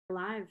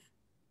Live.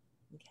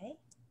 Okay.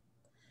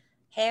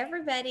 Hey,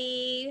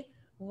 everybody.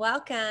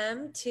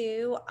 Welcome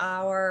to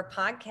our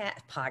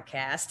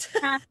podcast.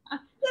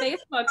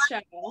 Facebook show.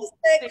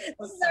 This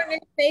is our new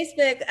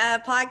Facebook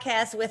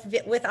podcast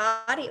with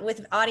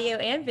audio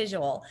and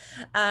visual.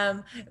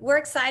 We're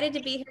excited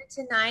to be here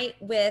tonight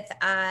with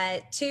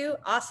two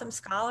awesome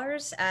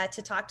scholars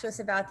to talk to us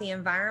about the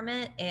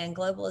environment and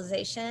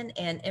globalization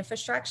and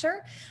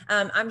infrastructure.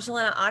 I'm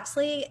Julinna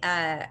Oxley,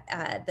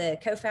 the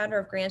co-founder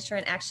of Grand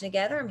Strand Action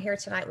Together. I'm here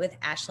tonight with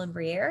Ashlyn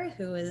Briere,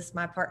 who is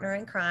my partner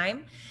in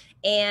crime.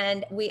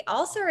 And we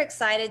also are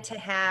excited to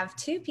have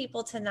two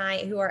people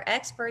tonight who are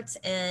experts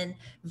in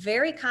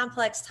very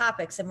complex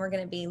topics, and we're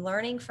going to be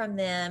learning from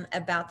them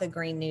about the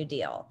Green New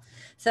Deal.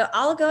 So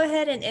I'll go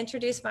ahead and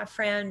introduce my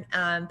friend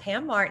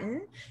Pam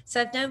Martin.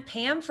 So I've known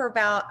Pam for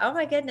about, oh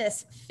my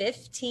goodness,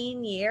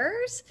 15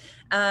 years.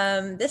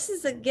 This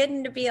is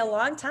getting to be a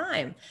long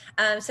time.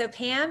 So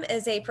Pam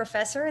is a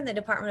professor in the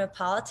Department of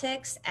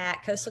Politics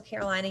at Coastal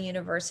Carolina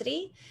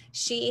University.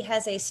 She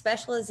has a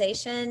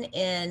specialization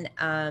in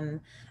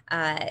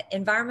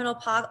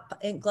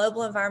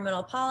global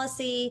environmental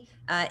policy,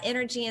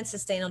 energy and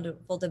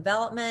sustainable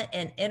development,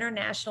 and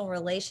international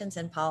relations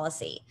and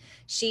policy.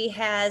 She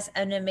has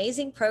an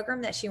amazing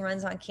program that she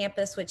runs on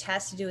campus, which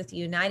has to do with the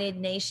United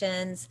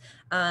Nations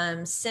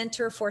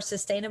Center for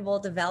Sustainable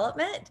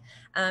Development,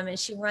 and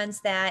she runs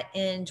that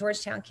in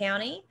Georgetown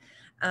County.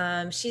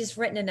 She's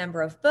written a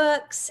number of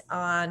books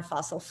on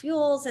fossil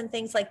fuels and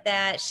things like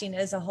that. She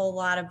knows a whole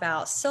lot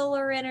about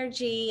solar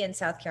energy in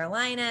South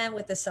Carolina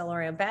with the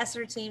solar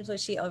ambassador teams,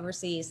 which she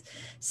oversees.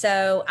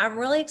 So I'm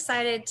really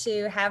excited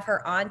to have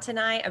her on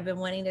tonight. I've been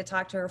wanting to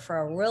talk to her for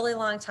a really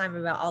long time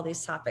about all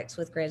these topics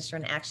with Grand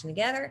Strand Action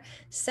Together.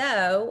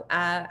 So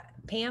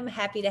Pam,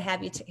 happy to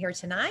have you here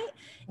tonight.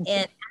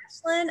 And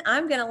Ashlyn,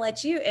 I'm going to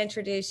let you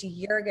introduce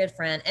your good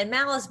friend. And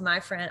Mal is my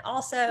friend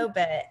also,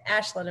 but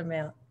Ashlyn and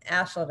Mal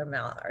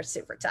are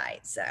super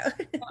tight. So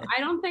I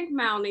don't think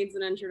Mal needs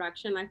an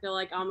introduction. I feel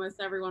like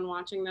almost everyone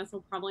watching this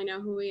will probably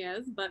know who he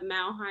is, but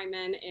Mal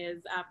Hyman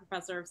is a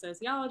professor of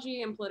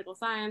sociology and political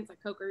science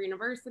at Coker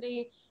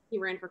University. He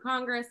ran for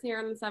Congress here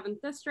in the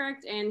 7th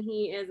District, and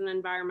he is an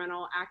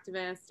environmental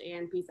activist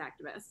and peace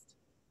activist.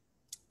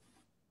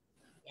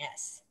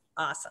 Yes,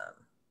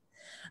 awesome.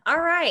 All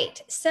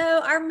right,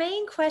 so our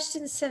main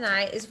questions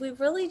tonight is we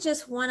really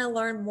just want to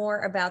learn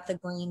more about the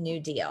Green New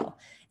Deal.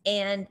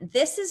 And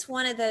this is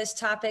one of those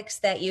topics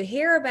that you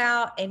hear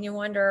about and you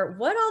wonder,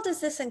 what all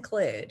does this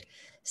include?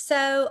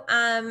 So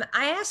I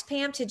asked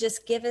Pam to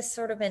just give us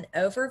sort of an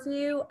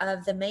overview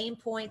of the main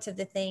points of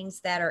the things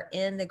that are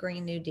in the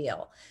Green New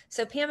Deal.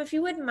 So Pam, if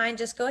you wouldn't mind,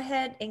 just go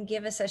ahead and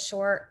give us a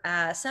short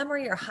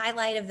summary or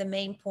highlight of the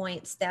main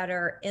points that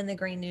are in the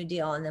Green New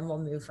Deal, and then we'll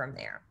move from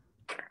there.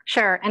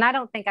 Sure. And I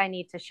don't think I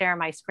need to share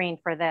my screen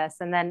for this.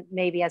 And then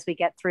maybe as we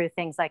get through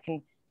things, I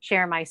can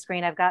share my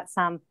screen. I've got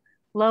some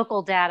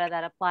local data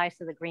that applies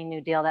to the Green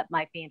New Deal that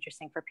might be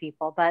interesting for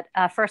people. But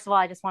first of all,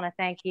 I just want to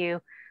thank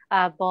you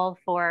both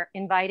for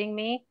inviting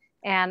me.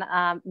 And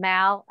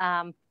Mal,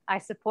 I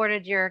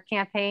supported your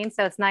campaign.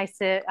 So it's nice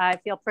I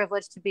feel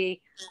privileged to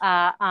be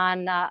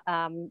on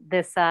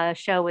this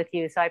show with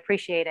you. So I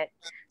appreciate it.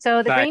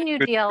 So the Green New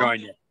Deal.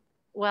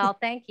 Well,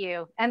 thank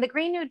you. And the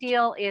Green New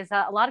Deal is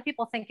a lot of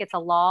people think it's a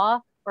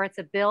law or it's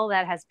a bill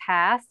that has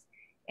passed,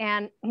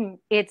 and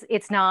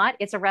it's not.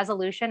 It's a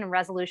resolution, and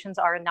resolutions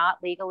are not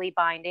legally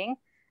binding.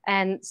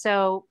 And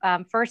so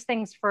first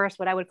things first,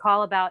 what I would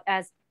call about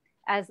as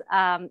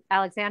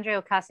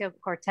Alexandria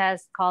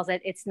Ocasio-Cortez calls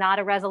it, it's not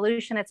a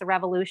resolution, it's a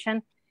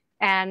revolution.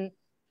 And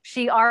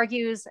she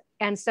argues,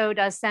 and so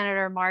does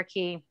Senator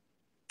Markey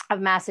of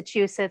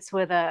Massachusetts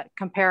with a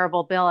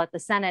comparable bill at the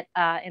Senate,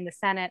 in the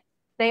Senate.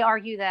 They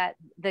argue that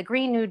the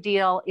Green New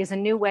Deal is a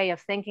new way of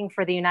thinking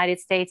for the United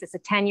States. It's a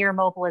 10-year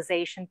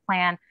mobilization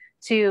plan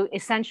to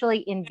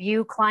essentially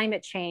imbue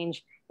climate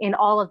change in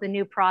all of the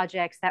new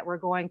projects that we're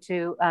going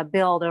to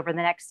build over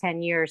the next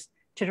 10 years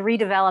to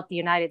redevelop the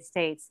United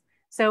States.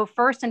 So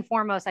first and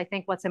foremost, I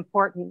think what's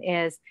important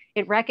is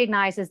it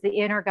recognizes the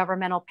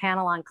Intergovernmental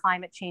Panel on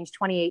Climate Change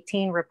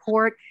 2018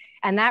 report.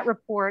 And that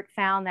report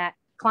found that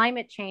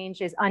climate change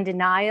is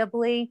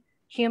undeniably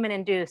human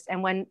induced.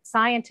 And when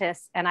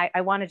scientists, and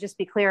I want to just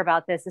be clear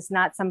about this, it's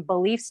not some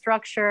belief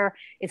structure.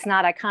 It's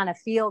not, I kind of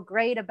feel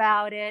great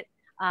about it.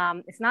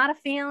 It's not a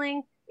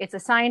feeling. It's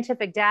a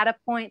scientific data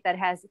point that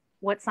has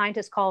what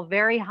scientists call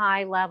very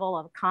high level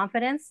of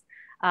confidence.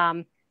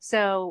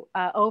 So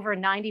over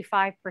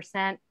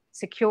 95%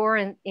 secure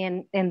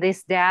in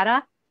this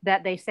data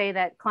that they say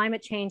that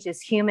climate change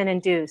is human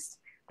induced.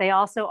 They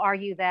also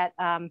argue that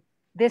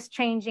this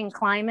changing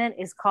climate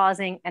is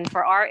causing, and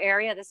for our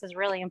area, this is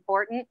really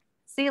important,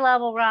 sea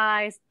level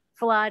rise,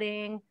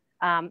 flooding.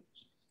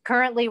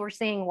 Currently, we're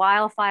seeing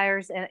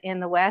wildfires in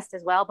the West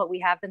as well, but we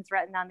have been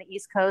threatened on the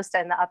East Coast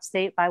and the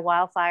upstate by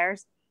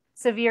wildfires.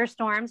 Severe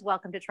storms,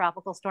 welcome to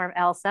Tropical Storm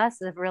Elsa.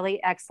 This is a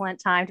really excellent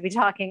time to be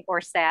talking,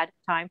 or sad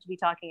time to be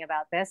talking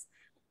about this.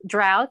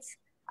 Droughts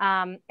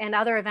and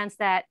other events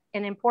that,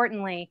 and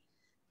importantly,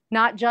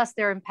 not just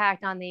their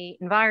impact on the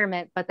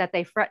environment, but that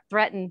they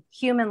threaten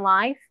human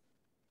life,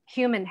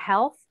 human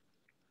health,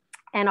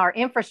 and our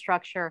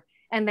infrastructure.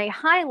 And they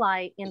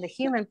highlight in the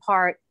human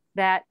part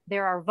that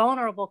there are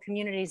vulnerable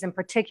communities in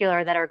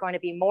particular that are going to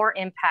be more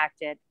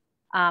impacted.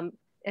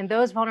 And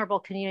those vulnerable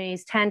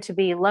communities tend to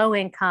be low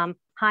income,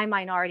 high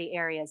minority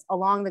areas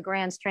along the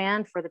Grand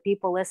Strand. For the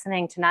people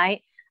listening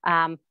tonight,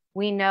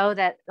 we know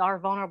that our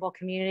vulnerable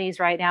communities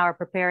right now are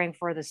preparing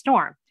for the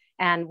storm.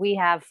 And we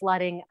have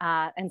flooding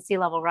and sea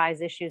level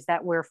rise issues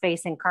that we're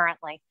facing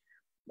currently.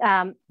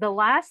 The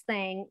last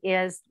thing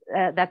is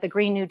that the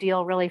Green New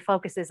Deal really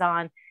focuses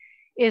on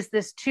is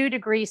this 2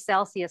 degrees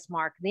Celsius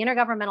mark. The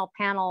Intergovernmental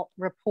Panel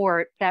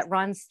report that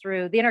runs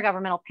through, the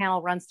Intergovernmental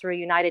Panel runs through a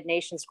United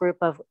Nations group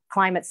of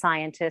climate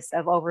scientists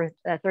of over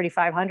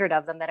 3,500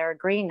 of them that are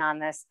agreeing on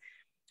this.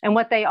 And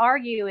what they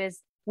argue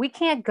is we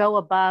can't go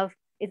above,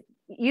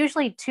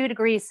 usually 2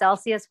 degrees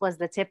Celsius was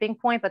the tipping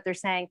point, but they're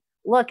saying,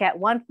 look, at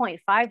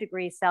 1.5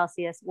 degrees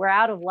Celsius, we're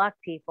out of luck,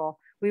 people.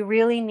 We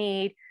really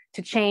need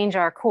to change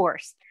our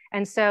course.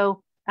 And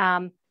so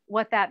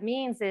what that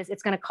means is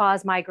it's going to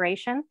cause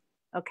migration,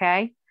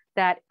 okay?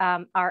 That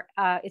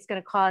it's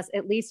going to cause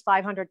at least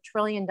 $500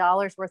 trillion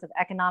worth of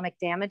economic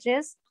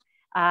damages,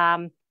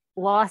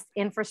 lost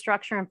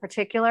infrastructure in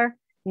particular.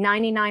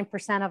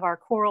 99% of our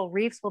coral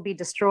reefs will be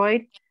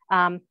destroyed.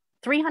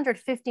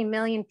 350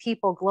 million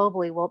people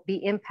globally will be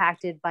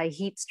impacted by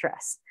heat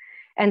stress.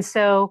 And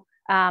so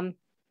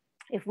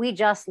if we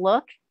just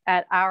look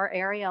at our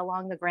area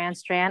along the Grand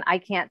Strand, I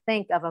can't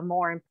think of a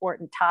more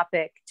important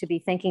topic to be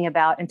thinking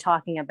about and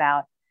talking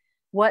about.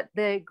 What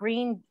the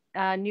Green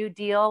New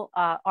Deal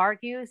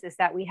argues is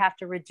that we have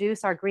to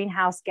reduce our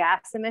greenhouse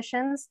gas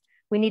emissions.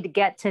 We need to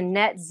get to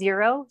net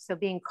zero, so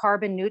being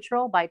carbon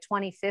neutral by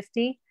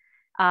 2050.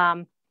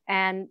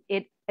 And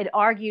it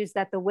argues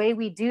that the way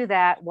we do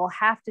that will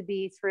have to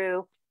be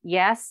through,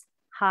 yes,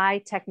 high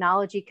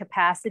technology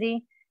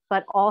capacity,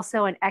 but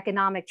also an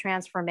economic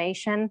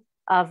transformation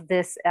of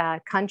this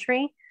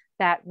country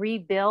that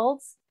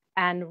rebuilds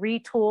and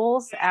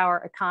retools our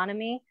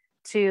economy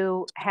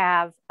to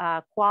have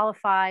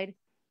qualified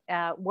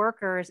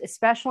workers,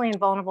 especially in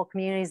vulnerable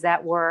communities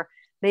that were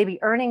maybe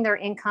earning their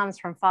incomes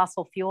from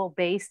fossil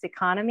fuel-based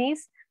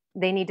economies.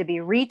 They need to be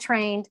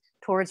retrained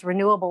towards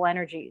renewable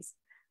energies.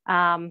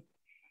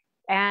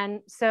 And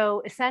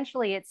so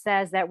essentially it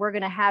says that we're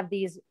going to have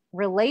these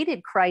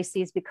related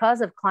crises because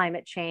of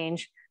climate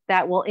change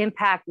that will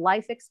impact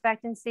life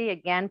expectancy,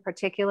 again,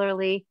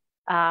 particularly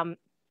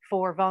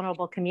for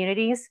vulnerable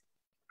communities,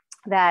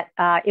 that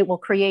it will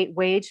create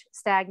wage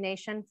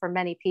stagnation for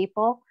many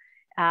people.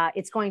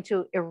 It's going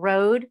to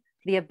erode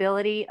the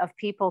ability of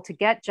people to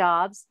get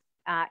jobs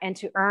and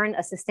to earn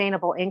a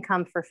sustainable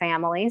income for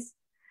families.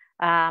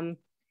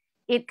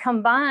 It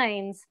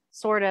combines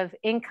sort of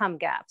income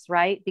gaps,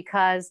 right?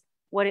 Because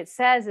what it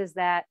says is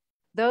that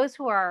those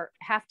who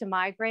have to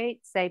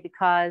migrate, say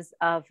because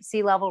of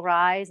sea level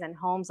rise and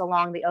homes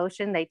along the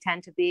ocean, they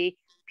tend to be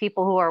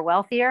people who are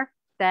wealthier,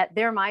 that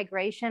their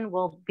migration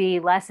will be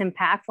less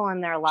impactful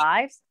in their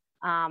lives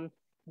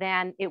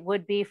than it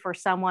would be for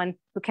someone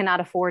who cannot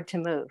afford to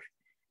move.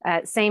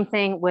 Same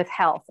thing with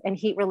health and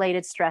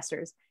heat-related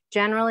stressors.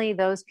 Generally,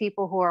 those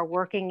people who are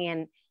working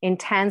in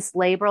intense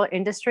labor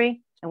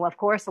industry, and of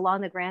course,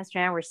 along the Grand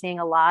Strand, we're seeing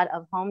a lot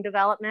of home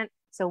development.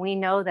 So we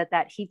know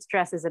that heat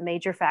stress is a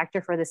major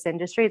factor for this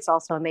industry. It's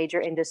also a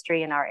major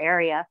industry in our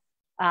area.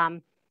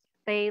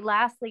 They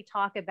lastly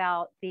talk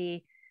about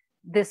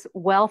this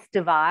wealth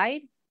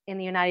divide in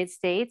the United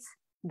States,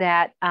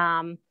 that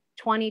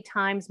 20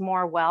 times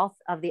more wealth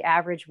of the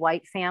average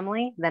white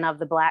family than of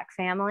the Black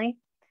family.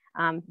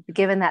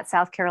 Given that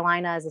South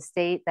Carolina is a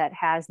state that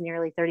has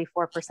nearly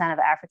 34% of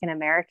African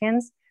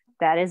Americans,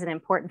 that is an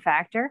important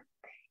factor.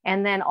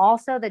 And then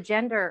also the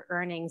gender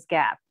earnings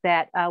gap,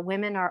 that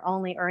women are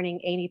only earning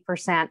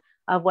 80%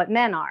 of what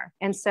men are.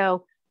 And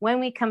so when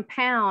we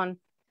compound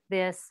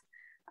these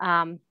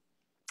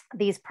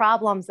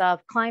problems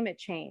of climate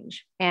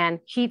change and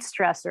heat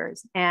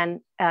stressors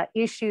and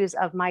issues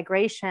of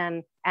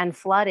migration and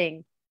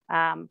flooding,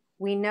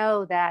 we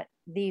know that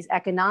these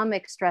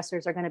economic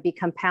stressors are going to be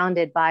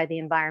compounded by the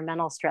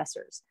environmental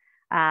stressors.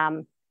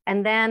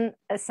 And then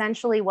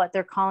essentially what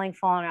they're calling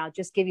for, and I'll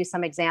just give you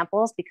some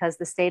examples, because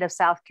the state of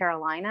South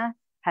Carolina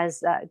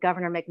has,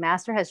 Governor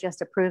McMaster has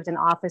just approved an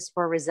Office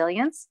for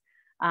Resilience.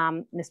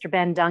 Mr.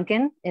 Ben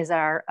Duncan is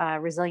our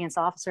resilience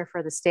officer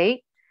for the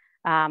state.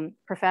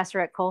 Professor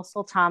at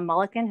Coastal, Tom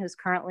Mulliken, who's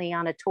currently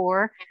on a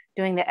tour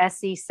doing the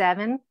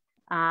SC7,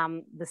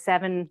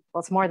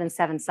 it's more than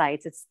 7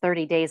 sites. It's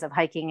 30 days of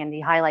hiking and he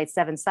highlights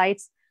 7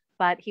 sites,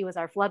 but he was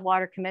our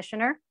floodwater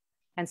commissioner.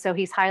 And so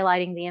he's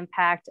highlighting the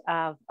impact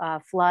of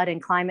flood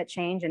and climate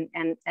change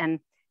and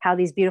how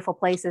these beautiful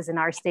places in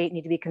our state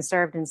need to be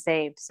conserved and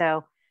saved.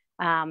 So,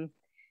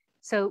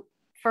 so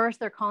first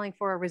they're calling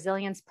for a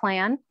resilience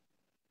plan.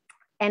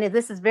 And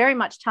this is very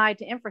much tied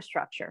to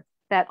infrastructure,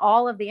 that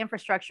all of the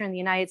infrastructure in the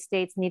United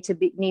States needs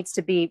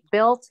to be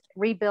built,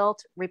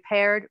 rebuilt,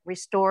 repaired,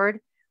 restored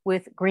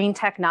with green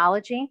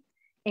technology.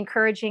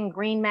 encouraging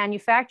green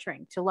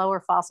manufacturing to lower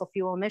fossil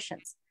fuel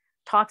emissions,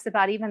 talks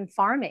about even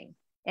farming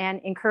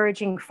and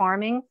encouraging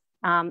farming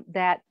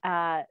that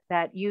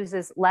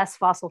uses less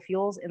fossil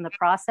fuels in the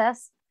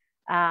process,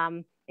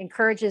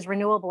 encourages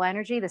renewable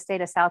energy. The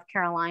state of South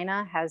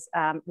Carolina has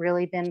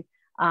really been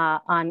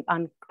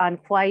on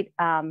quite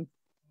a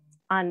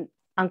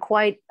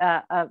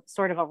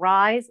sort of a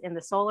rise in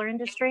the solar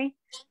industry,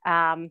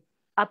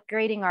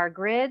 upgrading our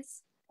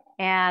grids,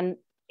 and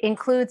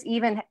includes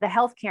even the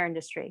healthcare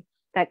industry,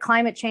 that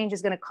climate change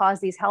is going to cause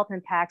these health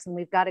impacts and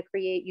we've got to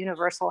create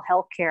universal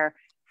health care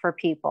for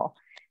people.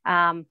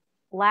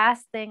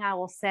 Last thing I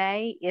will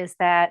say is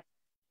that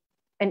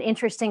an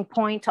interesting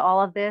point to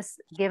all of this,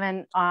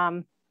 given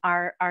our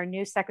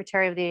new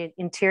Secretary of the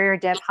Interior,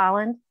 Deb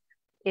Haaland,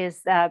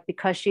 is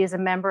because she is a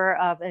member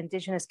of an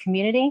Indigenous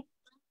community.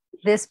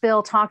 This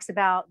bill talks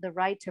about the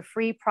right to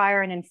free,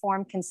 prior, and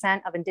informed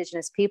consent of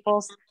Indigenous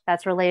peoples.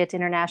 That's related to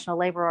International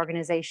Labor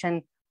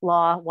Organization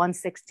Law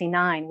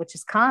 169, which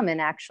is common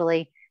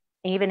actually,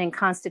 even in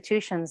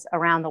constitutions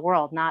around the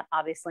world, not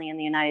obviously in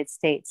the United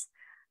States.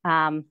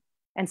 And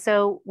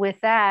so with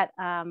that,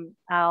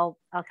 I'll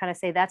kind of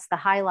say that's the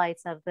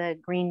highlights of the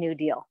Green New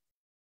Deal.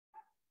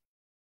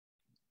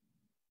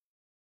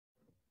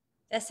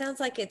 That sounds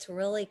like it's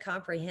really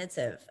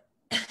comprehensive.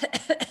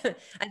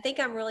 I think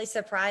I'm really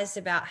surprised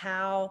about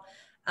how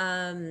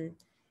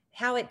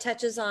it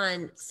touches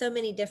on so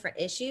many different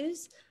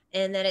issues,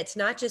 and that it's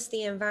not just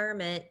the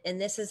environment. And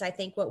this is, I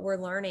think, what we're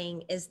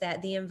learning is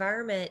that the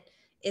environment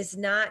is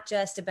not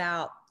just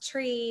about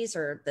trees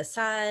or the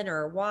sun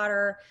or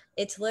water.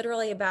 It's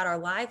literally about our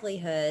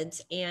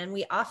livelihoods. And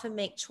we often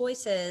make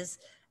choices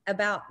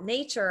about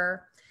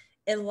nature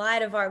in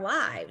light of our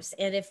lives.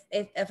 And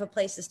if a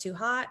place is too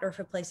hot or if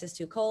a place is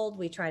too cold,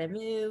 we try to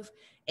move.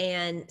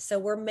 And so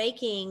we're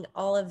making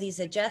all of these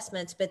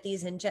adjustments, but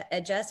these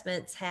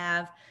adjustments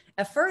have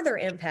a further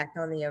impact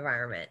on the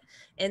environment.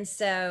 And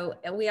so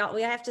we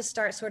have to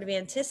start sort of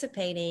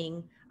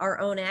anticipating our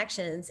own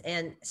actions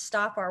and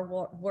stop our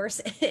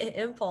worst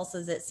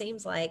impulses, it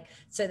seems like,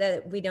 so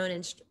that we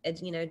don't,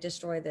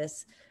 destroy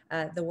this,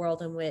 the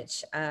world in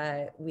which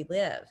we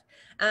live.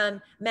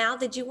 Mal,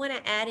 did you want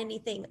to add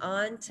anything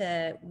on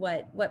to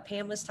what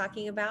Pam was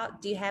talking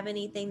about? Do you have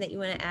anything that you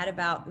want to add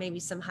about maybe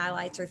some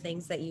highlights or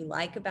things that you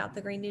like about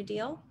the Green New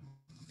Deal?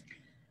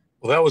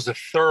 Well, that was a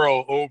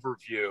thorough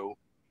overview.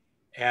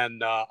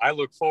 And I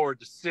look forward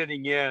to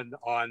sitting in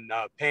on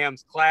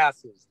Pam's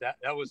classes.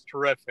 That was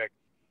terrific.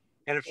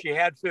 And if she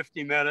had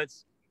 50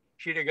 minutes,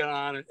 she'd have gone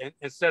on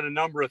and said a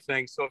number of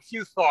things. So a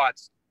few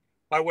thoughts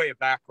by way of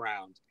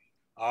background.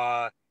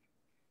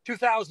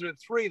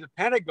 2003, the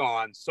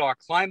Pentagon saw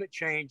climate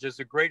change as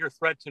a greater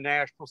threat to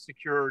national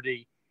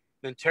security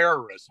than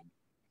terrorism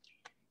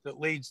that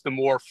leads to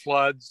more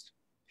floods,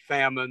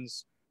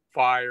 famines,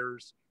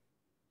 fires,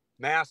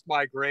 mass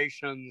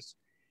migrations.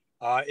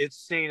 It's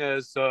seen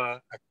as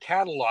a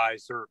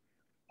catalyzer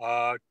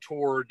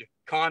toward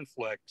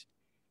conflict.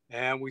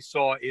 And we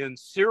saw in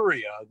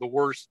Syria the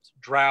worst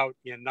drought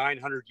in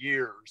 900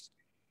 years,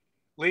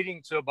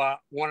 leading to about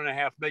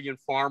 1.5 million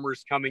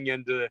farmers coming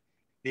into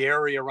the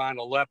area around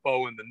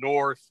Aleppo in the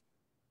north,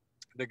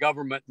 the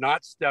government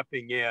not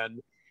stepping in,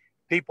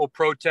 people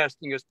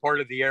protesting as part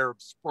of the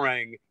Arab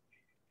Spring,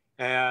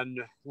 and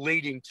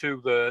leading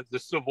to the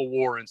civil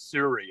war in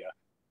Syria.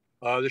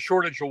 The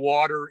shortage of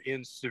water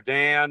in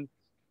Sudan,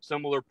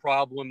 similar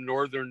problem,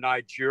 northern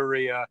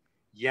Nigeria,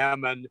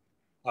 Yemen.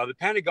 The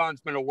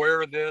Pentagon's been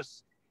aware of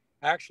this.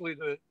 Actually,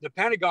 the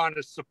Pentagon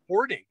is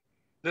supporting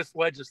this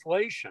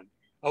legislation,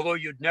 although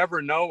you'd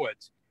never know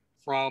it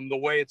from the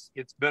way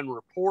it's been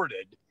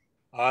reported.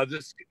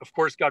 This, of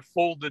course, got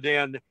folded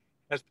in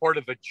as part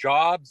of a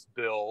jobs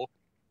bill,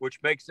 which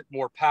makes it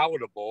more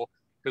palatable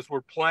because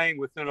we're playing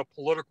within a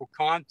political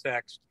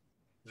context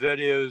that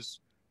is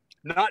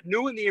not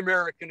new in the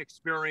American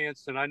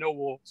experience, and I know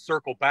we'll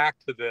circle back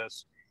to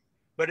this,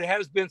 but it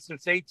has been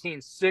since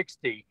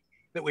 1860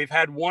 that we've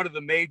had one of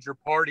the major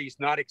parties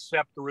not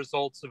accept the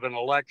results of an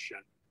election.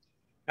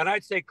 And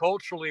I'd say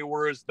culturally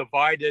we're as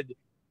divided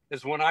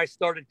as when I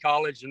started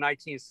college in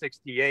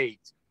 1968,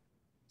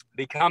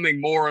 becoming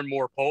more and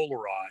more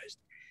polarized.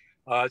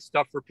 It's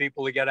tough for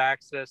people to get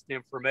access to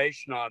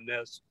information on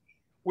this.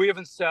 We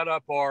haven't set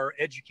up our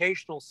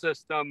educational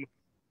system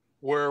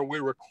where we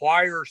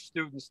require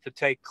students to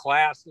take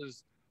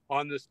classes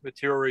on this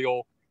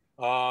material.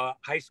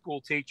 High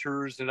school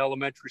teachers and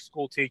elementary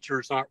school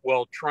teachers aren't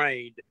well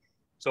trained.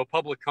 So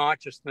public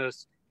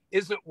consciousness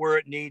isn't where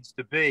it needs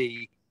to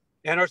be.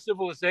 And our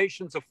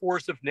civilization's a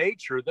force of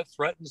nature that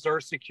threatens our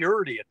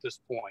security at this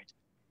point.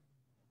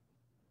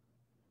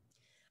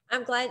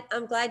 I'm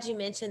glad you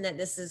mentioned that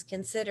this is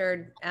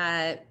considered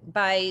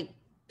by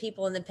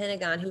people in the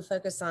Pentagon who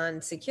focus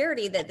on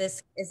security, that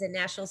this is a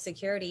national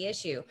security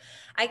issue.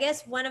 I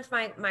guess one of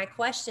my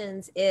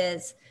questions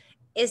is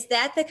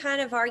that the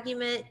kind of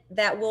argument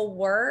that will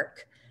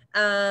work?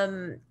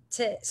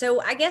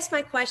 So I guess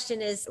my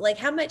question is, like,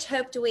 how much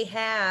hope do we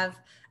have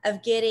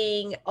of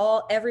getting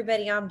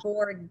everybody on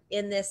board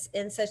in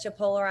such a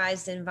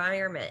polarized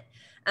environment?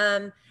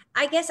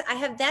 I guess I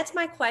have, that's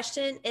my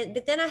question.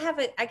 But then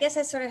I guess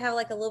I sort of have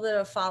like a little bit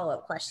of a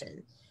follow-up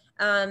question.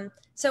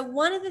 So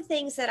one of the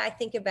things that I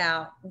think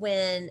about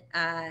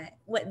that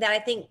I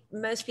think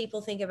most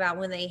people think about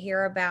when they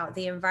hear about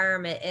the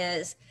environment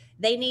is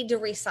they need to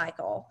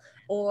recycle,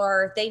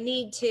 or they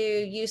need to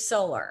use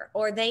solar,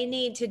 or they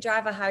need to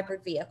drive a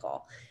hybrid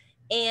vehicle.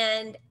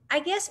 And I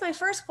guess my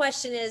first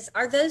question is,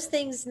 are those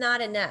things not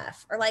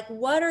enough? Or like,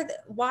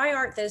 why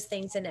aren't those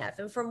things enough?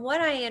 And from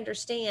what I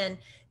understand,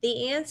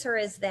 the answer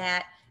is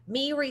that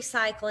me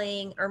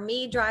recycling or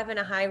me driving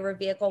a hybrid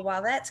vehicle,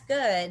 while that's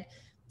good,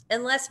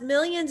 unless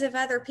millions of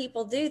other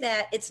people do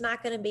that, it's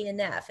not going to be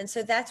enough. And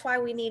so that's why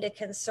we need a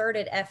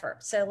concerted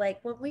effort. So like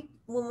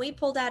when we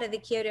pulled out of the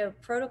Kyoto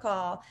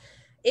Protocol,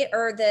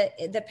 or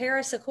the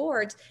Paris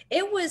Accords,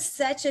 it was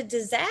such a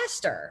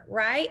disaster,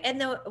 right?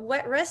 And the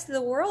rest of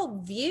the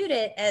world viewed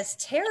it as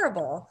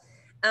terrible,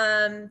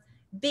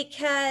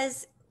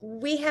 because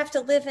we have to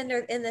live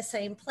in the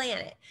same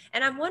planet.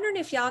 And I'm wondering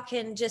if y'all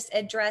can just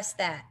address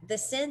that, the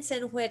sense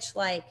in which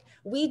like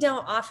we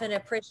don't often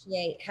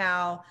appreciate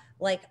how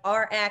like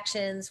our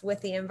actions with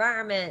the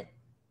environment,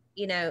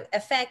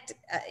 affect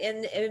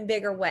in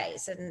bigger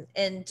ways,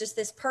 and just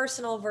this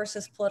personal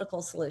versus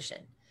political solution.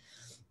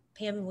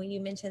 Pam, will you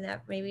mention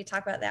that? Maybe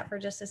talk about that for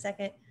just a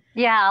second.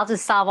 Yeah, I'll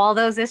just solve all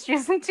those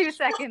issues in 2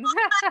 seconds.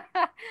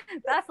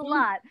 That's a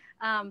lot.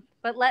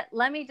 But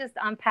let me just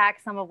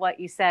unpack some of what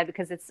you said,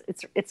 because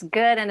it's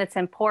good and it's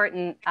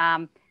important.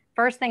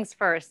 First things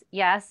first,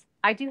 yes,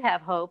 I do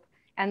have hope.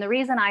 And the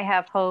reason I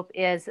have hope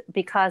is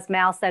because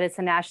Mal said it's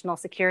a national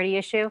security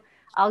issue.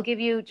 I'll give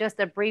you just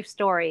a brief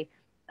story.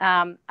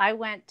 I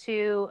went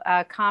to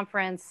a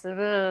conference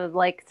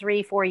like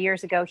 3-4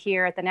 years ago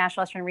here at the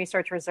National Western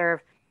Research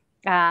Reserve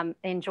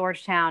in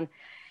Georgetown.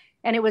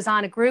 And it was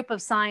on groups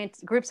of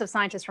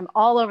scientists from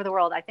all over the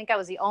world. I think I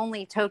was the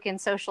only token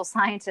social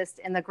scientist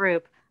in the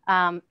group,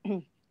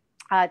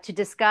 to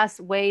discuss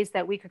ways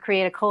that we could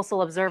create a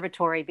coastal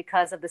observatory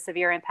because of the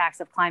severe impacts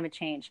of climate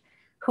change.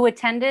 Who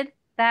attended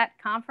that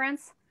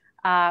conference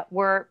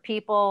were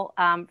people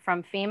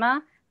from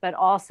FEMA, but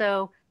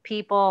also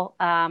people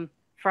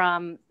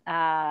from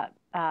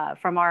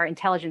our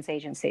intelligence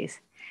agencies.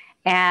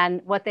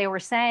 And what they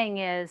were saying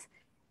is,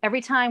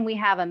 every time we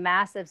have a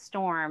massive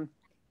storm,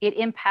 it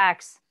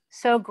impacts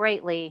so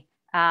greatly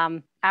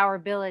our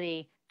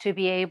ability to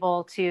be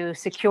able to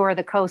secure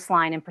the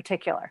coastline in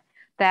particular,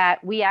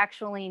 that we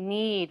actually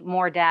need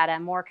more data,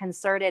 more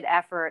concerted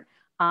effort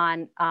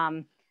on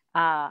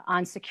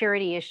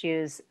security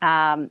issues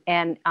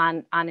and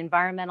on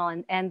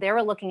environmental. And they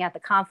were looking at the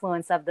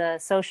confluence of the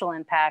social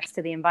impacts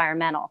to the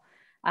environmental.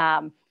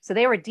 So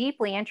they were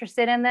deeply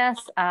interested in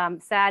this,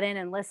 sat in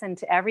and listened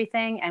to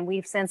everything. And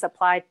we've since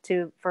applied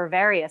for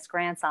various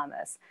grants on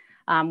this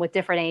with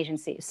different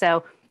agencies.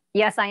 So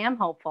yes, I am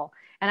hopeful.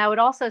 And I would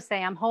also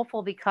say I'm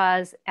hopeful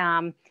because,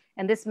 and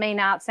this may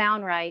not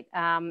sound right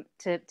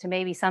to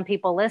maybe some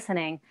people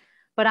listening,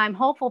 but I'm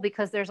hopeful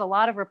because there's a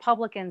lot of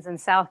Republicans in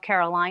South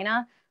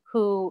Carolina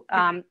who,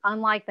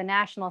 unlike the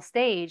national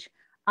stage,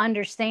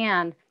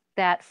 understand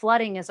that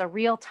flooding is a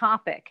real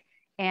topic,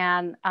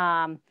 and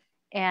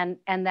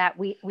that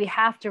we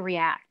have to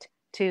react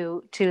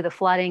to the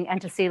flooding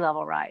and to sea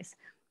level rise.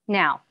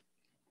 Now,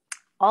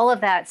 all of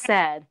that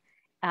said,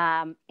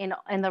 in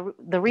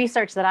the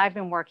research that I've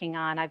been working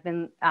on, I've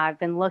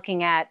been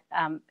looking at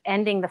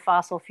ending the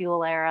fossil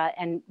fuel era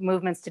and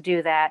movements to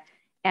do that,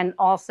 and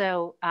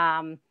also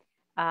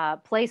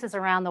places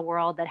around the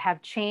world that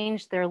have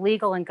changed their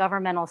legal and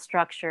governmental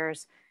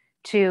structures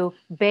to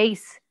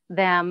base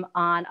them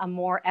on a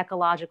more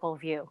ecological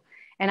view.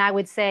 And I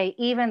would say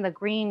even the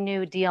Green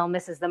New Deal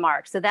misses the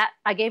mark. So that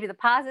I gave you the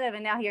positive,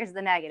 and now here's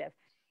the negative.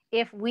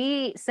 If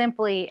we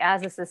simply,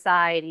 as a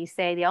society,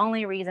 say the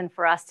only reason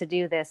for us to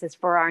do this is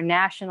for our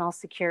national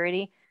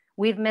security,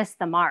 we've missed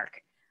the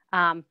mark.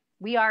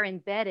 We are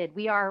embedded.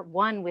 We are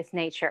one with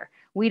nature.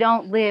 We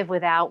don't live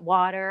without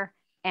water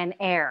and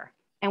air.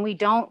 And we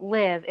don't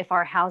live if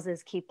our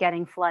houses keep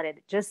getting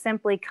flooded. Just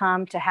simply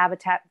come to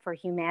Habitat for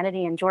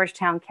Humanity in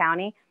Georgetown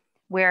County,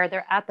 where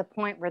they're at the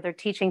point where they're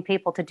teaching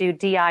people to do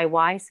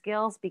DIY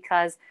skills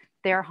because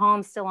their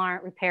homes still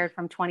aren't repaired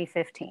from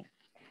 2015.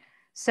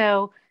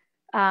 So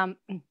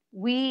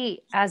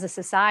we as a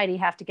society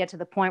have to get to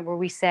the point where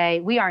we say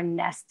we are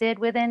nested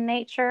within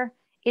nature.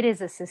 It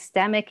is a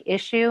systemic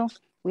issue.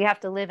 We have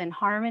to live in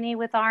harmony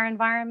with our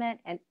environment,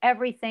 and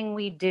everything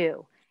we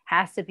do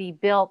has to be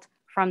built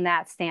from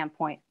that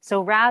standpoint.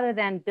 So rather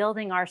than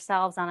building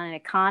ourselves on an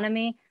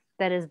economy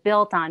that is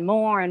built on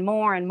more and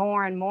more and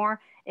more and more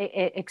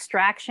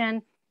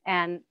extraction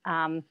and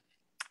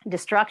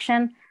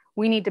destruction,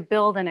 we need to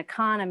build an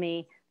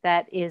economy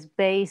that is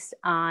based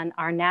on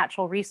our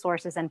natural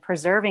resources and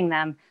preserving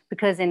them,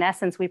 because in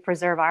essence, we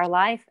preserve our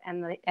life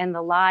and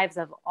the lives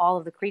of all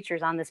of the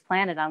creatures on this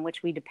planet on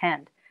which we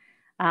depend.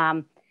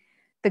 The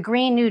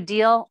Green New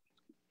Deal,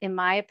 in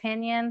my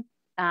opinion,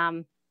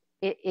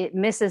 it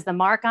misses the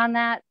mark on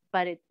that,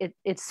 but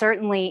it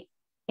certainly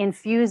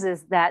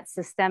infuses that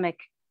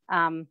systemic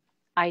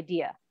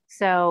idea.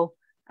 So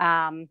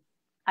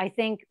I I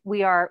think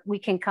we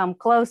can come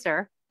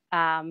closer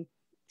to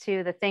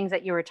the things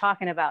that you were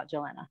talking about,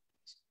 Julinna.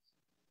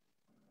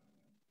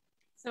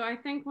 So I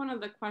think one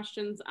of the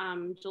questions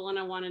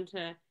Julinna wanted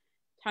to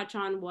touch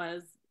on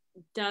was,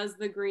 does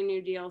the Green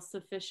New Deal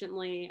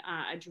sufficiently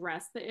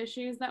address the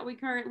issues that we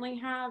currently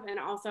have? And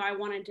also I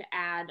wanted to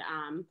add,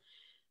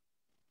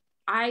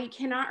 I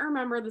cannot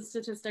remember the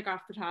statistic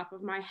off the top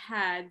of my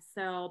head.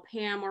 So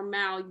Pam or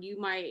Mal, you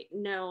might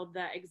know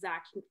the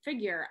exact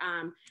figure,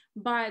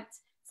 but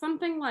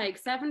something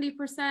like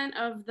 70%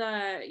 of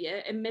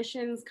the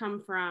emissions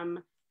come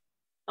from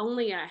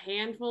only a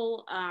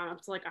handful,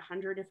 up to like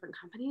 100 different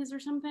companies or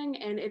something.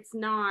 And it's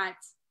not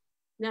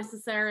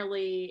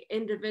necessarily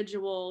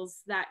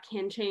individuals that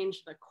can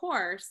change the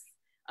course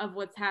of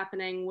what's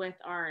happening with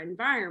our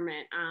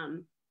environment.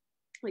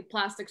 Like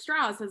plastic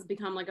straws has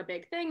become like a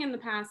big thing in the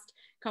past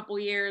couple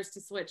years to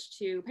switch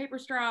to paper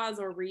straws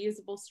or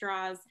reusable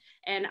straws.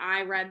 And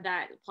I read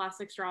that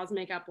plastic straws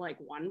make up like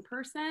 1%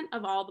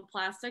 of all the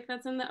plastic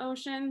that's in the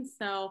ocean.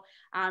 So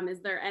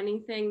is there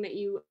anything that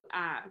you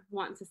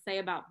want to say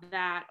about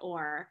that,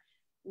 or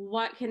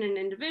what can an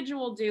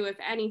individual do, if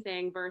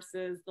anything,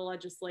 versus the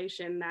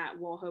legislation that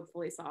will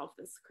hopefully solve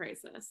this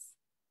crisis?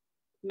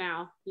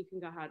 Mal, you can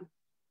go ahead.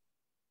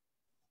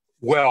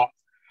 Well,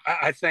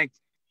 I think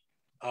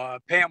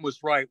Pam was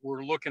right.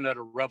 We're looking at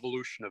a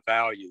revolution of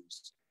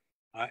values.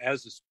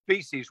 As a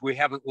species, we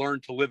haven't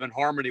learned to live in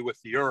harmony with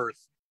the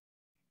earth.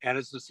 And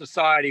as a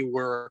society,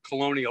 we're a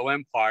colonial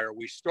empire.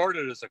 We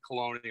started as a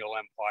colonial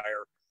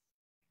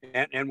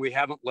empire, and we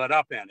haven't let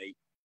up any.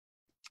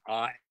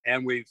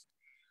 And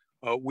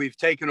we've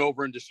taken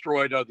over and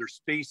destroyed other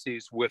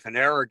species with an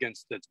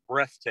arrogance that's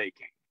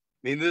breathtaking.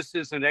 I mean, this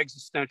is an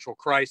existential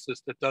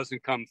crisis that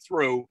doesn't come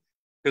through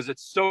because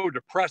it's so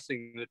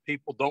depressing that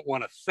people don't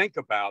want to think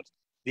about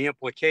the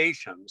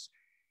implications.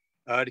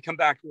 To come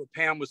back to what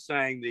Pam was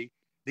saying, the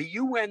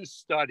UN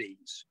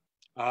studies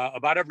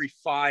about every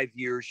 5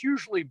 years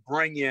usually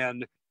bring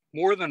in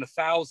more than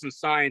 1,000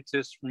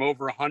 scientists from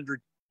over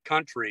 100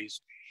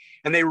 countries,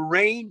 and they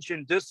range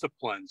in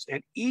disciplines.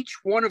 And each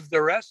one of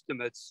their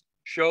estimates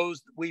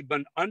shows that we've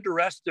been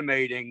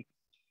underestimating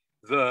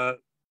the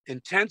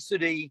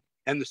intensity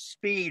and the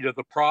speed of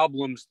the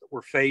problems that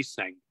we're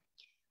facing.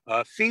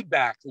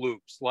 Feedback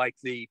loops like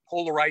the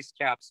polar ice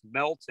caps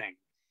melting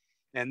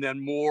and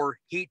then more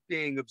heat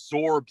being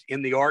absorbed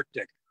in the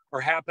Arctic are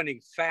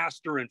happening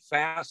faster and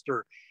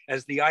faster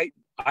as the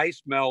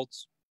ice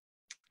melts.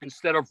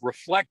 Instead of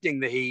reflecting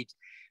the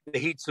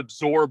heat's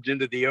absorbed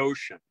into the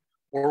ocean.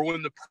 Or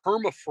when the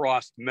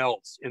permafrost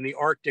melts in the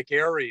Arctic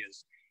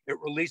areas, it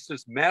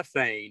releases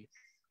methane,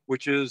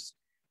 which is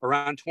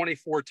around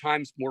 24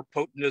 times more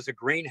potent as a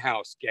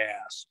greenhouse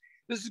gas.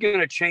 This is going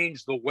to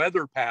change the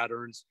weather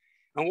patterns.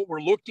 And what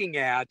we're looking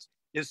at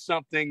is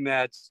something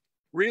that's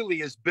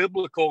really is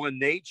biblical in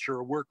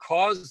nature. We're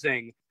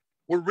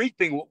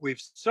reaping what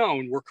we've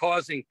sown. We're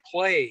causing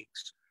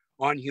plagues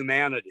on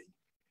humanity.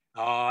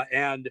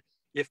 And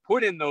if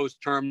put in those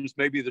terms,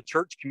 maybe the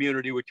church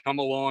community would come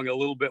along a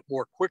little bit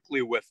more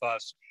quickly with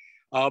us.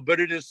 But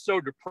it is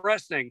so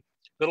depressing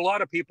that a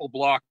lot of people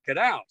block it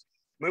out.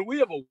 I mean, we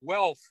have a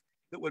wealth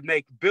that would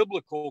make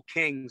biblical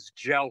kings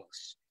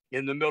jealous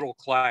in the middle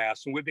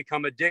class, and we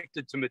become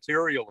addicted to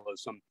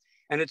materialism.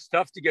 And it's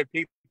tough to get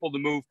people to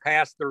move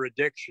past their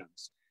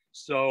addictions.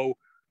 So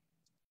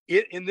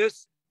in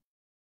this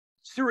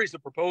series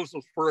of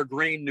proposals for a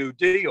Green New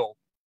Deal,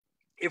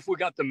 if we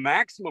got the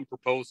maximum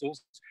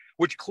proposals,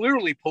 which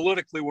clearly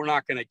politically we're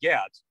not going to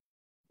get,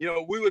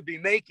 we would be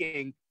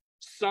making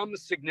some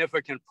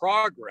significant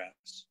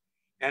progress.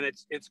 And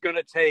it's going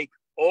to take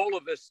all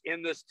of us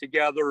in this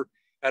together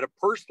at a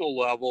personal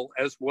level,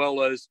 as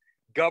well as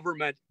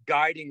government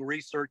guiding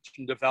research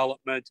and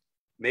development,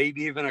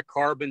 maybe even a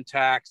carbon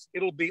tax.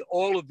 It'll be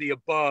all of the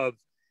above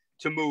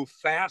to move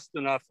fast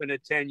enough in a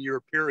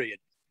 10-year period.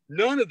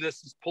 None of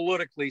this is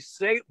politically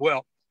safe.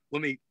 Well,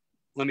 let me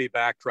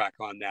backtrack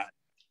on that.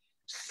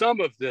 Some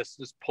of this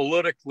is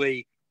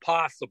politically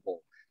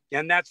possible.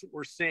 And that's what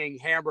we're seeing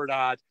hammered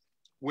out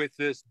with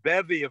this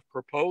bevy of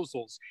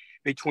proposals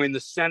between the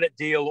Senate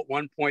deal at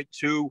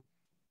 $1.2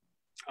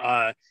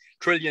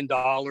 trillion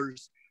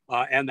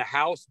and the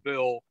House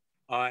bill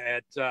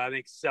at, I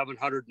think,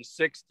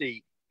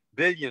 $760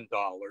 billion.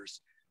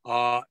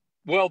 Well,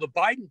 the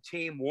Biden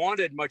team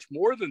wanted much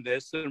more than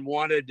this and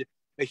wanted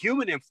a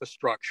human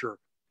infrastructure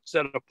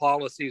set of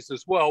policies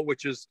as well,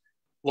 which is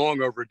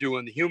long overdue.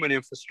 And the human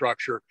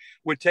infrastructure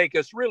would take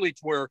us really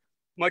to where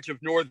much of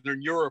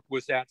Northern Europe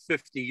was at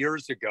 50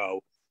 years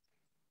ago.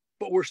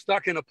 But we're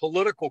stuck in a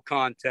political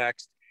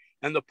context,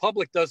 and the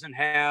public doesn't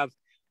have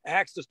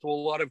access to a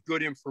lot of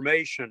good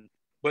information,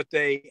 but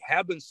they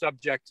have been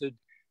subjected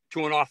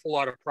to an awful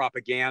lot of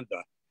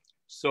propaganda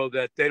so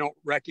that they don't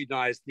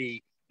recognize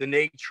the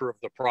nature of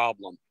the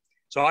problem.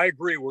 So I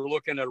agree, we're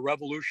looking at a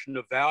revolution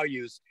of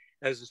values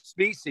as a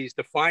species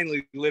to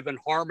finally live in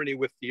harmony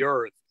with the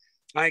earth.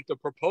 I think the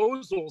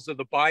proposals of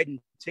the Biden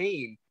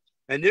team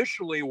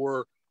initially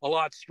were a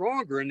lot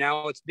stronger, and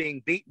now it's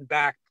being beaten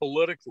back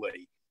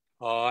politically.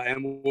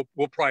 and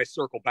we'll probably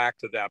circle back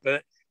to that.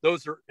 But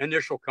those are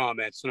initial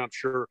comments, and I'm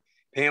sure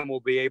Pam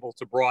will be able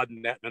to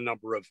broaden that in a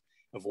number of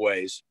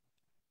ways.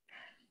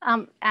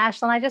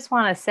 Ashlyn, I just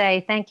want to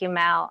say thank you,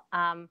 Mal.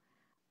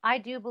 I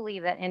do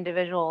believe that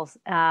individuals,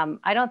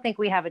 I don't think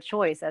we have a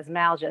choice, as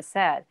Mal just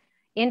said.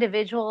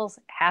 Individuals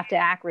have to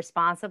act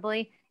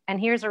responsibly. And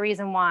here's a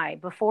reason why.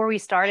 Before we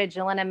started,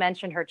 Julinna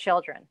mentioned her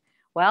children.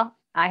 Well,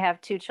 I have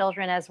 2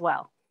 children as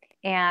well.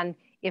 And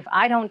if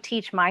I don't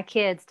teach my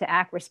kids to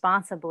act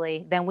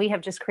responsibly, then we have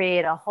just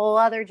created a whole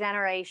other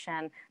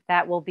generation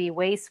that will be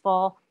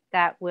wasteful,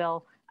 that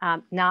will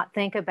not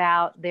think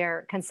about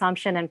their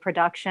consumption and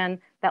production,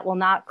 that will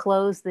not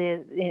close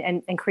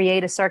and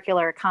create a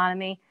circular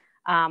economy.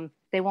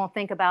 They won't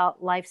think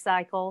about life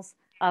cycles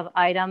of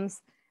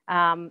items.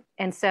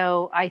 And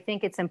so I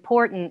think it's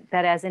important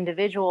that as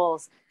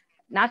individuals,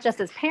 not just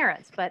as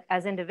parents, but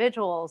as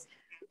individuals,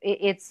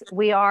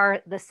 we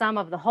are the sum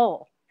of the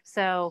whole.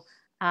 So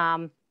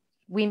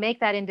we make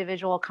that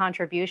individual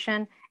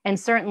contribution. And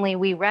certainly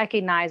we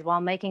recognize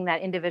while making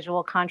that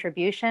individual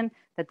contribution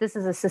that this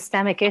is a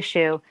systemic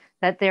issue,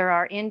 that there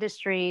are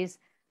industries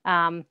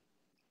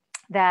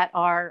that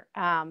are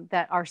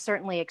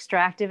certainly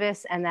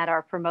extractivists and that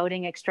are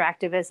promoting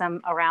extractivism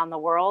around the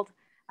world.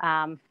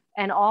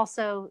 And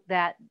also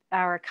that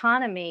our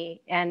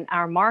economy and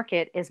our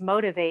market is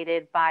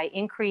motivated by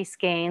increased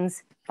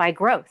gains by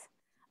growth.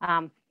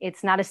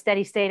 It's not a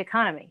steady state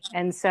economy.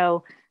 And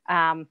so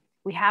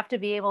we have to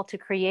be able to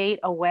create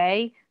a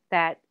way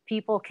that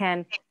people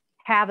can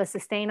have a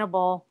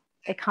sustainable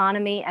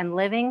economy and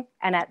living,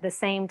 and at the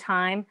same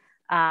time,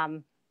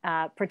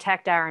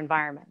 protect our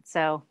environment.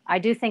 So I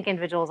do think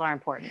individuals are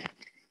important.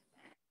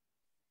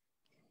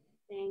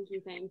 Thank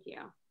you. Thank you.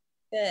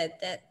 Good.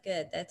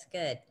 That's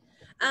good.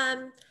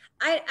 I'm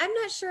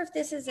not sure if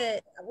this is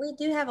we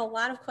do have a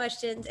lot of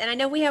questions, and I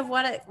know we have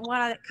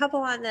a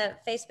couple on the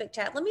Facebook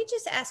chat. Let me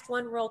just ask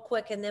one real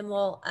quick, and then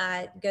we'll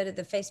go to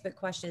the Facebook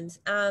questions.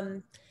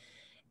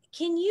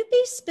 Can you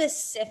be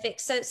specific?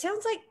 So it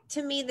sounds like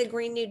to me the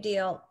Green New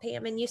Deal,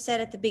 Pam, and you said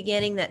at the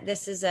beginning that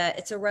this is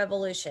it's a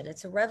revolution.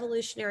 It's a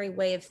revolutionary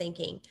way of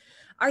thinking.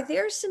 Are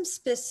there some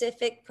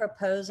specific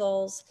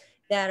proposals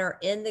that are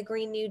in the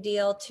Green New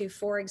Deal to,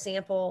 for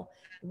example,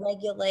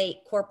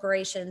 regulate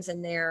corporations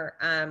and their,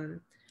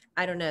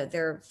 I don't know,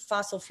 their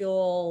fossil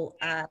fuel,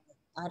 I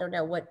don't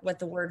know what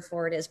the word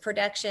for it is,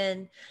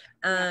 production,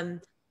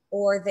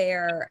 or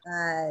their,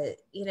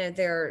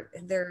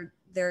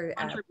 their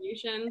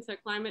contribution to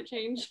climate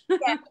change?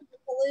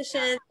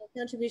 Pollution,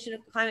 contribution to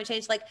climate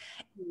change. Like,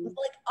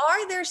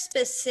 are there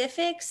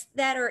specifics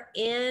that are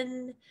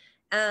in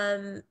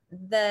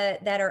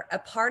that are a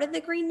part of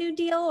the Green New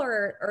Deal,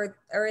 or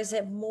is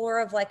it more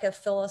of like a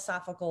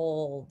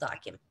philosophical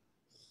document?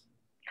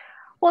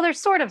 Well,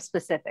 there's sort of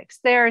specifics.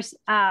 There's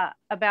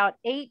about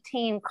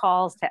 18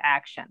 calls to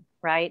action,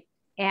 right?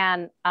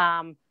 And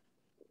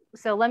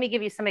so let me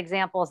give you some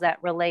examples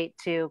that relate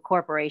to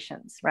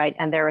corporations, right,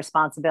 and their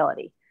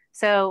responsibility.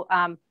 So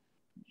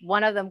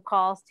one of them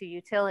calls to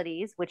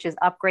utilities, which is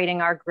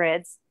upgrading our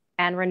grids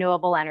and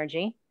renewable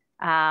energy.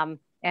 And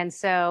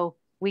so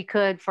we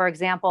could, for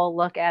example,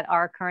 look at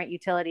our current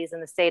utilities in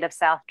the state of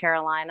South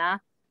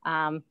Carolina,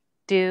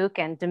 Duke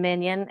and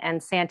Dominion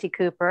and Santee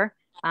Cooper.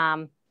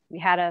 We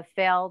had a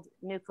failed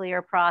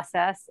nuclear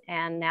process,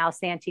 and now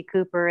Santee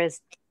Cooper is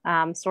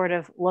sort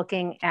of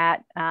looking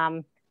at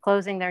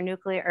closing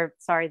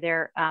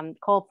their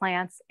coal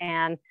plants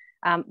and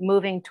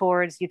moving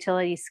towards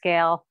utility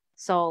scale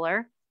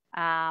solar.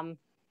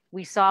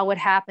 We saw what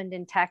happened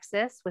in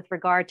Texas with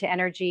regard to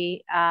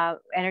energy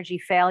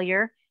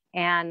failure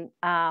and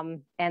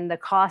the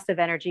cost of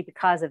energy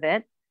because of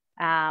it.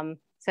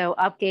 So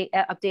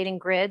updating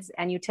grids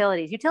and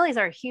utilities. Utilities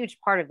are a huge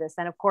part of this,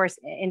 and of course,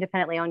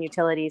 independently owned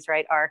utilities,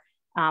 right,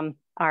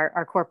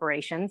 are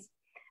corporations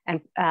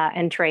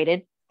and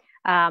traded.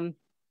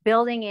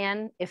 Building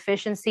in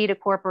efficiency to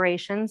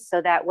corporations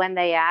so that when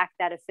they act,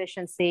 that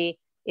efficiency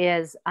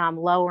is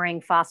lowering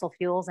fossil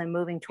fuels and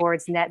moving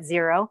towards net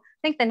zero.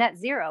 I think the net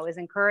zero is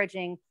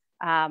encouraging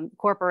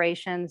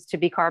corporations to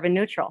be carbon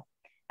neutral.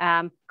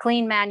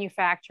 Clean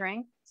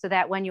manufacturing so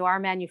that when you are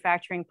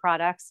manufacturing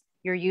products,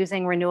 you're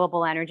using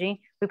renewable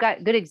energy. We've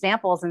got good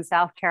examples in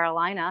South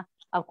Carolina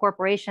of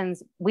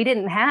corporations. We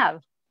didn't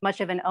have much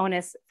of an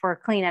onus for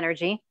clean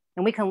energy.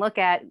 And we can look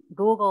at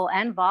Google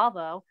and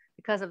Volvo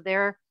because of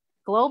their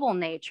global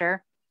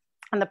nature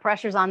and the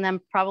pressures on them,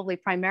 probably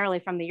primarily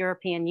from the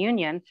European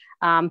Union.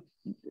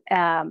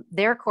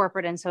 Their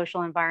corporate and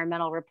social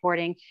environmental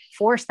reporting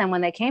forced them,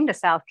 when they came to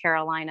South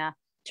Carolina,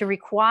 to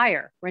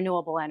require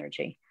renewable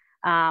energy.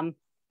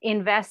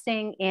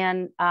 Investing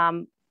in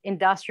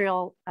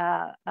industrial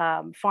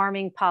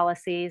farming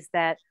policies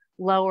that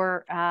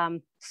lower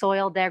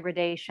soil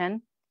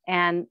degradation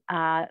and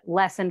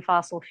lessen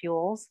fossil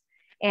fuels,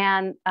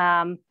 and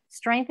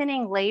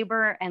strengthening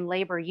labor and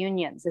labor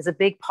unions is a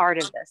big part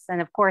of this.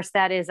 And of course,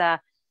 that is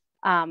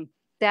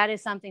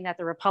something that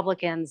the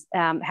Republicans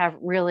have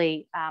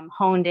really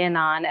honed in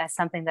on as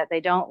something that they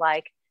don't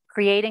like.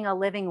 Creating a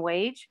living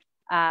wage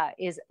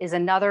is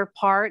another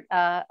part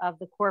of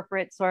the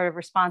corporate sort of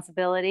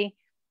responsibility.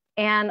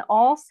 And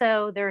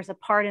also there's a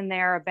part in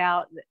there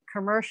about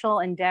commercial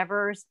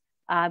endeavors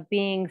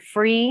being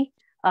free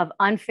of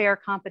unfair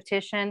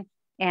competition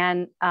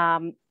and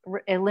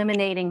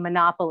eliminating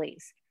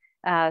monopolies.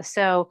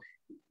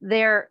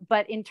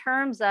 But in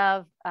terms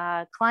of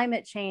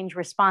climate change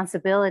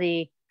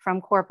responsibility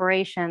from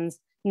corporations,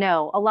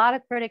 no. A lot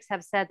of critics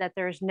have said that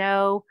there's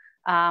no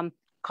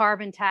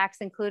carbon tax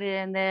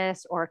included in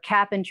this or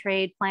cap and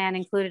trade plan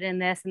included in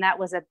this. And that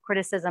was a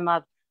criticism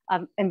of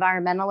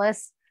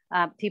environmentalists,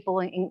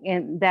 people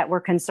that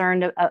were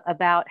concerned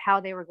about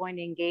how they were going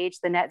to engage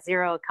the net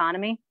zero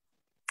economy.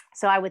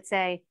 So I would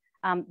say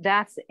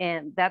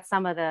that's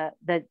some of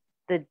the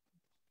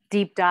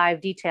deep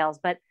dive details.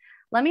 But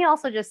let me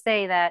also just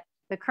say that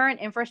the current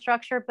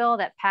infrastructure bill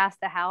that passed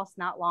the House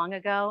not long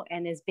ago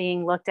and is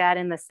being looked at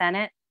in the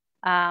Senate,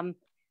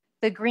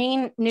 the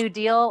Green New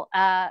Deal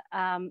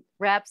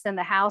reps in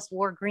the House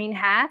wore green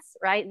hats,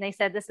 right? And they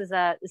said this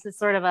is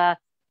sort of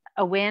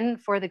a win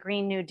for the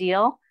Green New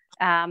Deal.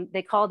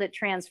 They called it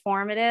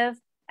transformative,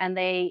 and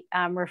they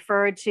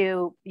referred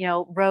to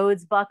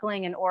roads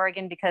buckling in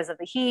Oregon because of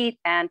the heat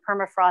and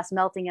permafrost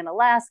melting in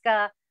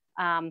Alaska,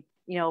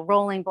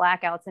 rolling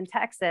blackouts in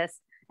Texas,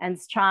 and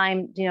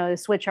trying to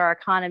switch our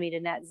economy to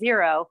net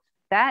zero.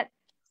 That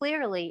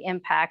clearly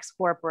impacts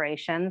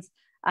corporations,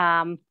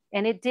 and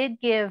it did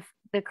give.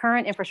 The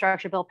current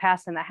infrastructure bill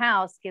passed in the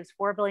House gives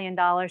 $4 billion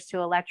to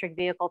electric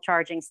vehicle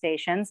charging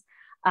stations,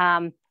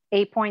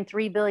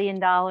 $8.3 billion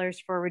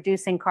for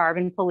reducing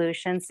carbon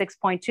pollution,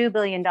 $6.2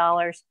 billion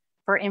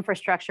for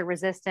infrastructure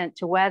resistant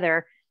to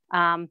weather.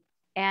 And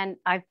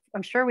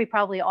I'm sure we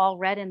probably all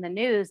read in the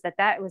news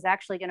that was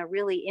actually going to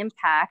really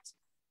impact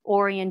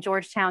Horry and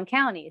Georgetown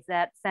counties,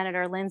 that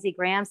Senator Lindsey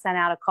Graham sent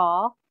out a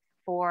call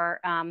for,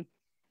 and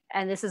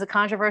this is a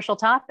controversial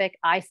topic,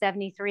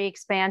 I-73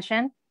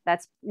 expansion.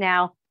 That's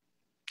now,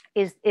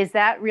 is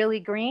that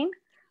really green?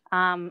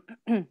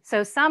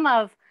 So some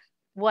of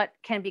what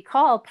can be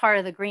called part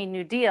of the Green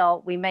New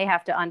Deal, we may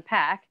have to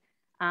unpack,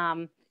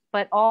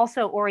 but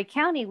also Horry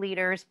County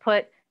leaders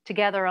put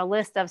together a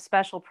list of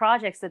special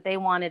projects that they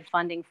wanted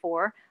funding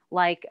for,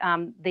 like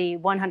the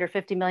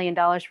 $150 million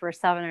for a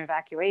Southern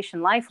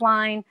Evacuation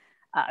Lifeline,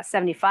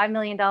 $75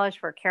 million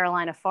for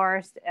Carolina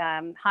Forest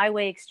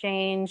Highway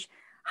Exchange,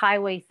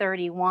 Highway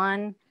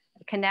 31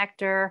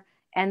 connector,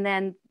 and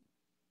then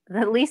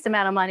the least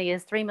amount of money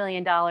is $3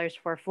 million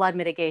for flood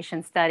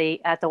mitigation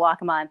study at the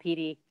Waccamaw and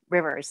Petey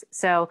rivers.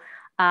 So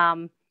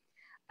I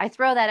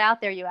throw that out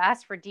there. You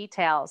asked for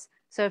details.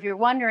 So if you're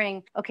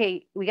wondering,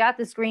 okay, we got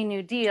this Green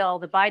New Deal,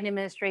 the Biden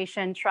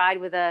administration tried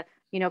with a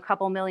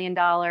couple $1 million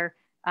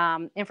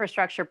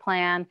infrastructure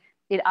plan.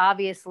 It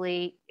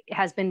obviously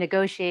has been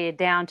negotiated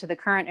down to the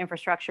current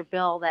infrastructure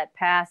bill that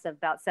passed of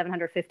about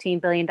 $715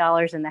 billion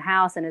in the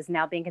House and is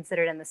now being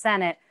considered in the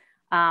Senate.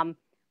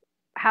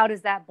 How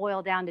does that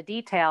boil down to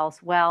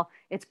details? Well,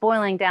 it's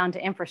boiling down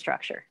to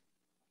infrastructure.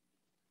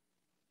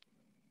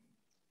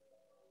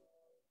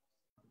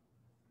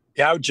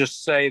 Yeah, I would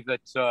just say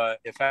that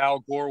if Al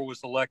Gore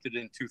was elected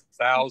in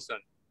 2000,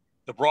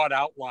 the broad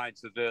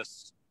outlines of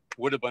this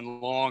would have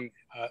been long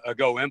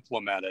ago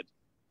implemented.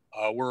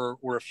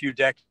 We're a few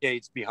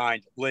decades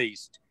behind at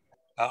least.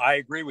 I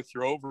agree with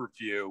your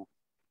overview.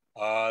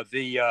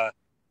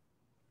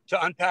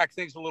 To unpack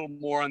things a little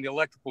more on the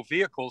electrical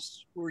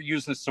vehicles, we're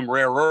using some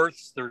rare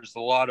earths. There's a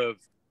lot of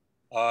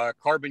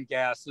carbon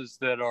gases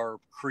that are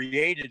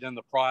created in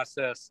the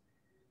process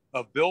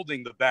of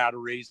building the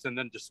batteries and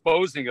then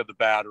disposing of the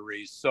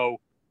batteries.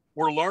 So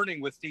we're learning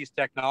with these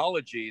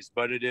technologies,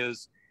 but it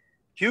is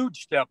a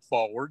huge step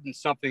forward and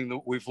something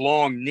that we've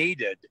long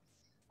needed.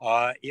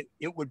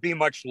 It would be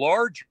much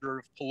larger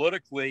if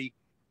politically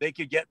they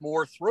could get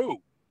more through.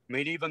 I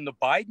mean, even the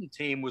Biden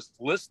team was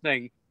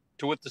listening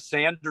to what the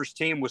Sanders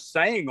team was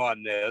saying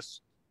on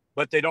this,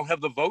 but they don't have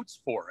the votes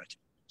for it.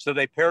 So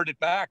they pared it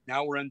back.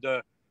 Now we're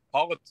into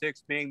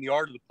politics being the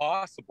art of the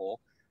possible.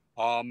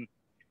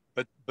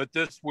 But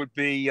this would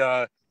be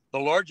the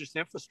largest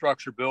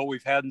infrastructure bill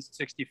we've had in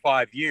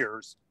 65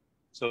 years.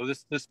 So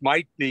this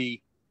might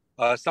be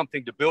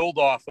something to build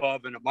off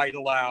of, and it might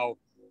allow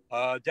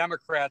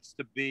Democrats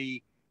to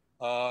be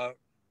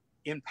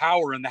in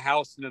power in the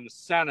House and in the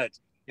Senate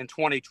in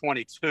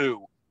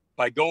 2022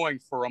 by going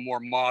for a more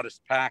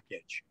modest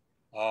package.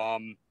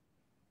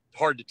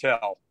 Hard to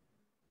tell.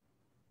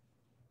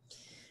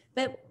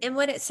 And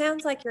what it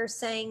sounds like you're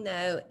saying,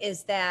 though,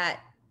 is that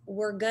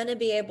we're going to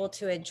be able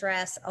to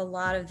address a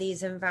lot of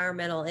these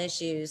environmental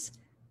issues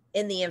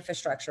in the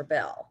infrastructure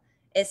bill.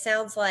 It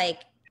sounds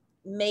like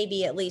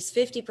maybe at least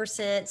 50%,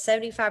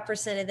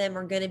 75% of them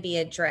are going to be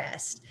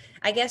addressed.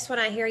 I guess when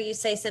I hear you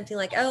say something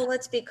like, oh,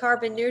 let's be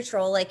carbon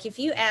neutral, like if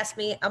you ask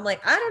me, I'm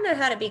like, I don't know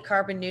how to be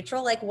carbon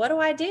neutral. Like, what do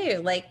I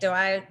do? Like, do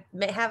I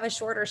have a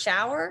shorter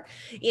shower?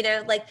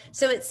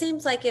 So it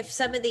seems like if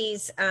some of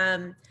these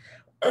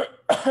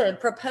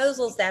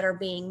proposals that are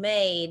being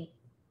made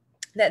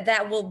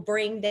that will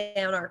bring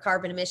down our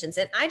carbon emissions.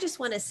 And I just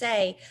want to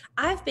say,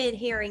 I've been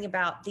hearing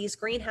about these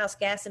greenhouse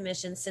gas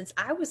emissions since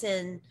I was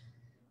in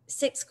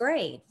 6th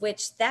grade,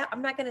 which that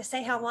I'm not going to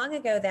say how long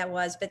ago that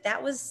was, but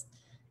that was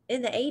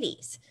in the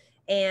 80s.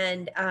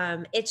 And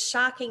it's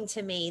shocking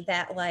to me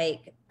that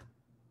like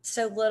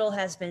so little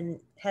has been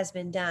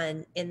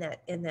done in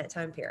that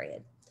time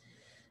period.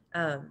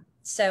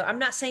 So I'm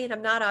not saying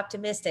I'm not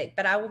optimistic,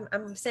 but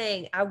I'm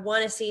saying I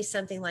want to see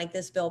something like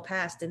this bill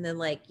passed and then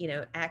like,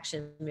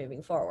 action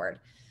moving forward.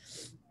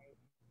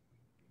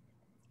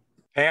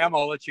 Pam,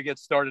 I'll let you get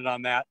started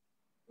on that.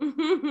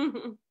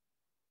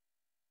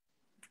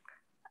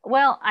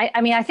 Well,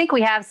 I mean, I think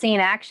we have seen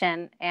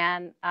action,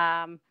 and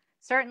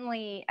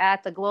certainly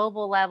at the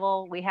global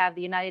level, we have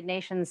the United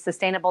Nations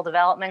Sustainable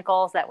Development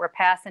Goals that were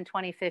passed in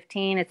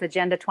 2015. It's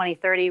Agenda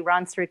 2030,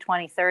 runs through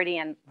 2030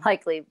 and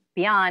likely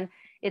beyond.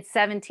 It's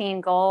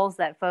 17 goals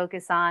that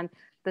focus on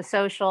the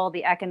social,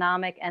 the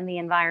economic, and the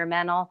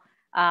environmental.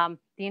 The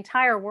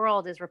entire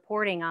world is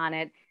reporting on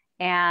it,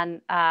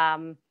 and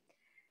the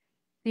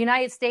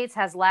United States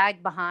has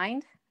lagged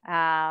behind.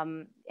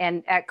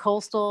 And at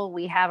Coastal,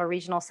 we have a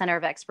regional center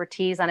of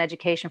expertise on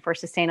education for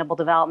sustainable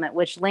development,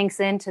 which links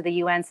into the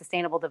UN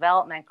Sustainable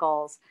Development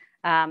Goals.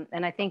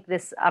 And I think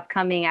this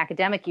upcoming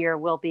academic year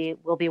we'll be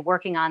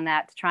working on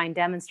that to try and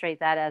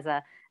demonstrate that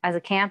as a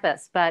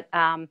campus. But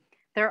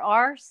there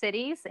are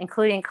cities,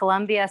 including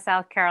Columbia,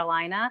 South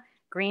Carolina,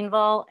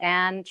 Greenville,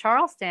 and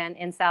Charleston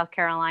in South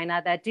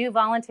Carolina, that do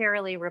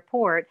voluntarily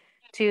report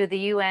to the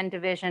UN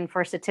Division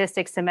for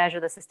Statistics to measure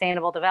the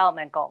Sustainable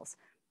Development Goals.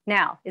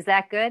 Now, is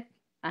that good?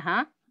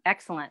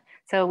 Excellent.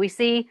 So we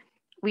see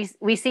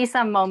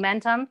some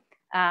momentum.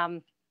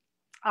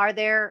 Are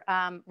there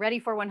Ready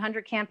for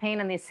 100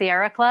 campaign in the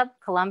Sierra Club?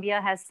 Columbia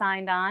has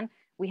signed on.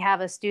 We have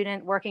a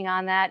student working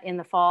on that in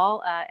the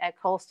fall at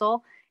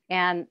Coastal.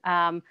 And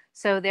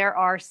so there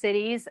are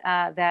cities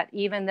that,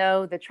 even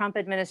though the Trump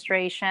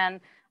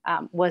administration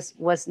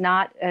was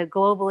not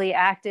globally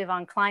active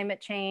on climate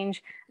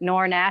change,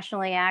 nor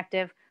nationally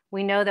active,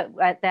 we know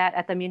that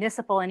at the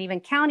municipal and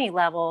even county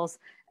levels,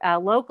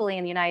 locally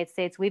in the United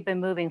States, we've been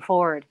moving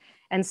forward.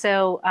 And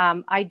so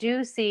I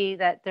do see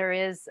that there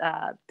is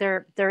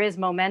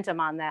momentum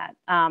on that.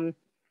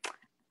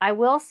 I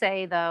will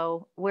say,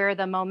 though, where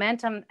the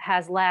momentum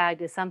has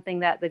lagged is something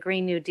that the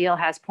Green New Deal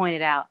has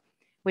pointed out,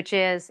 which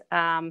is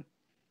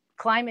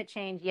climate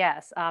change,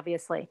 yes,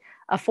 obviously,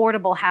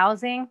 affordable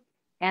housing,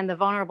 and the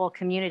vulnerable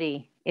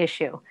community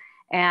issue.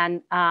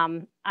 And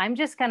I'm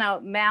just going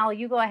to, Mal,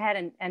 you go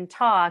ahead and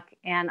talk,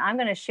 and I'm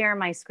going to share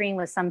my screen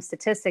with some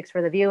statistics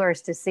for the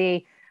viewers to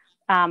see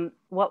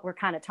what we're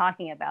kind of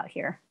talking about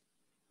here.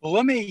 Well,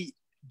 let me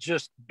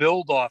just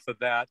build off of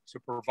that to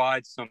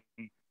provide some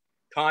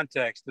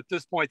context. At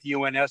this point, the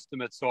UN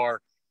estimates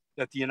are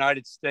that the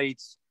United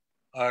States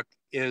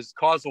is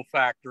causal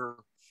factor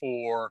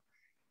for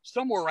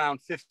somewhere around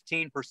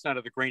 15%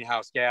 of the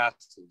greenhouse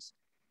gases.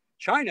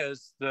 China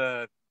is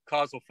the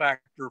causal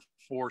factor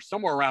for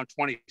somewhere around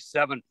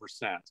 27%.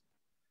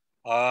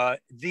 The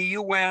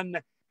UN,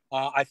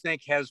 I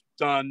think, has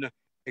done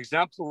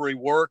exemplary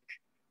work,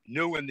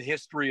 new in the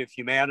history of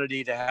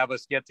humanity, to have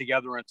us get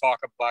together and talk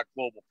about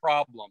global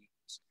problems.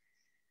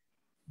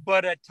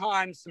 But at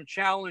times, some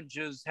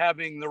challenges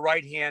having the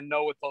right hand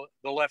know what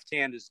the left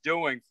hand is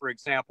doing. For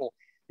example,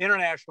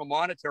 International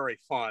Monetary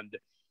Fund,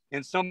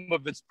 in some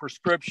of its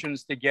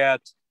prescriptions to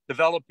get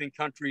developing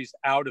countries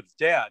out of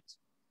debt,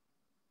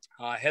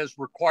 has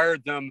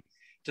required them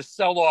to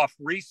sell off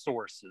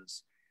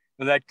resources.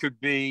 And that could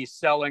be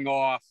selling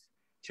off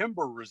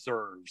timber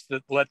reserves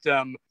that let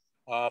them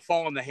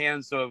fall in the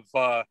hands of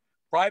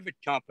private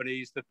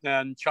companies that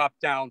then chop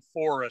down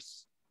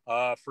forests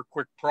for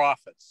quick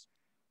profits,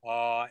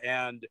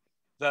 and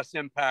thus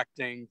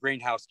impacting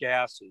greenhouse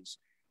gases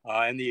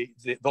and the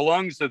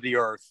lungs of the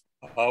earth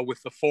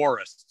with the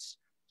forests.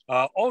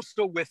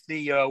 Also with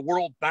the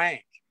World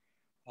Bank,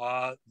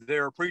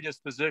 their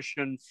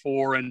predisposition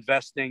for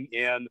investing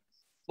in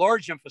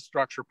large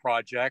infrastructure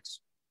projects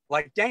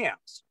like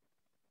dams.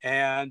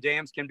 And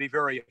dams can be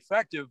very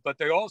effective, but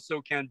they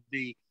also can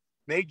be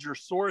major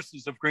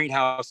sources of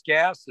greenhouse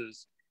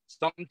gases,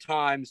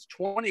 sometimes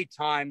 20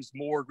 times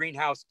more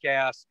greenhouse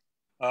gas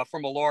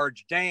from a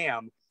large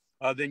dam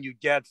than you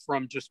get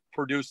from just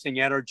producing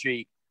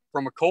energy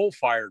from a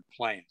coal-fired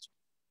plant.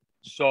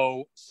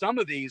 So some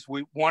of these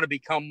we want to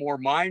become more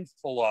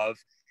mindful of,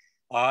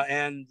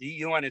 and the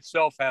UN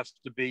itself has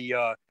to be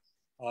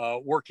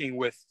working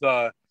with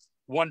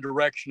one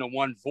direction and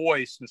one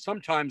voice. And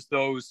sometimes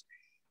those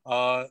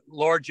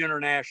large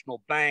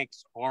international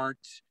banks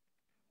aren't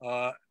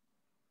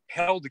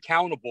held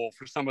accountable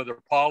for some of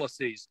their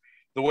policies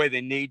the way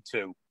they need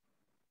to.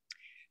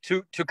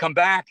 To come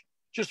back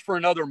just for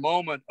another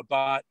moment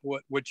about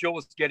what Jill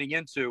was getting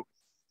into,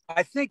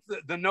 I think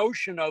that the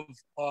notion of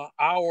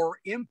our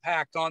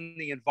impact on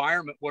the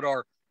environment, what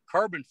our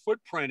carbon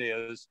footprint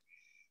is,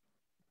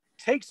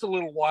 takes a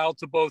little while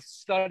to both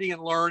study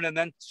and learn and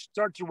then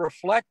start to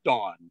reflect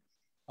on.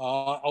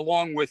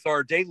 Along with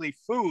our daily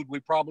food, we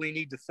probably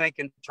need to think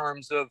in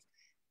terms of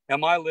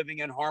Am I living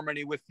in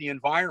harmony with the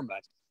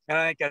environment? And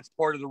I think that's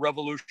part of the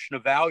revolution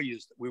of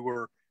values that we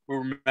were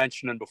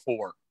mentioning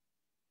before.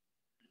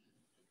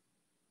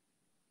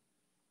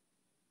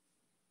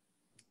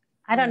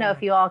 I don't know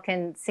if you all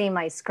can see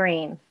my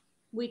screen.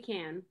 We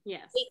can,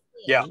 yes.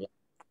 Yeah.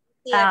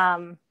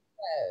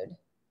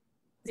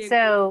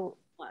 So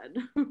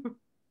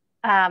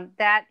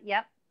that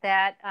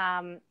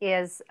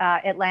is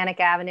Atlantic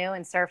Avenue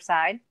in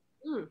Surfside.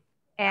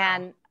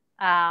 And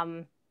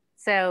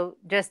so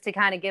just to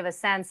kind of give a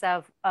sense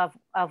of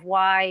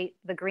why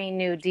the Green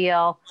New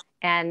Deal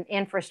and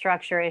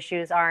infrastructure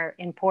issues are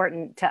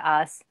important to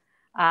us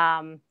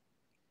and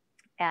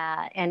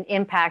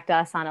impact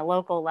us on a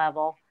local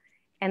level.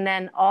 And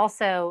then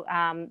also,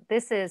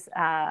 this is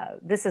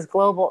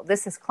global.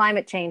 This is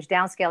climate change,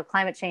 downscale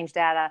climate change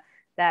data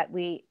that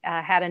we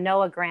had a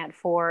NOAA grant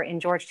for in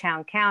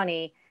Georgetown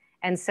County.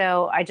 And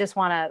so I just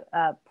want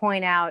to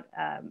point out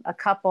a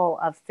couple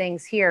of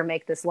things here,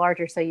 make this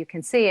larger so you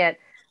can see it.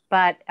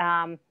 But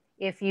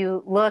if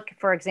you look,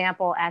 for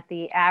example, at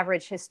the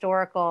average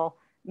historical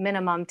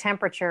minimum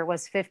temperature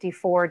was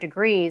 54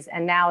 degrees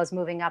and now is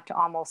moving up to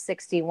almost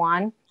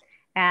 61.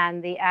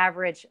 And the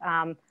average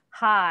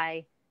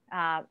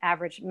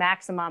average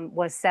maximum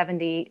was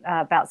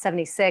about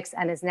 76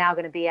 and is now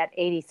going to be at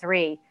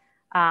 83.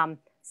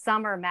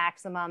 Summer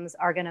maximums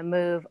are going to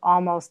move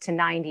almost to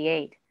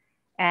 98.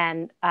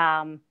 And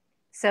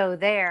so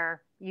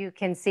there you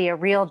can see a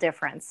real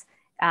difference.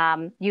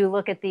 You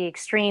look at the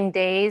extreme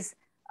days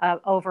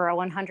over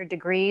 100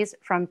 degrees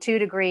from 2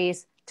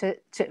 degrees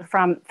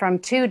from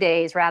 2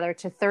 days rather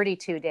to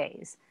 32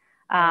 days.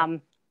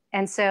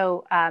 And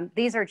so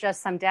these are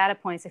just some data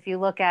points. If you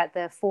look at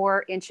the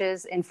 4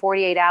 inches in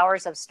 48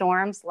 hours of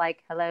storms,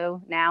 like hello,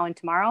 now, and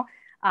tomorrow,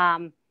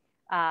 not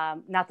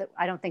that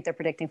I don't think they're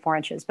predicting 4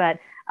 inches, but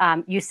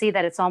you see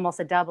that it's almost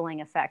a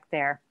doubling effect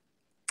there.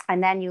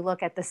 And then you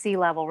look at the sea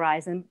level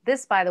rise. And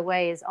this, by the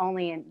way, is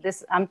only in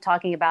this, I'm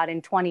talking about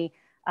in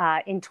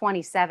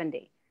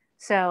 2070.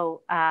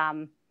 So,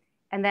 and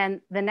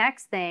then the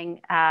next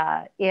thing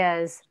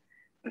is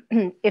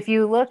if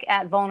you look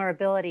at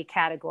vulnerability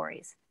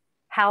categories,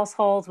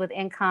 households with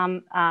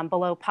income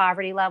below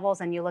poverty levels,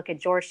 and you look at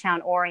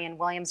Georgetown, Horry, and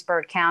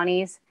Williamsburg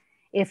counties.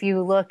 If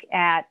you look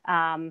at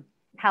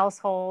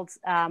households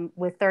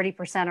with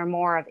 30% or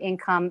more of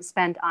income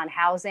spent on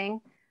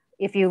housing,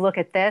 if you look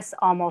at this,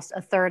 almost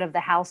a third of the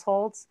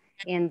households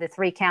in the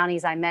 3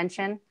 counties I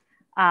mentioned.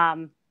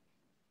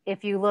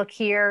 If you look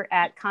here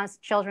at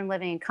children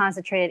living in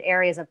concentrated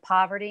areas of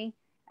poverty,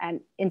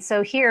 and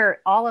so here,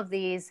 all of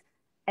these,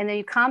 and then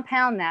you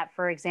compound that,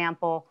 for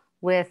example,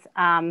 with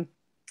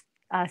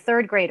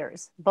 3rd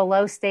graders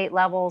below state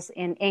levels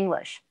in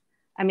English.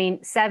 I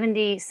mean,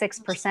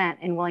 76%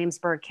 in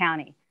Williamsburg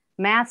County.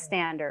 Math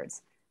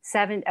standards,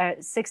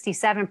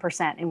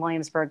 67% in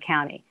Williamsburg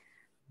County.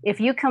 If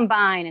you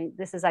combine, and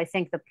this is, I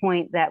think, the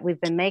point that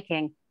we've been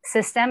making,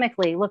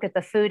 systemically look at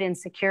the food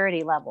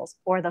insecurity levels,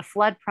 or the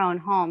flood-prone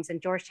homes in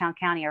Georgetown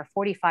County are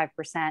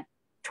 45%,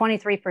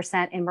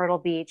 23% in Myrtle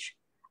Beach,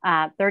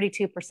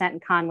 32% in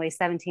Conway,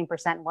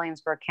 17% in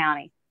Williamsburg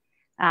County.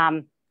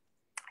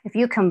 If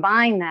you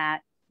combine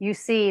that, you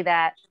see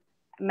that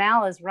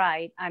Mal is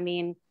right. I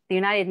mean, the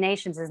United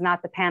Nations is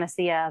not the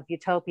panacea of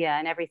utopia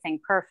and everything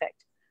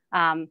perfect.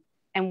 And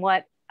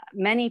what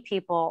many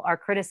people are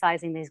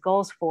criticizing these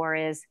goals for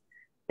is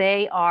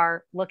they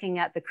are looking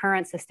at the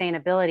current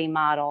sustainability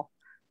model,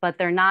 but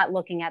they're not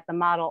looking at the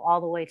model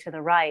all the way to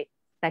the right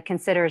that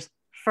considers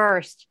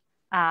first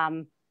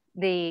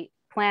the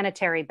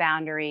planetary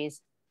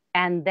boundaries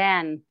and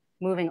then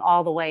moving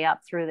all the way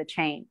up through the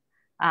chain.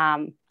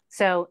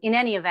 So in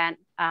any event,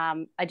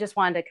 I just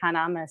wanted to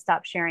I'm going to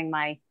stop sharing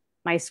my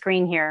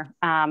screen here.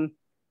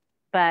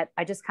 But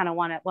I just kind of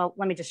want to, well,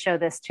 let me just show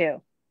this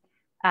too.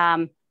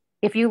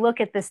 If you look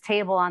at this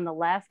table on the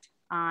left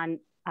on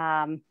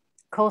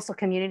coastal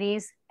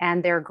communities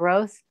and their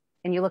growth,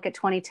 and you look at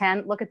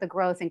 2010, look at the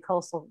growth in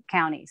coastal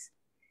counties.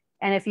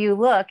 And if you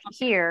look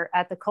here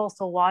at the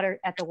coastal water,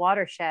 at the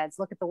watersheds,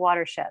 look at the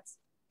watersheds.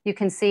 You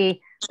can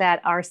see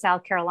that our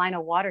South Carolina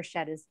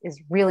watershed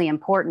is really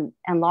important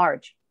and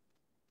large.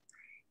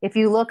 If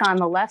you look on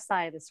the left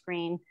side of the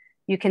screen,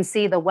 you can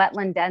see the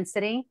wetland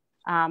density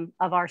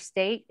of our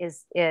state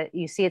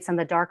you see it's in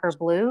the darker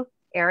blue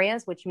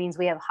areas, which means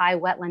we have high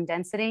wetland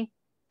density.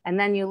 And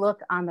then you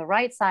look on the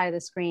right side of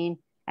the screen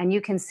and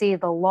you can see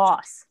the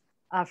loss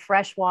of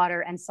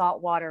freshwater and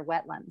saltwater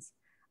wetlands.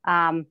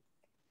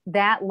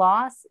 That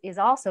loss is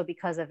also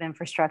because of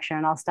infrastructure,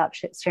 and I'll stop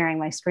sharing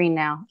my screen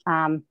now.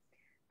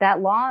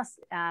 That loss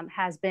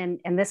has been,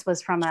 and this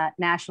was from a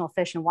National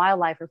Fish and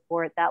Wildlife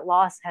report, that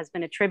loss has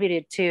been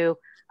attributed to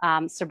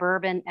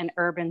suburban and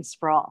urban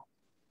sprawl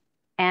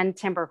and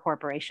timber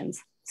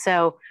corporations.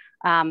 So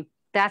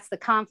that's the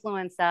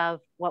confluence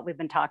of what we've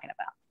been talking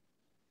about.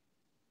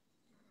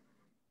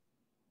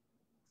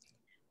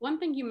 One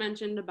thing you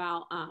mentioned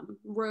about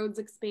roads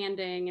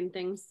expanding and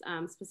things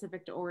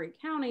specific to Horry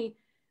County.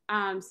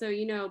 So,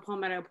 you know,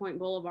 Palmetto Point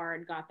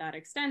Boulevard got that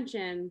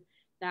extension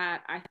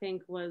that I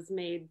think was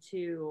made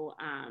to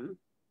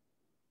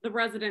the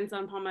residents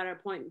on Palmetto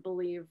Point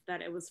believe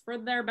that it was for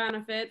their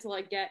benefit to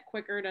like get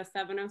quicker to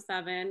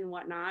 707 and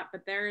whatnot,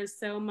 but there is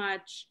so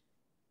much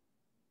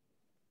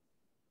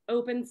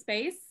open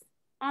space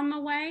on the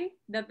way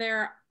that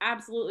they're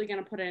absolutely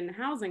going to put in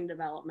housing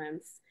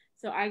developments.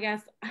 So I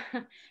guess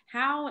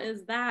how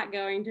is that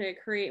going to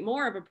create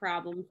more of a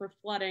problem for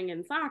flooding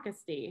in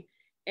Sockasty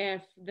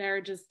if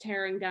they're just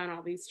tearing down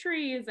all these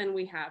trees and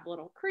we have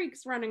little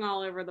creeks running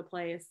all over the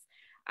place?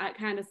 It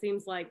kind of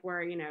seems like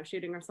we're,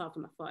 shooting ourselves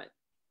in the foot.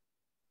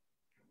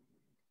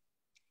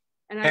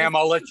 And Pam,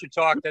 I'll let you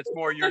talk. That's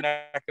more your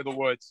neck of the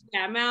woods.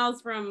 Yeah,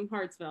 Mal's from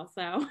Hartsville,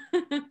 so.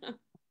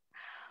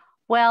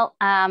 Well,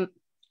 I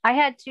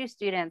had 2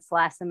 students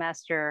last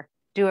semester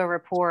do a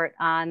report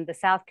on the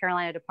South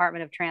Carolina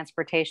Department of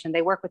Transportation.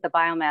 They work with the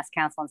Biomass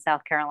Council in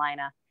South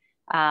Carolina.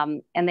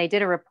 And they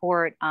did a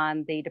report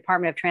on the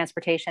Department of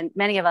Transportation.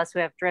 Many of us who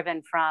have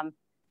driven from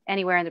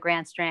anywhere in the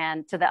Grand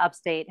Strand to the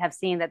upstate have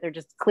seen that they're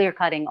just clear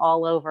cutting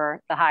all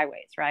over the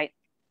highways, right?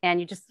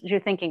 And you're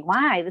thinking,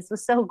 why? This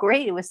was so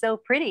great. It was so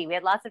pretty. We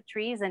had lots of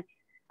trees. And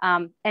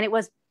it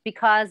was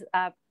because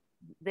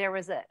there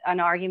was an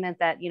argument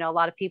that, a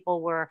lot of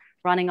people were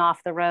running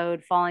off the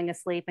road, falling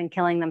asleep and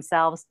killing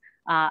themselves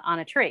on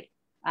a tree,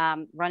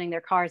 running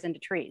their cars into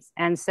trees.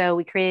 And so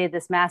we created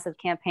this massive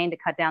campaign to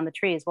cut down the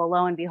trees. Well,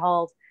 lo and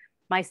behold,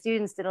 my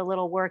students did a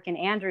little work in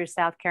Andrews,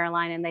 South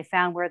Carolina, and they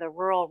found where the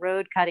rural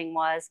road cutting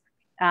was.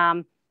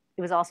 It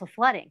was also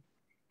flooding.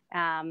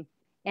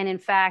 And in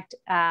fact,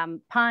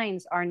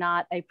 pines are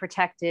not a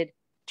protected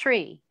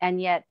tree,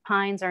 and yet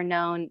pines are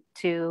known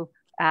to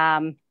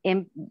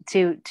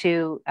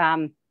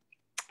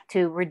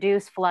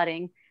reduce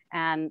flooding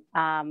and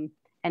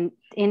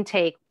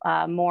intake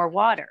more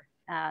water.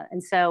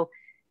 And so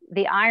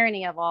the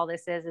irony of all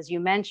this is, as you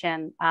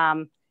mentioned,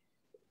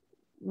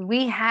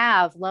 we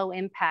have low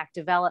impact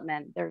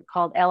development. They're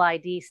called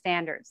LID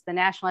standards, the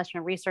National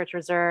Instrument Research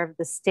Reserve,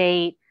 the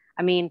state.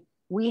 I mean,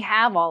 we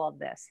have all of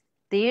this.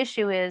 The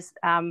issue is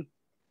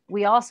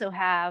we also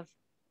have,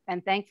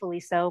 and thankfully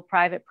so,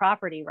 private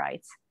property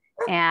rights.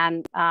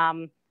 And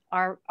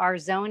our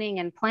zoning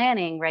and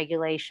planning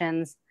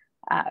regulations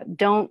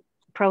don't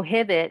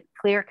prohibit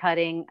clear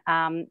cutting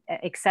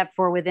except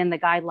for within the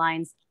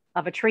guidelines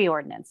of a tree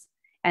ordinance.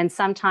 And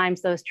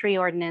sometimes those tree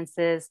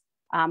ordinances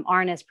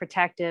aren't as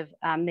protective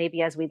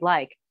maybe as we'd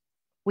like.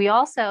 We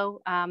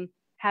also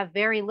have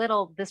very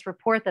little. This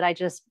report that I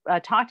just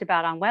talked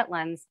about on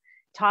wetlands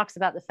talks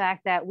about the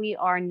fact that we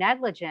are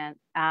negligent.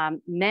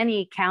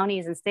 Many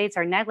counties and states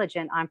are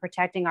negligent on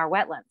protecting our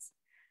wetlands.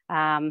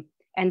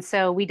 And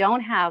so we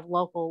don't have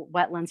local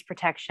wetlands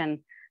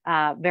protection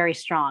very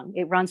strong.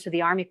 It runs through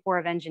the Army Corps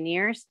of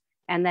Engineers,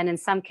 and then in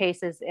some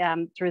cases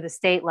through the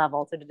state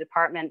level, through the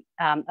Department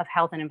of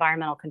Health and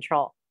Environmental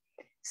Control.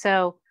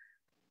 So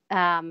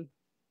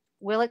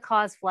will it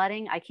cause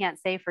flooding? I can't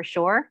say for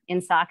sure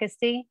in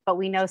Sockasty, but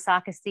we know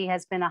Sockasty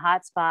has been a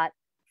hot spot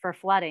for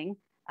flooding.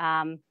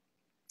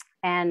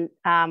 And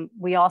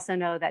we also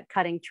know that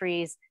cutting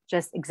trees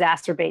just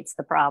exacerbates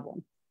the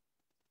problem.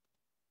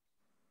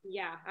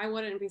 Yeah, I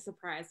wouldn't be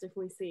surprised if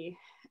we see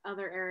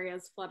other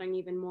areas flooding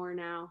even more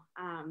now.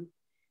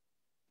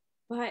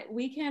 But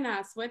we can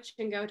switch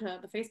and go to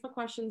the Facebook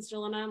questions,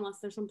 Julinna, unless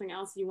there's something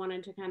else you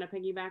wanted to kind of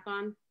piggyback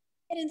on.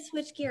 And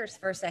switch gears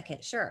for a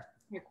second, sure.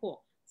 Okay,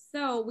 cool.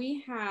 So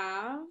we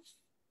have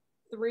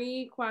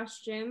 3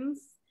 questions.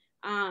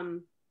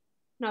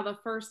 Now the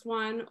first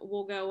one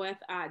we'll go with,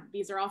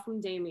 these are all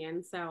from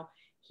Damien. So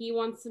he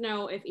wants to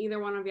know if either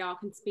one of y'all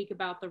can speak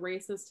about the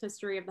racist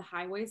history of the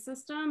highway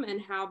system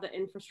and how the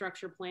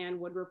infrastructure plan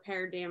would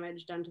repair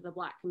damage done to the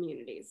Black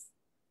communities.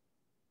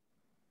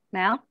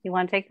 Mal, you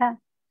want to take that?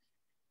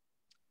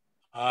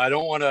 I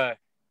don't want to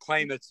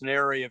claim it's an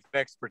area of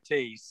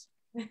expertise.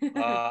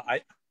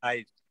 I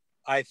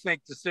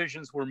think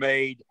decisions were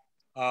made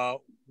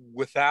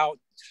without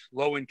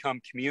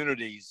low-income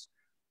communities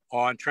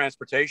on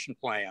transportation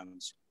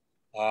plans.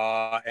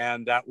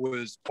 And that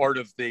was part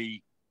of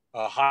the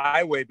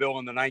highway bill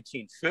in the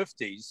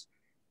 1950s,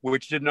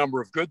 which did a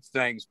number of good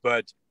things,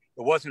 but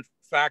it wasn't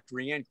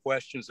factoring in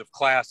questions of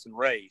class and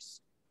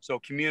race. So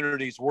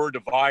communities were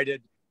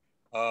divided.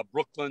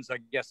 Brooklyn's, I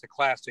guess, a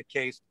classic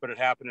case, but it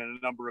happened in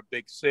a number of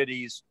big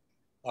cities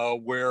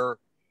where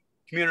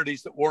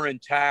communities that were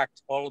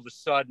intact, all of a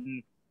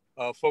sudden,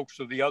 folks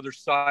were the other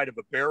side of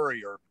a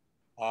barrier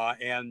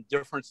and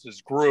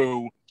differences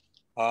grew.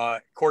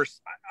 Of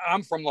course,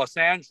 I'm from Los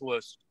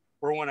Angeles,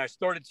 where when I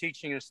started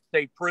teaching in a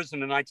state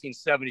prison in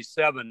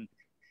 1977,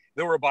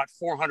 there were about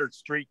 400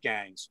 street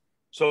gangs.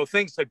 So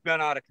things had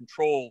been out of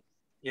control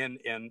in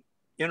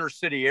inner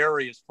city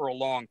areas for a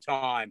long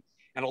time,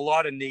 and a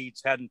lot of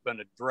needs hadn't been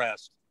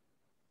addressed.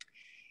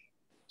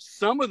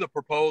 Some of the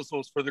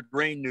proposals for the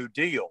Green New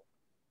Deal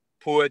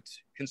put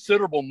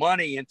considerable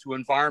money into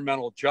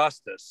environmental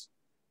justice,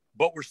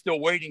 but we're still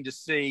waiting to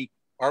see,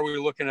 are we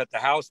looking at the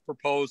House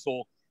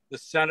proposal, the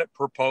Senate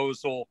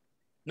proposal?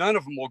 None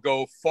of them will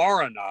go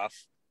far enough.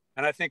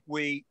 And I think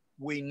we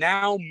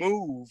now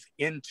move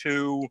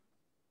into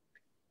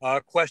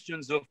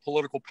questions of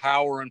political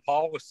power and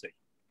policy.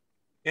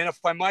 And if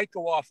I might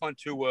go off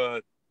onto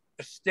a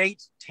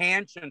state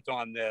tangent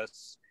on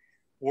this,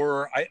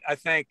 where I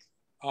think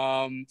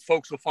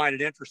folks will find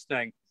it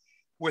interesting,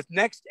 with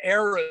Next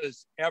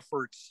Era's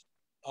efforts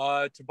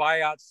to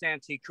buy out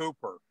Santee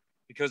Cooper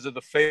because of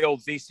the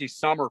failed VC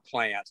Summer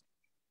plant,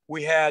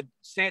 we had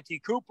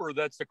Santee Cooper,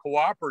 that's a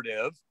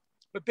cooperative,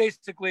 but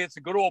basically it's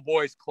a good old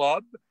boys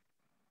club,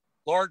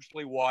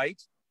 largely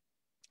white,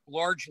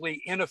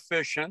 largely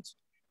inefficient,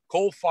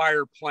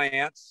 coal-fired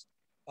plants,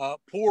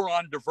 poor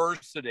on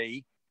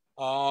diversity,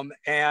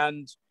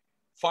 and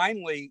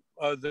finally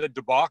the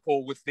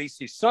debacle with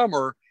VC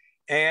Summer.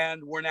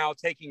 And we're now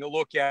taking a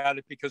look at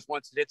it because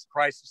once it hits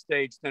crisis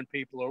stage, then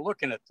people are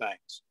looking at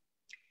things.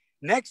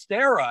 Next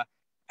Era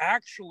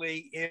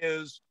actually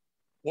is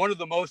one of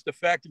the most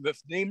effective, if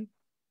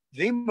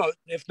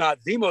not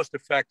the most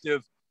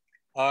effective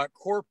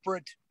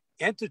corporate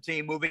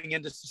entity moving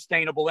into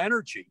sustainable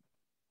energy.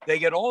 They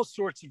get all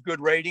sorts of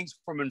good ratings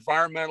from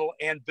environmental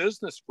and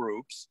business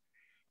groups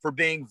for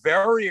being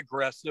very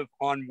aggressive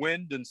on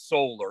wind and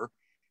solar.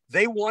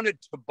 They wanted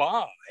to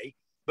buy,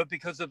 but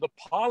because of the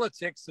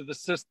politics of the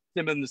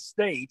system in the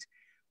state,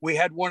 we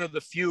had one of the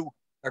few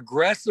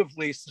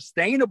aggressively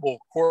sustainable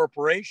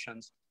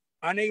corporations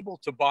unable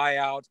to buy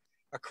out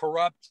a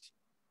corrupt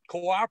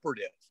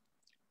cooperative.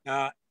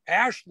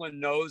 Ashlyn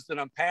knows that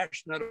I'm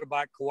passionate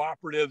about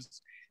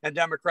cooperatives and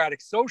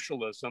democratic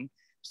socialism.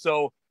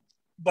 So,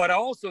 but I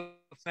also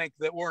think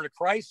that we're in a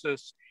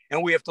crisis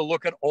and we have to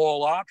look at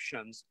all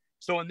options.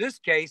 So in this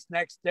case,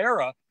 Next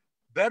Era,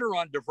 better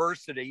on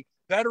diversity,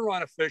 better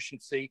on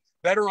efficiency,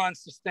 better on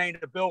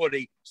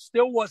sustainability,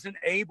 still wasn't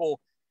able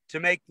to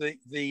make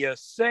the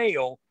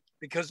sale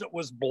because it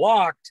was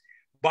blocked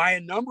by a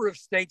number of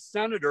state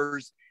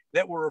senators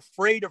that were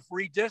afraid of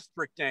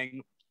redistricting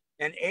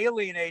and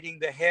alienating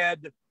the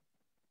head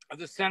of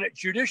the Senate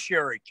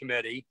Judiciary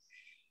Committee.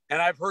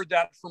 And I've heard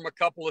that from a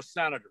couple of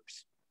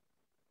senators.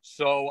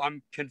 So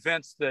I'm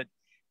convinced that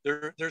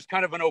there's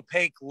kind of an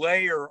opaque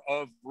layer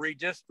of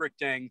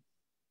redistricting,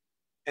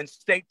 and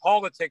state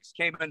politics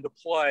came into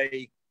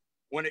play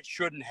when it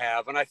shouldn't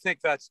have. And I think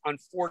that's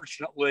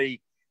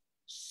unfortunately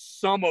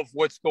some of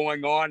what's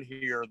going on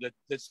here,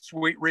 that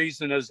Sweet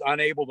Reason is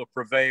unable to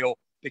prevail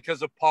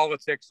because of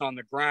politics on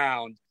the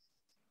ground.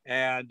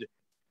 And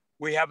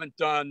we haven't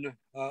done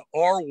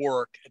our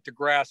work at the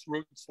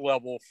grassroots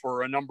level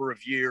for a number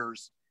of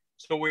years.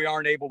 So we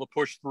aren't able to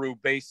push through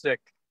basic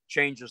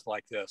changes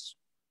like this.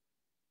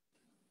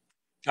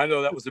 I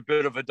know that was a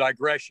bit of a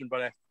digression,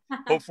 but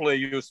hopefully a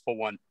useful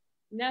one.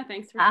 No,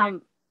 thanks for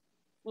sharing.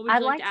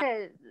 I'd like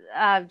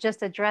to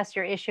just address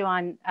your issue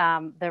on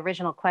the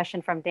original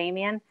question from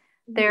Damien.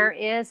 Mm-hmm. There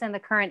is in the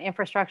current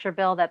infrastructure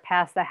bill that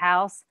passed the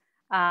House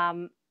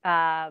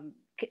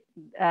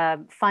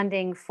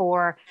funding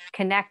for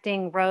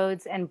connecting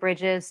roads and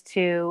bridges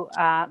to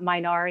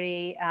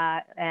minority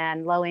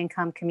and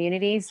low-income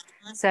communities.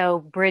 So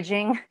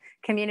bridging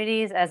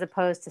communities as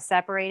opposed to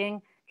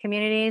separating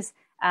communities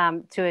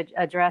to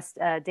address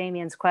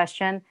Damien's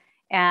question.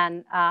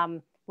 And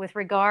with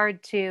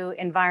regard to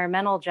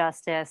environmental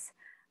justice,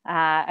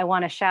 I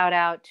want to shout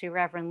out to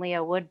Reverend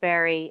Leah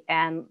Woodbury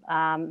and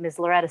Ms.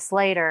 Loretta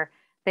Slater.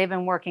 They've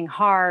been working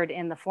hard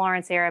in the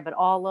Florence area, but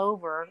all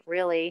over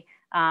really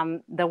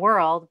the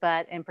world,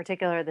 but in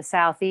particular the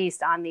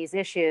Southeast on these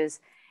issues.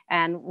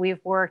 And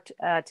we've worked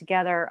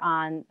together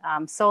on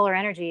solar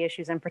energy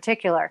issues in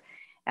particular.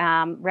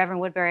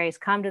 Reverend Woodbury has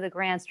come to the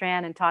Grand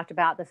Strand and talked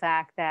about the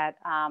fact that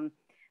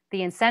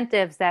the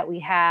incentives that we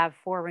have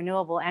for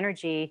renewable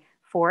energy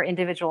for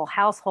individual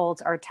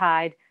households are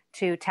tied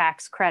to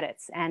tax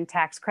credits, and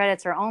tax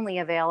credits are only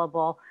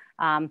available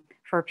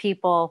for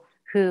people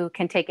who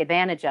can take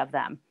advantage of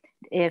them.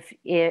 If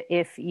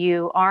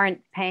you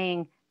aren't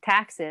paying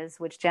taxes,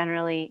 which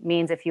generally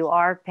means if you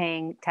are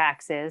paying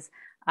taxes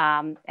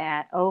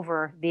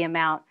over the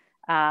amount,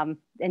 and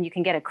you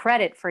can get a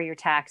credit for your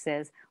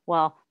taxes,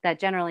 well,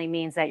 that generally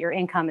means that your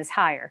income is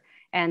higher.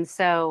 And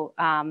so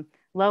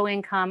low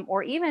income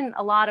or even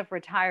a lot of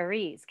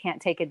retirees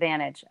can't take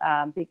advantage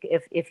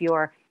if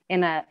you're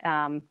in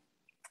a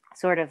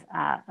sort of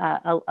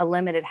a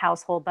limited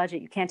household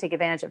budget, you can't take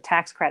advantage of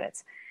tax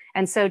credits.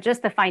 And so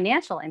just the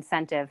financial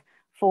incentive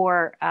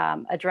for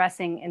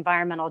addressing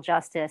environmental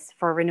justice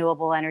for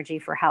renewable energy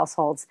for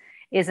households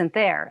isn't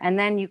there. And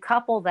then you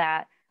couple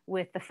that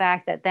with the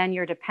fact that then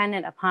you're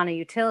dependent upon a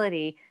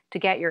utility to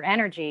get your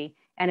energy.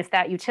 And if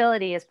that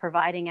utility is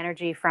providing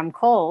energy from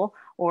coal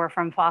or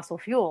from fossil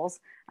fuels,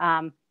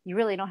 you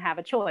really don't have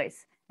a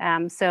choice.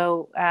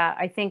 So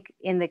I think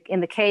in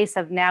the case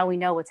of now we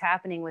know what's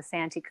happening with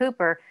Santee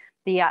Cooper,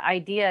 the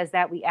idea is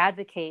that we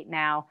advocate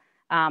now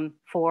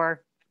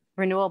for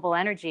renewable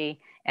energy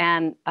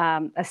and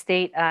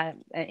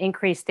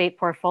increased state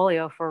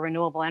portfolio for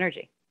renewable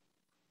energy.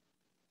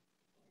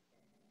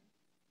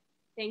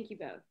 Thank you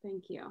both.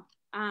 Thank you.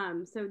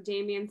 So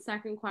Damien's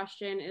second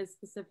question is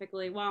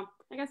specifically, well,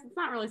 I guess it's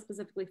not really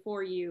specifically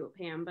for you,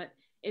 Pam, but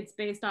it's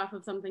based off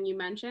of something you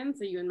mentioned.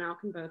 So you and Mal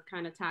can both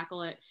kind of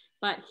tackle it.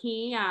 But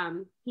he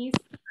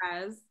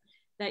says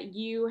that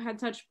you had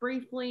touched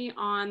briefly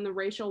on the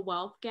racial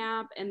wealth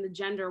gap and the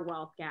gender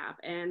wealth gap,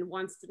 and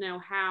wants to know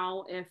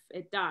how, if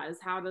it does,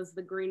 how does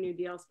the Green New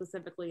Deal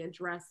specifically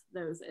address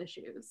those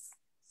issues?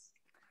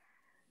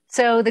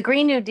 So the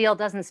Green New Deal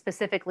doesn't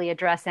specifically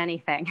address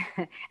anything.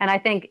 And I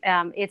think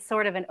it's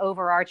sort of an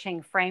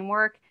overarching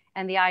framework.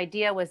 And the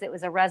idea was it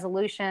was a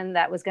resolution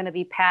that was going to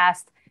be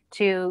passed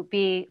to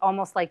be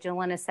almost like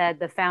Julinna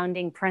said, the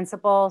founding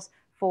principles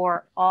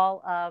for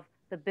all of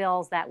the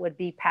bills that would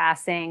be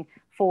passing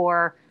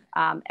for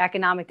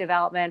economic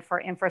development,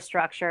 for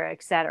infrastructure,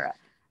 et cetera.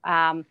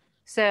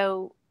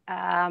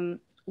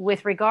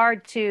 With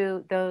regard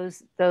to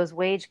those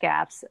wage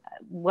gaps,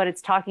 what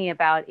it's talking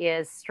about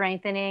is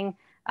strengthening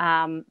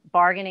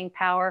bargaining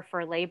power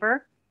for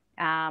labor,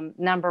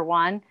 number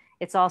one.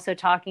 It's also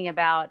talking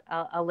about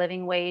a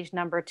living wage,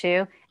 number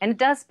two. And it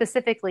does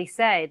specifically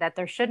say that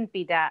there shouldn't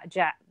be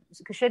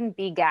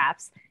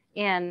gaps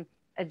in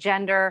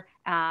gender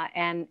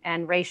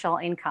and racial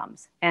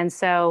incomes. And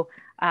so,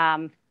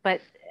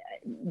 but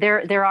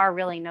there are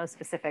really no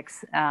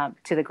specifics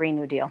to the Green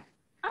New Deal.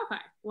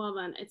 Okay, well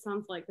then it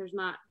sounds like there's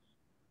not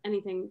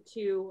anything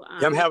to.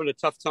 Yeah, I'm having a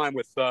tough time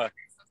with the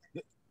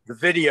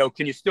video.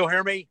 Can you still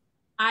hear me?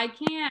 I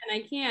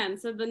can.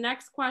 So the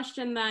next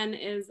question then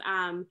is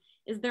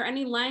there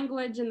any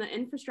language in the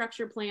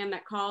infrastructure plan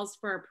that calls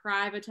for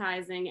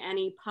privatizing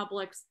any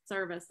public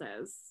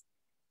services?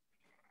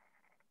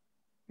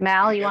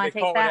 Mal, you want to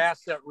take that? They call it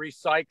asset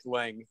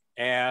recycling,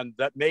 and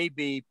that may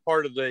be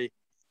part of the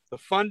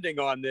funding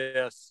on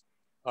this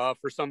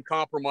for some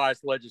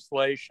compromise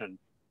legislation.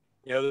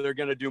 You know, they're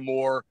going to do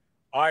more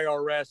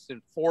IRS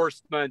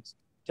enforcement,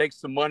 take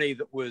some money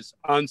that was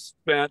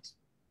unspent.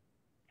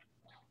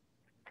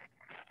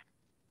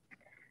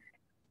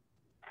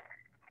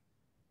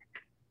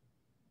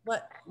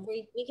 What?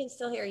 We can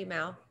still hear you,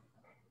 Mal.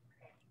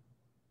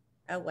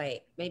 Oh,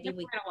 wait. Maybe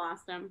we might have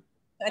lost him.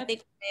 I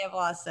think we may have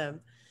lost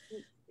him.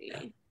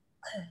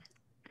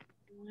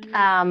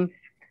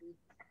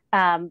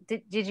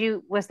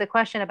 Was the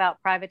question about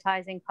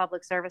privatizing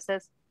public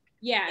services?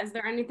 Yeah. Is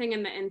there anything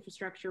in the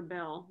infrastructure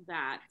bill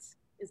that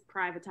is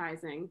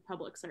privatizing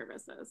public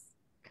services?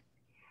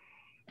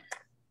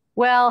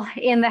 Well,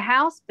 in the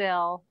House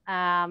bill,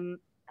 I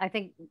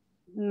think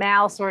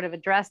Mal sort of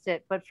addressed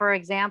it, but for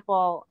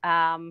example,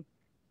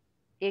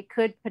 it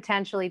could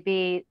potentially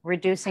be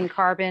reducing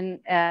carbon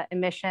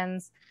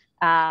emissions,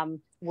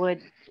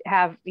 would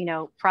have,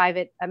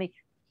 private, let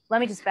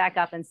me just back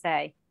up and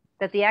say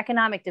that the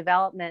economic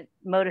development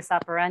modus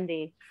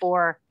operandi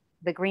for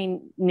the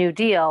Green New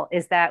Deal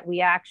is that we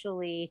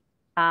actually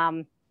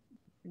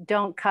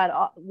don't cut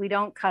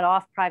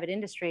off private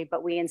industry,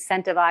 but we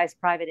incentivize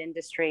private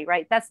industry,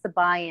 right? That's the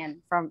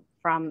buy-in from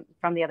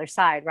the other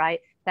side, right?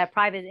 That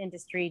private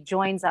industry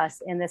joins us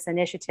in this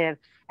initiative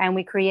and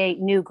we create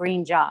new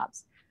green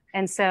jobs.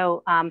 And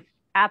so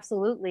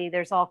absolutely,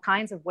 there's all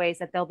kinds of ways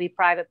that there'll be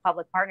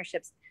private-public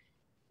partnerships.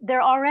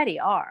 There already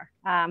are.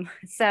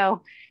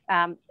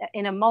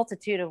 In a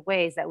multitude of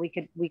ways that we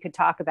could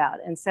talk about.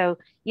 And so,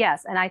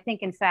 yes, and I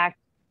think in fact,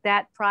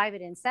 that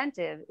private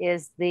incentive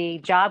is the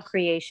job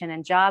creation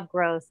and job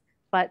growth,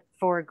 but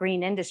for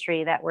green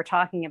industry that we're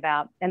talking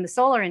about. And the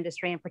solar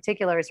industry in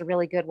particular is a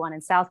really good one.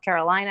 In South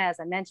Carolina, as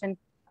I mentioned,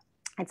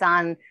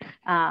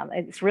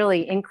 it's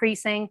really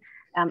increasing.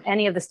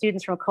 Any of the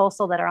students from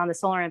Coastal that are on the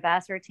Solar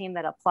Ambassador team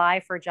that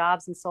apply for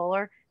jobs in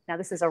solar, now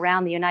this is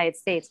around the United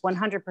States,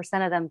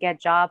 100% of them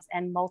get jobs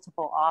and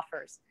multiple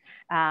offers.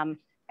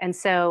 And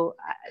so,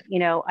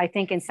 I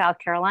think in South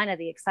Carolina,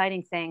 the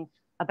exciting thing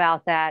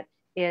about that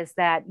is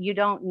that you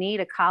don't need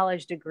a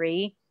college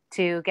degree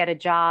to get a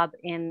job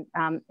in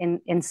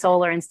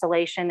solar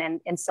installation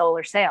and in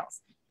solar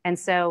sales. And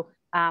so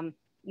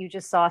you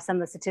just saw some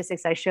of the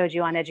statistics I showed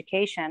you on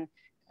education.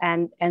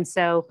 And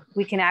so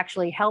we can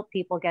actually help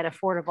people get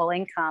affordable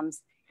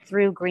incomes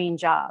through green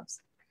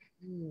jobs.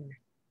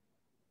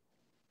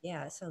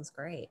 Yeah, it sounds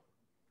great.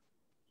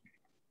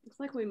 Looks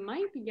like we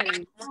might be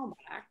getting Mal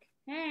back.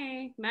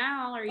 Hey,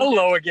 Mal, are you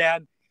Hello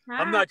again.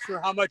 Hi. I'm not sure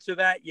how much of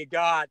that you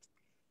got.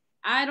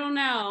 I don't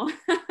know.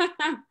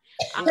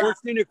 I've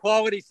worked in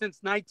equality since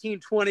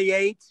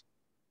 1928.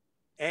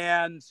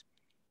 And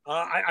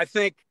I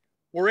think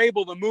we're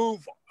able to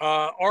move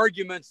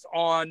arguments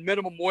on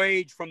minimum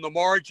wage from the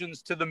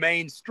margins to the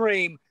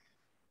mainstream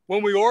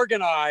when we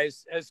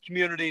organize as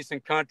communities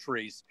and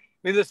countries.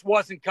 This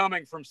wasn't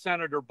coming from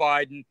Senator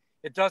Biden.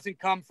 It doesn't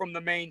come from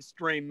the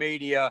mainstream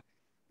media.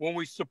 When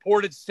we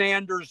supported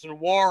Sanders and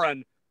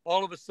Warren,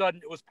 all of a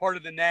sudden it was part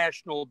of the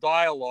national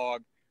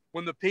dialogue.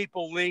 When the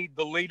people lead,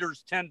 the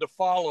leaders tend to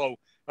follow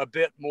a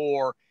bit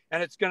more,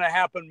 and it's going to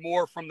happen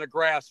more from the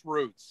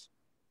grassroots.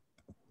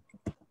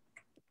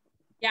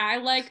 Yeah, I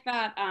like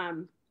that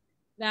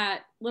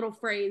that little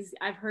phrase.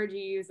 I've heard you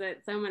use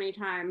it so many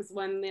times.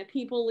 When the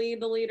people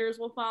lead, the leaders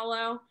will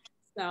follow.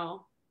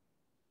 So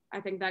I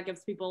think that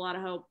gives people a lot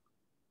of hope.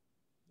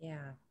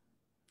 Yeah.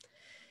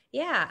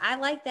 Yeah, I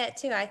like that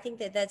too. I think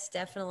that that's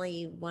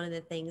definitely one of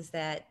the things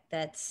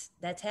that's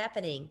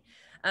happening.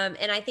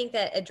 And I think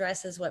that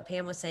addresses what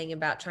Pam was saying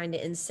about trying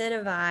to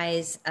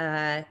incentivize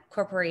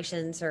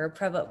corporations or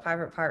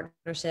public-private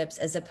partnerships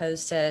as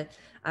opposed to,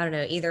 I don't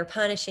know, either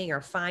punishing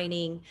or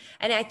fining.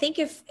 And I think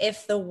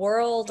if the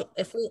world,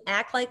 if we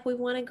act like we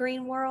want a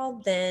green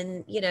world,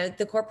 then, you know,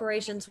 the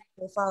corporations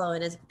will follow.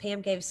 And as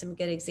Pam gave some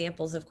good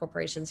examples of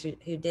corporations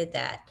who did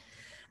that.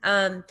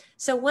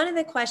 So one of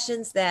the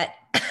questions that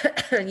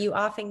you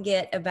often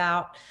get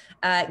about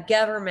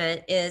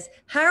government is,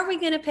 how are we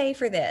going to pay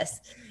for this?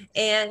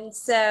 And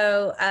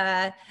so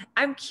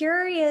I'm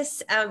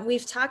curious,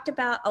 we've talked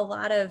about a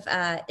lot of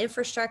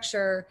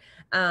infrastructure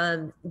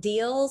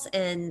deals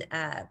and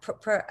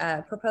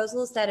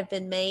proposals that have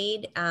been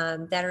made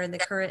that are in the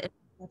current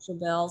infrastructure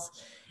bills.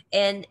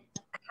 And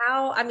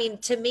how, I mean,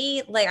 to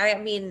me, like,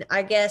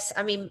 I guess,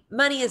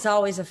 money is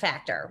always a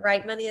factor,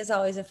 right? Money is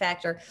always a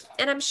factor.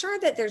 And I'm sure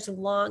that there's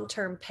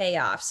long-term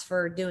payoffs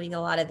for doing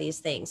a lot of these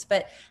things,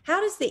 but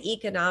how does the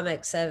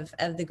economics of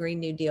the Green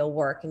New Deal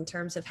work in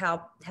terms of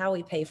how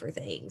we pay for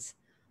things?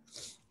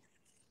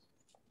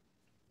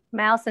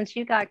 Mal, since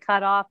you got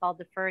cut off, I'll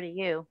defer to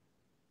you.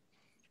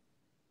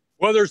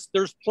 Well,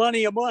 there's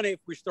plenty of money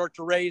if we start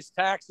to raise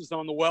taxes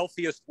on the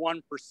wealthiest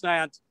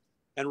 1%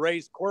 and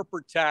raise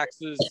corporate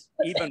taxes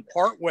even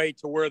partway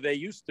to where they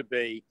used to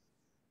be.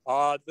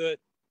 The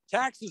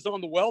taxes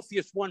on the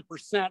wealthiest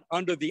 1%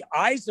 under the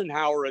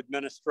Eisenhower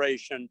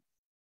administration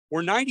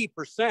were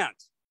 90%.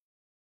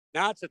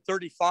 Now it's at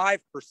 35%.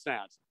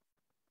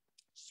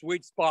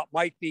 Sweet spot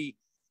might be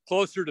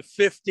closer to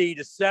 50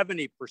 to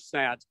 70%.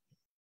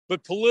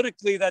 But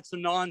politically, that's a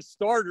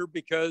non-starter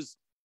because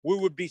we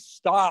would be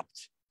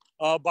stopped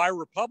by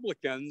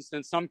Republicans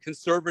and some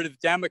conservative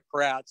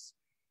Democrats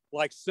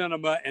like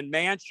Sinema and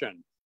Manchin.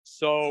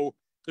 So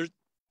there's,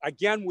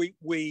 again,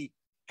 we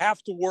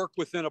have to work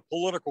within a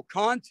political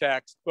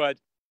context, but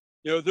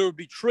you know, there would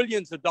be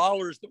trillions of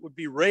dollars that would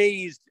be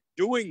raised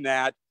doing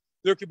that.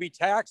 There could be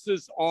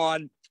taxes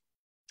on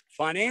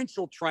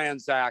financial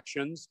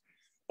transactions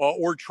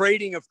or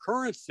trading of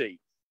currency.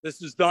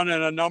 This is done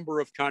in a number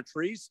of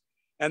countries,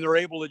 and they're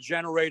able to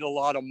generate a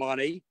lot of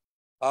money.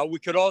 We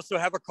could also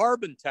have a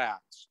carbon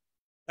tax.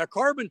 A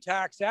carbon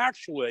tax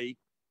actually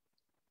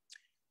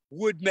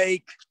would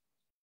make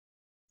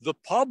the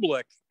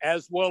public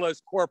as well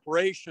as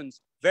corporations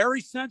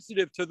very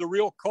sensitive to the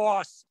real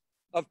costs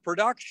of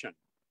production.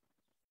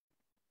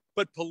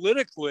 But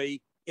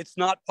politically, it's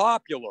not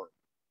popular.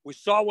 We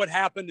saw what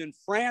happened in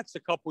France a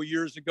couple of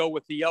years ago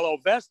with the Yellow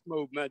Vest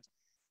movement,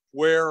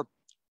 where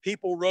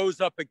people rose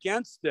up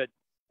against it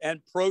and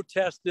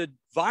protested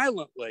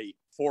violently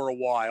for a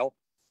while.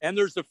 And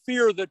there's a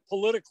fear that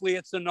politically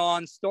it's a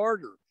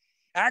non-starter.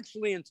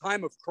 Actually, in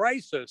time of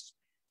crisis,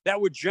 that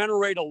would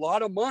generate a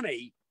lot of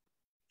money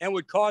and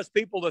would cause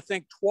people to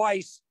think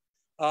twice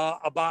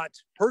about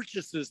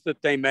purchases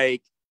that they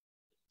make.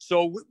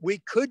 So we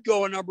could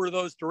go a number of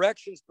those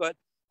directions, but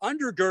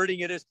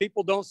undergirding it is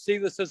people don't see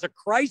this as a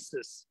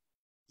crisis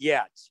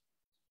yet.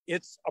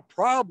 It's a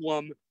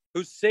problem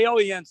whose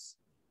salience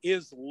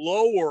is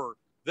lower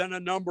than a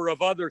number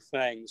of other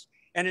things.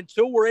 And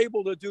until we're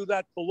able to do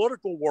that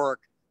political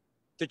work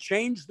to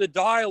change the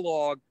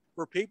dialogue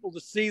for people to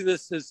see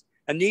this as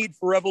a need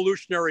for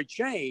revolutionary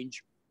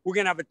change, we're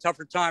going to have a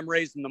tougher time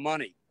raising the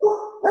money.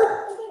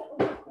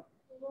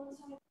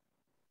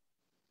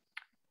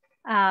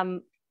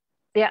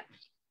 Yeah,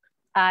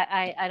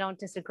 I don't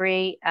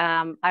disagree.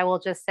 I will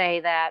just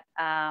say that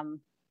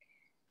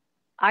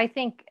I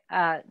think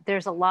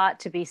there's a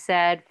lot to be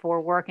said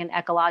for work in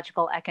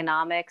ecological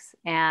economics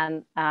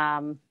and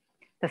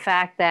the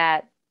fact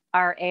that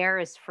our air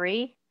is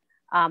free.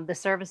 The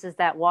services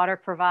that water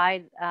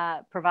provides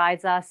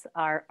us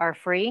are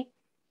free.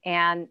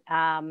 And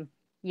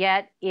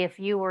yet, if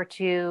you were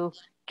to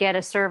get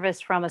a service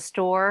from a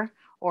store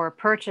or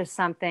purchase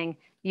something,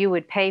 you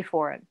would pay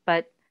for it.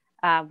 But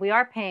we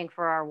are paying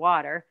for our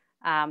water,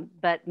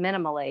 but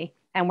minimally.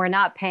 And we're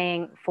not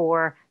paying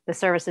for the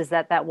services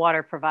that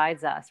water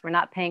provides us. We're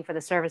not paying for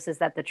the services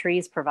that the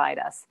trees provide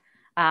us.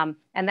 And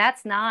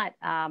that's not,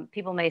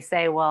 people may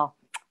say, well,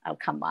 oh,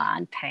 come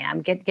on,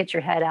 Pam, get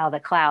your head out of the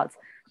clouds.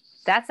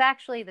 That's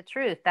actually the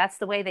truth. That's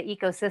the way the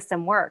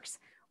ecosystem works.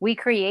 We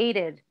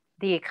created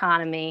the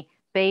economy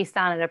based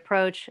on an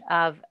approach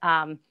of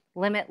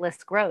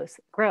limitless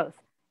growth.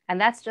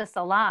 And that's just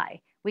a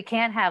lie. We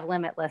can't have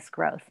limitless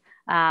growth.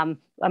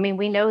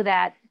 We know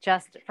that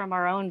just from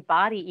our own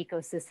body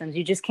ecosystems.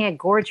 You just can't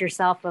gorge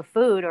yourself of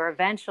food or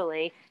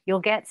eventually you'll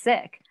get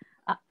sick.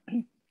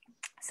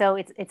 So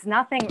it's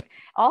nothing.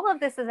 All of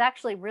this is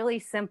actually really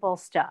simple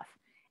stuff.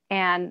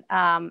 And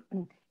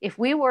if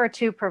we were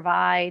to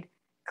provide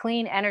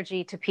clean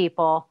energy to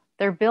people,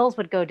 their bills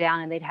would go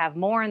down and they'd have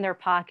more in their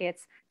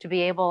pockets to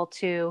be able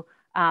to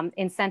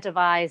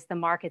incentivize the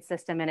market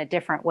system in a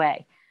different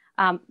way.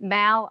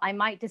 Mal, I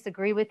might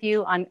disagree with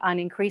you on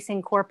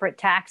increasing corporate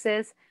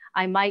taxes.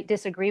 I might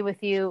disagree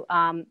with you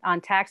on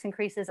tax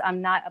increases.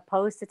 I'm not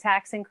opposed to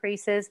tax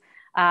increases,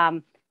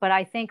 but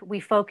I think we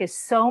focus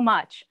so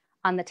much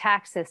on the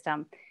tax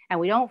system. And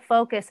we don't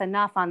focus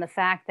enough on the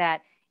fact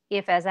that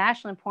if, as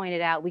Ashlyn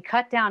pointed out, we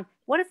cut down,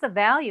 what is the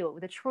value,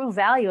 the true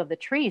value of the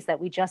trees that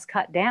we just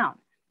cut down?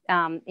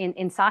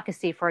 In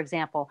Socastee, for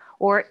example,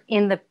 or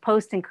in the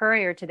Post and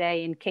Courier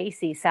today in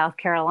Casey, South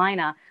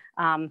Carolina,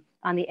 on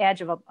the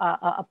edge of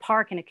a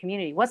park in a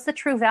community. What's the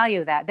true value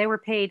of that? They were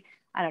paid,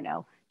 I don't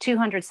know,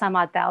 $200 some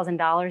odd thousand,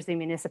 the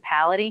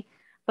municipality,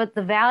 but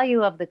the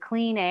value of the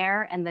clean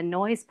air and the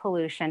noise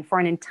pollution for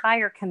an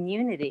entire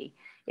community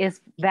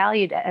is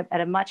valued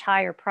at a much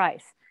higher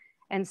price.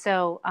 And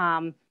so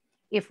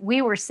if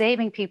we were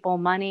saving people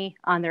money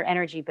on their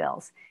energy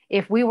bills,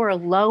 if we were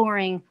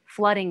lowering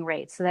flooding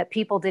rates so that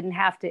people didn't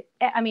have to,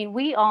 I mean,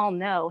 we all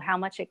know how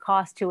much it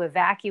costs to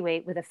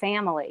evacuate with a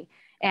family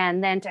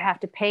and then to have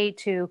to pay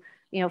to,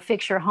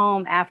 fix your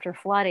home after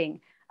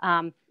flooding,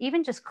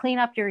 even just clean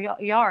up your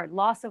yard,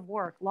 loss of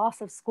work,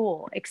 loss of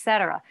school, et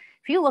cetera.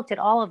 If you looked at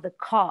all of the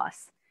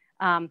costs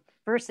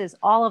versus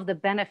all of the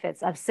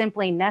benefits of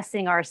simply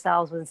nesting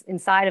ourselves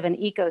inside of an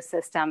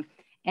ecosystem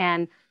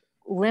and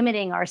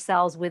limiting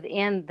ourselves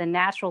within the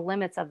natural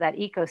limits of that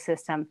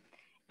ecosystem,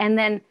 and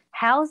then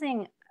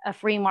housing a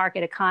free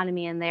market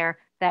economy in there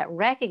that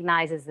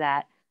recognizes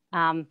that,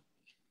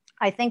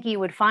 I think you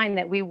would find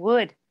that we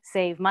would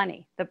save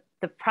money.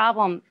 The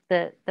problem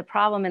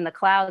in the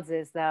clouds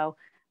is, though,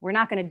 we're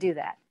not going to do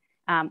that.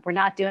 We're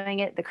not doing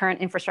it. The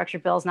current infrastructure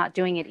bill is not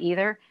doing it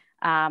either.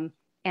 And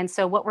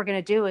so what we're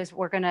going to do is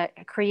we're going to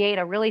create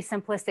a really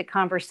simplistic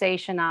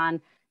conversation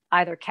on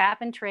either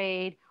cap and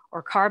trade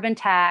or carbon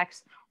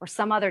tax or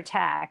some other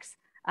tax.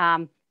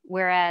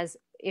 Whereas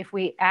if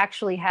we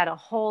actually had a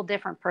whole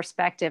different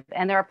perspective,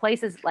 and there are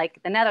places like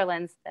the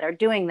Netherlands that are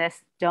doing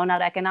this,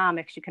 donut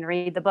economics, you can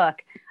read the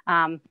book,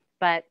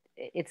 but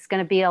it's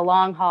going to be a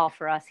long haul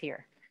for us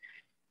here.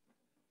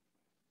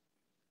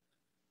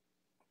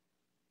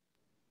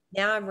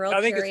 Now I'm real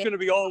I think curious. it's going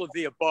to be all of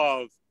the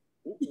above,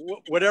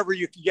 whatever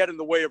you can get in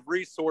the way of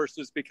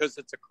resources, because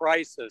it's a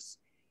crisis.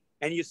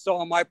 And you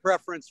saw my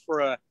preference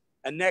for a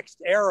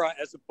next era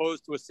as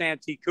opposed to a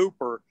Santee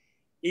Cooper,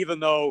 even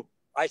though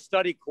I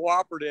study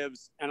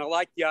cooperatives and I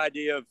like the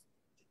idea of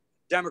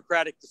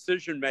democratic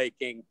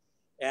decision-making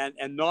and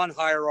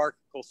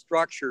non-hierarchical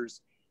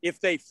structures.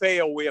 If they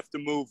fail, we have to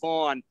move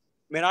on.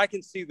 I mean, I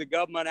can see the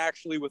government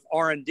actually with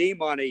R&D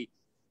money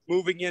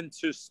moving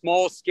into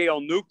small-scale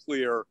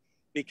nuclear,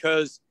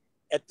 because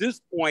at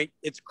this point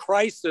it's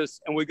crisis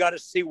and we got to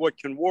see what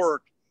can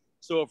work.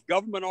 So if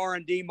government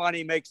R&D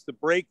money makes the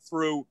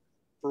breakthrough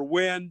for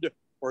wind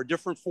or a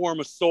different form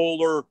of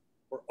solar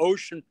or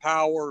ocean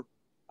power,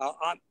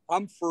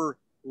 I'm for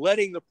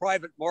letting the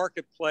private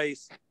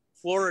marketplace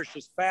flourish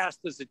as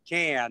fast as it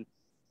can.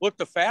 Look,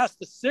 the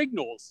fastest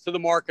signals to the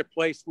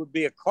marketplace would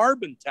be a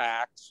carbon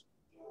tax,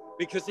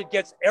 because it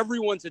gets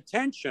everyone's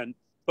attention,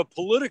 but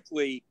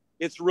politically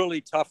it's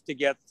really tough to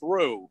get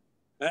through.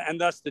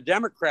 And thus the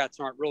Democrats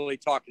aren't really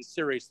talking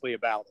seriously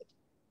about it.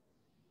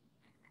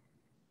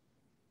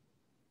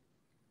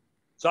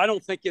 So I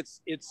don't think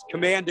it's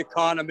command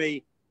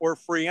economy or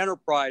free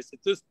enterprise. At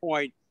this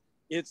point,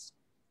 it's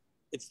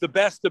the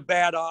best of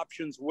bad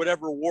options,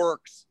 whatever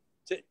works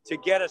to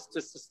get us to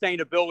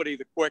sustainability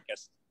the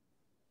quickest.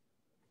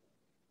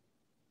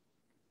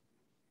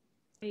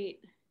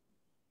 Great.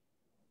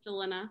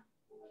 Julinna.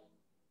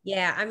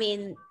 Yeah, I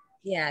mean,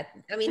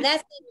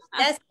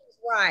 that's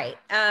right.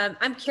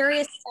 I'm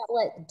curious about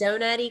what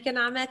donut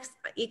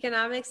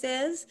economics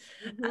is,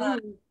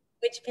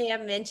 which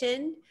Pam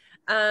mentioned.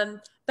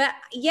 But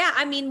yeah,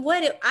 I mean,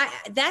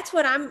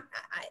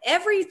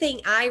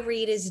 everything I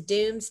read is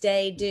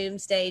doomsday,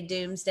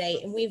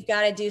 and we've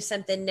got to do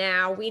something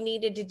now. We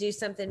needed to do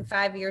something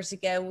 5 years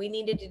ago. We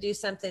needed to do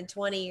something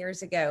 20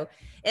 years ago.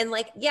 And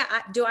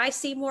do I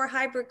see more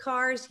hybrid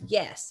cars?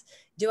 Yes.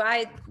 Do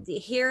I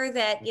hear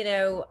that,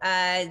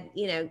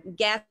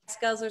 gas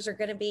guzzlers are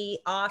going to be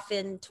off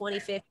in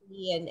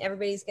 2050 and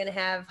everybody's going to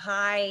have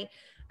high,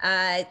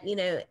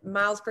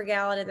 miles per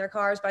gallon in their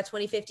cars by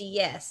 2050?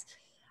 Yes.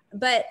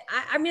 But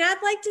I mean,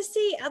 I'd like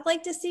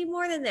to see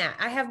more than that.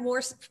 I have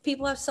more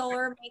people have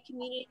solar in my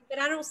community, but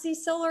I don't see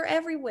solar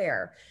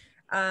everywhere.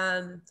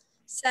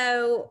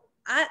 So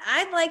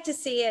I'd like to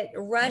see it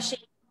rushing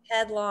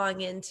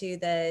headlong into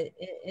the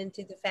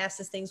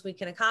fastest things we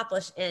can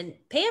accomplish. And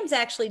Pam's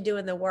actually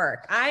doing the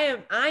work. I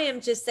am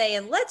just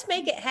saying, let's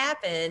make it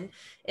happen.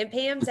 And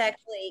Pam's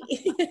actually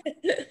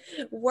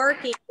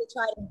working to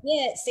try to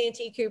get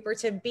Santee Cooper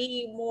to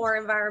be more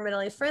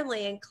environmentally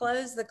friendly and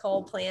close the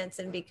coal plants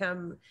and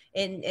become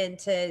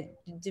to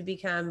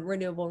become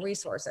renewable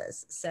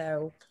resources.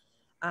 So,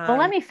 well,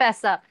 let me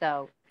fess up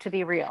though, to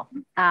be real.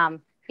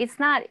 It's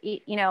not,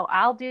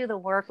 I'll do the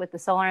work with the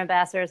solar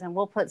ambassadors and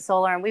we'll put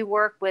solar, and we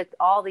work with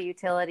all the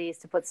utilities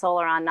to put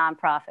solar on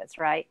nonprofits,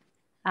 right?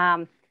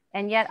 And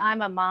yet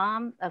I'm a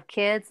mom of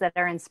kids that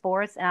are in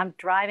sports, and I'm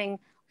driving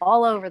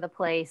all over the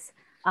place,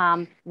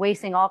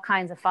 wasting all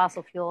kinds of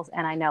fossil fuels,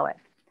 and I know it.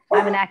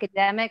 I'm an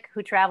academic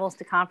who travels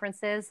to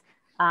conferences,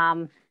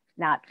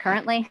 not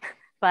currently,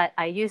 but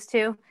I used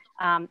to.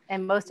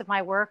 And most of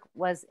my work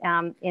was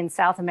in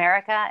South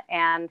America,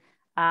 and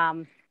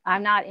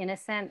I'm not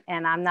innocent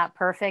and I'm not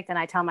perfect. And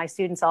I tell my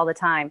students all the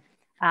time,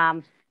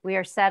 we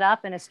are set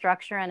up in a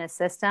structure and a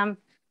system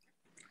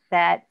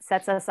that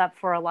sets us up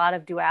for a lot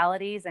of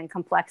dualities and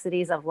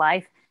complexities of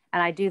life.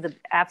 And I do the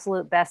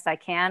absolute best I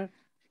can,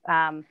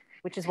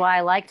 which is why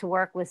I like to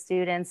work with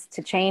students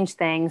to change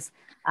things.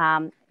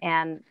 But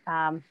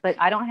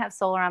I don't have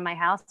solar on my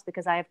house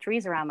because I have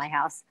trees around my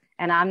house,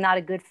 and I'm not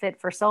a good fit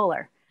for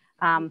solar.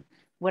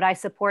 Would I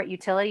support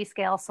utility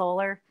scale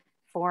solar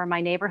for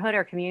my neighborhood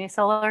or community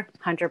solar?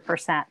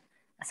 100%.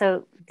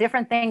 So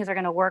different things are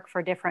going to work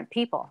for different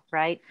people,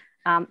 right?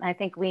 I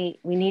think we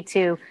need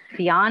to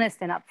be honest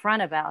and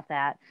upfront about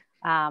that,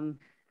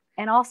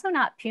 and also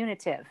not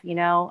punitive, you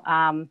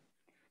know.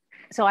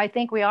 So I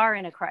think we are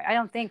in a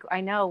crisis.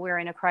 I know we're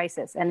in a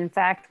crisis. And in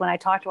fact, when I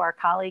talk to our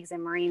colleagues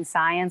in marine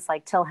science,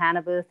 like Till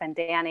Hannabuth and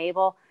Dan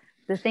Abel,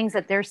 the things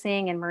that they're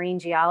seeing in marine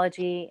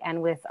geology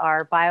and with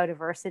our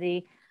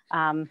biodiversity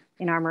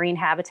in our marine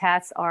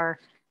habitats are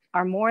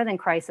more than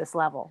crisis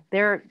level.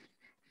 They're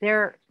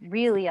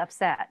really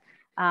upset.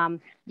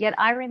 Yet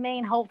I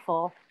remain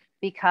hopeful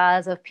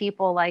because of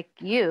people like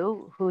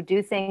you who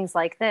do things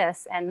like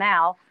this. And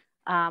now,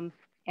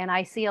 and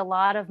I see a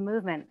lot of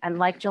movement. And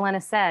like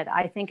Julinna said,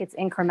 I think it's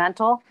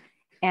incremental.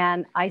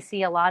 And I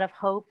see a lot of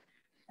hope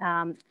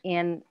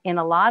in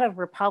a lot of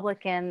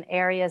Republican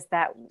areas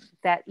that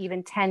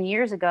even 10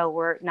 years ago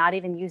were not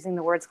even using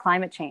the words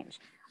climate change.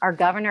 Our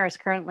governor is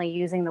currently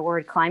using the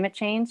word climate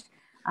change.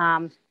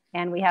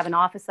 And we have an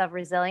Office of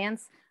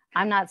Resilience.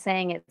 I'm not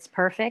saying it's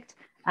perfect,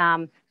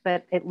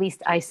 but at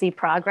least I see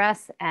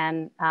progress.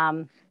 And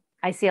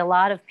I see a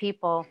lot of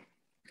people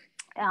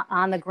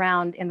on the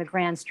ground in the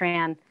Grand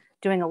Strand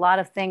doing a lot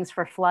of things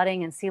for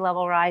flooding and sea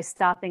level rise,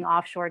 stopping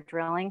offshore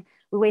drilling.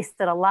 We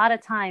wasted a lot of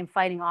time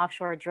fighting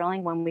offshore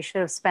drilling when we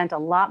should have spent a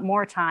lot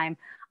more time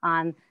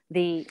on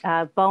the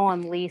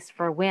BOEM lease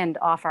for wind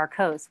off our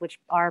coast, which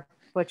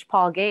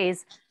Paul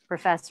Gaze,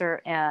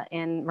 professor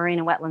in marine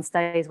and wetland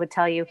studies, would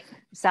tell you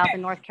South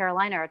and North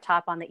Carolina are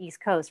top on the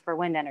East Coast for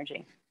wind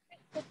energy.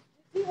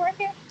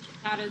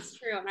 That is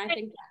true. And I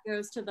think that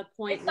goes to the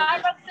point where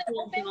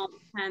people don't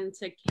tend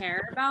to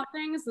care about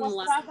things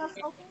unless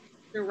they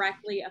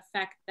directly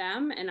affect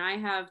them. And I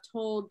have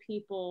told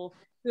people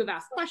who have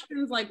asked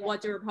questions like, what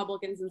do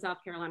Republicans in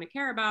South Carolina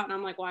care about? And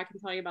I'm like, well, I can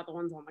tell you about the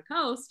ones on the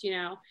coast. You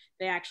know,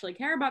 they actually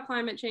care about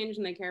climate change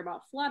and they care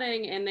about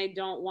flooding, and they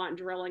don't want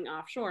drilling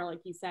offshore.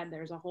 Like you said,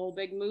 there's a whole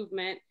big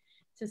movement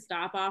to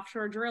stop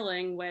offshore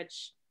drilling,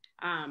 which,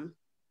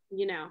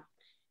 you know,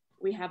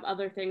 we have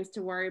other things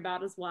to worry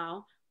about as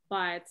well.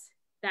 But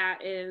that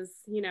is,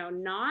 you know,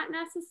 not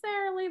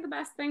necessarily the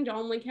best thing to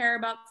only care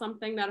about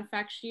something that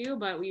affects you,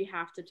 but we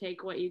have to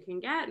take what you can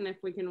get. And if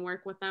we can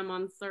work with them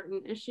on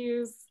certain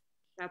issues,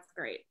 that's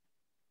great.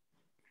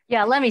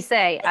 Yeah, let me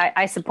say,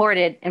 I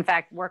supported, in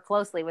fact, work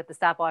closely with the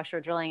Stop Offshore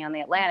Drilling on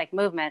the Atlantic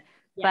movement.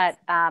 Yes.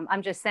 But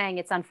I'm just saying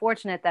it's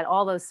unfortunate that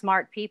all those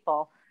smart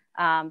people,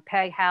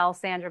 Peg Howell,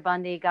 Sandra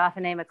Bundy,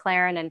 Goffin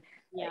McLaren, and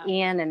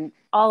Ian, and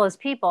all those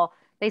people,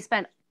 they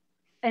spent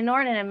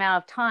inordinate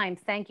amount of time,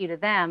 thank you to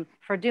them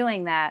for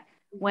doing that,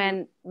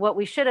 when what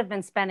we should have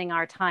been spending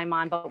our time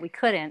on, but we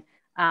couldn't,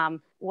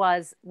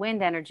 was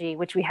wind energy,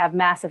 which we have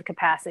massive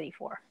capacity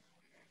for.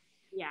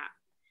 Yeah.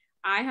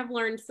 I have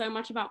learned so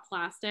much about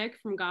plastic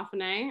from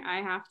Goffin.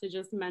 I have to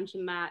just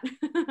mention that.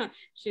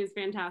 She's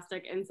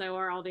fantastic. And so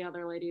are all the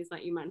other ladies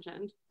that you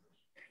mentioned.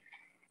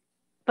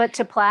 But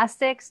to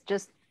plastics,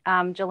 just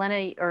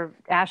Julinna or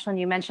Ashlyn,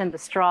 you mentioned the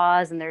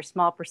straws and their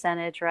small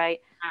percentage,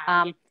 right?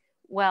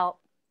 Well,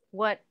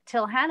 what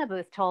Till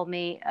Hannabuth told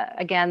me,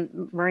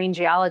 again, marine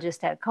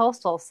geologist at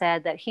Coastal,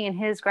 said that he and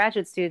his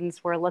graduate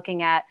students were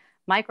looking at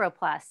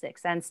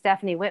microplastics, and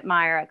Stephanie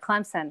Whitmire at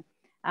Clemson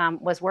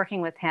was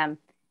working with him,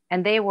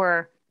 and they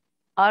were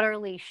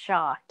utterly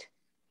shocked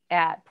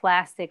at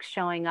plastics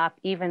showing up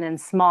even in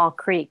small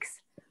creeks.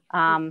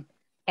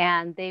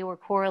 And they were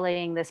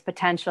correlating this,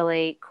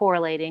 potentially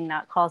correlating,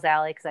 not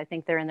causality, because I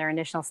think they're in their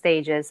initial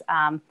stages,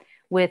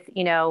 with,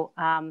 you know,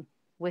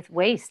 with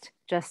waste,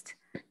 just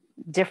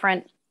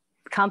different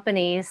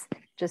companies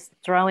just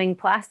throwing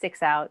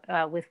plastics out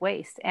with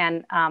waste.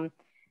 And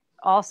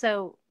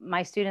also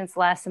my students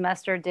last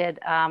semester did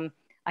a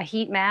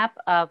heat map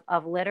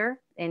of litter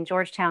in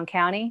Georgetown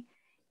County.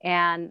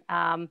 And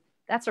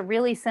that's a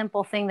really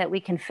simple thing that we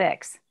can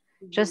fix.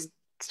 Just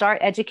start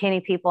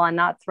educating people on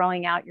not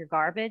throwing out your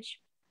garbage.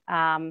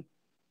 You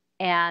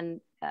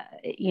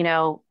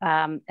know,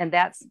 and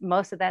that's,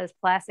 most of that is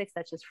plastics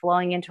that's just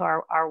flowing into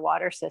our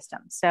water system.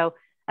 So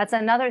that's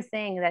another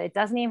thing that it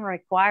doesn't even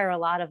require a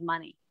lot of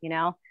money, you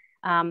know.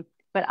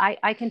 But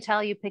I can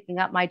tell you, picking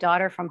up my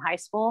daughter from high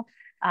school,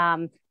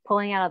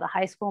 pulling out of the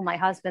high school, my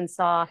husband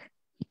saw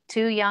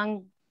 2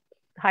 young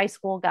high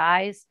school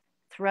guys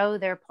throw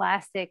their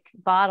plastic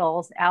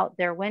bottles out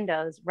their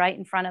windows right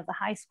in front of the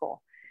high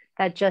school.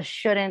 That just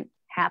shouldn't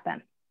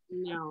happen.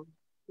 No.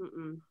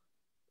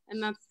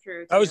 And that's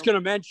true too. I was going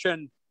to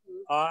mention,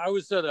 I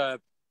was at a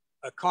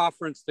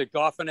conference that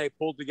Goffin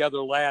pulled together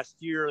last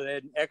year. They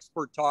had an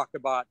expert talk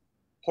about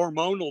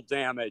hormonal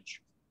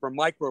damage from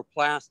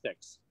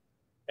microplastics.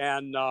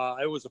 And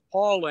it was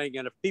appalling.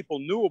 And if people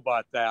knew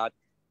about that,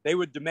 they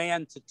would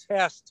demand to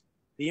test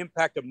the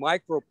impact of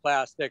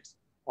microplastics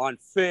on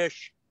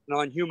fish and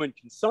on human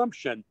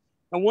consumption.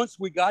 And once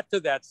we got to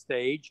that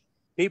stage,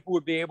 people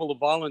would be able to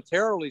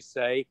voluntarily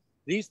say,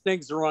 these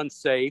things are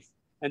unsafe,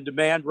 and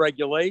demand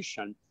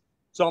regulation.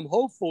 So I'm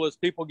hopeful as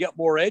people get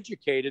more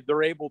educated,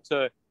 they're able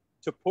to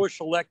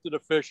push elected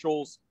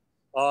officials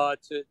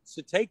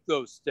to take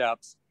those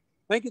steps.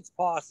 I think it's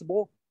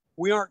possible.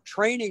 We aren't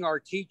training our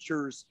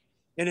teachers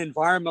in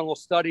environmental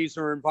studies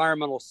or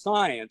environmental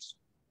science.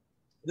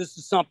 This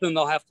is something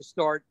they'll have to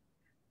start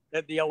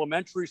at the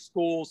elementary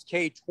schools,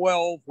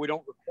 K-12. We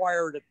don't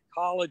require it at the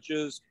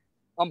colleges.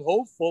 I'm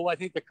hopeful. I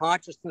think the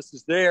consciousness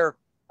is there.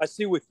 I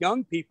see with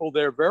young people,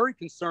 they're very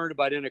concerned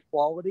about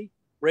inequality,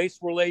 race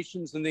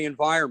relations, and the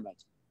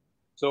environment.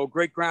 So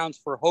great grounds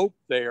for hope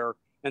there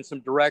and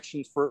some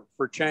directions for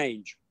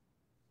change.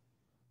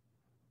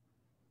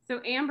 So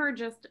Amber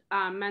just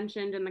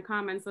mentioned in the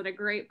comments that a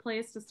great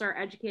place to start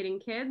educating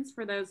kids,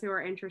 for those who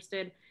are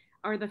interested,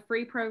 are the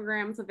free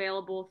programs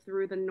available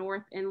through the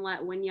North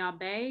Inlet Winyah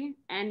Bay,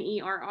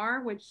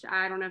 NERR, which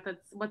I don't know if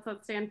that's, what's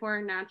that stand for?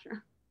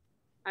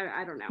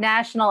 I don't know.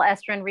 National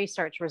Estuarine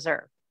Research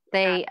Reserve.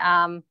 They,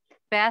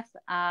 Beth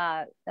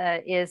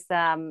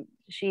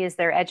she is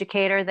their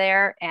educator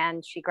there,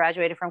 and she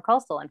graduated from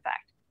Coastal, in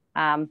fact.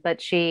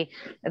 But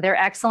they're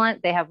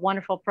excellent. They have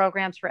wonderful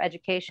programs for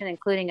education,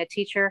 including a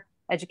teacher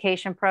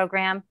education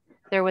program.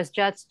 There was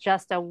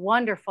just a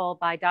wonderful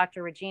by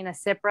Dr. Regina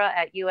Cipra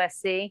at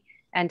USC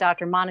and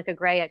Dr. Monica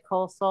Gray at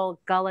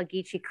Coastal, Gullah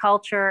Geechee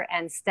Culture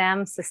and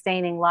STEM,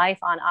 Sustaining Life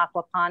on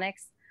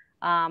Aquaponics,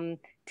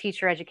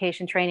 teacher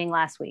education training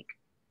last week.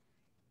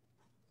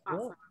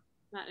 Awesome.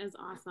 That is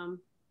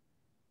awesome.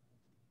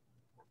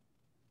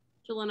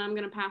 Julinna, I'm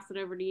going to pass it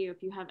over to you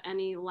if you have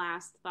any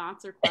last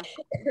thoughts or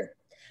questions.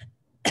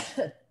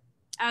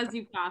 As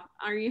you cough,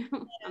 are you?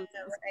 I'm so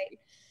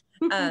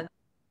right.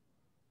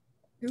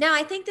 No,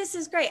 I think this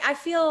is great. I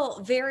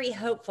feel very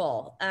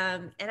hopeful.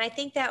 And I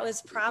think that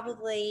was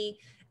probably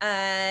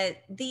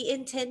the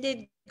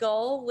intended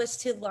goal, was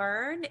to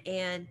learn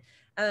and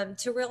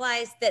to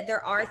realize that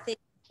there are things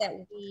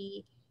that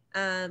we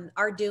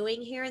are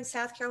doing here in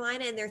South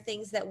Carolina, and there are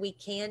things that we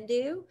can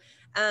do.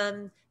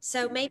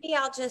 So maybe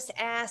I'll just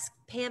ask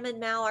Pam and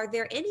Mal, are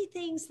there any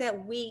things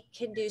that we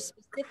can do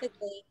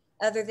specifically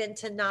other than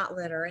to not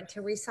litter and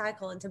to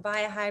recycle and to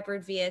buy a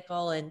hybrid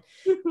vehicle? And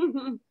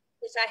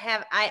which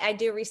I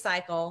do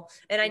recycle,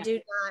 and I do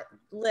not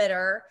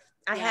litter.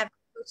 I haven't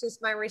purchased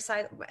my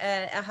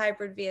a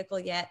hybrid vehicle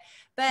yet,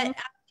 but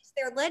is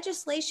there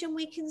legislation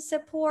we can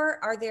support?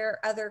 Are there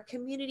other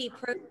community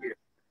programs we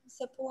can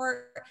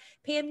support?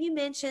 Pam, you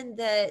mentioned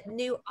the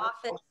new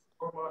office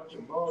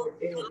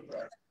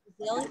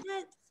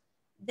resilience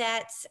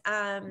that's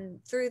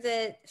through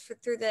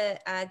the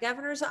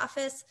governor's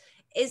office.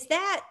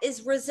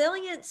 Is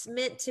resilience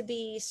meant to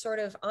be sort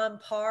of on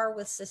par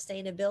with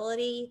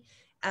sustainability?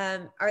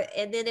 And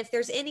then if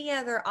there's any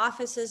other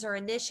offices or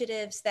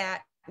initiatives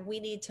that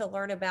we need to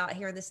learn about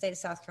here in the state of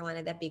South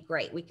Carolina, that'd be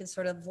great. We can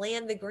sort of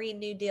land the Green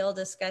New Deal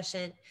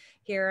discussion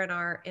here in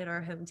our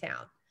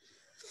hometown.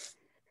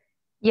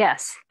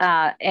 Yes,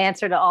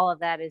 answer to all of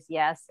that is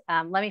yes.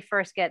 Let me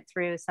first get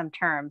through some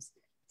terms.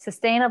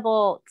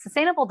 Sustainable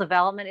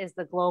development is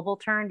the global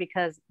term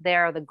because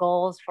there are the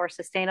goals for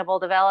sustainable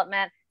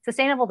development.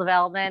 Sustainable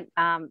development,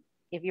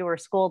 if you were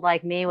schooled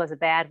like me, was a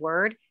bad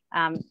word.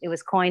 It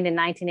was coined in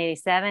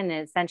 1987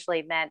 and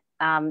essentially meant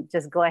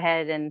just go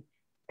ahead and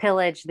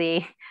pillage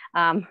the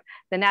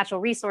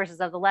natural resources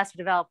of the less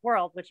developed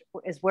world, which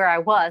is where I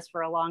was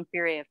for a long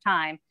period of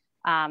time.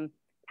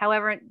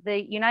 However,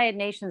 the United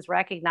Nations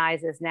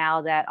recognizes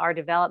now that our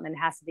development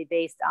has to be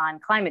based on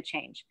climate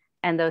change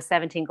and those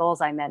 17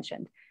 goals I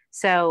mentioned.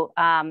 So,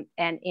 and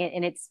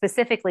it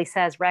specifically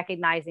says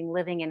recognizing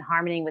living in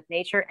harmony with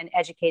nature and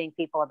educating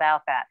people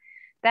about that.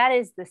 That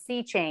is the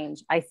sea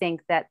change, I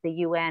think, that the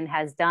UN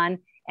has done.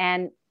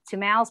 And to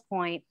Mal's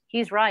point,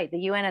 he's right. The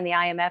UN and the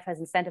IMF has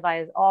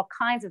incentivized all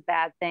kinds of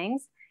bad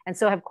things, and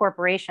so have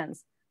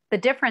corporations. The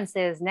difference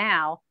is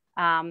now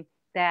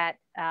that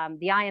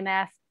the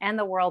IMF and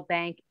the World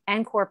Bank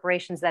and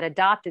corporations that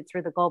adopted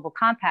through the Global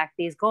Compact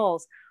these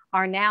goals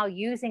are now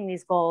using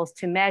these goals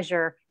to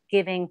measure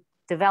giving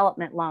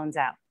development loans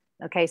out.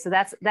 Okay, so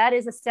that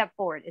is a step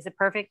forward. Is it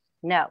perfect?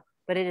 No,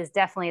 but it is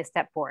definitely a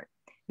step forward.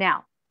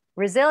 Now,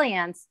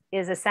 resilience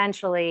is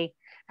essentially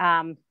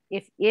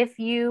if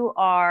you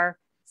are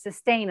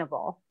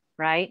sustainable,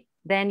 right,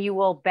 then you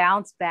will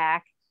bounce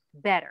back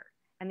better.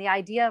 And the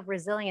idea of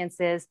resilience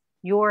is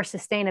your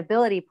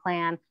sustainability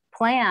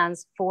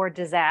plans for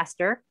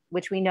disaster,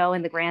 which we know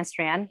in the Grand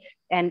Strand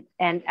and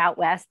out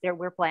west there,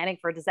 we're planning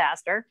for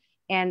disaster.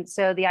 And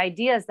so the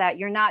idea is that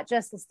you're not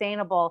just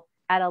sustainable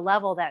at a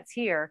level that's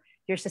here,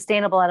 you're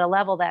sustainable at a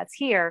level that's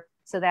here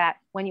so that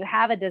when you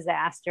have a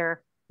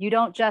disaster, you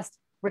don't just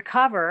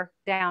recover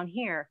down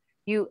here,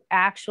 you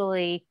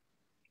actually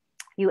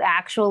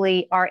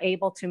are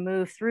able to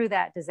move through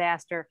that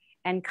disaster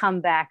and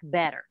come back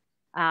better.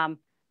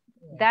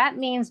 that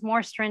means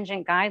more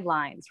stringent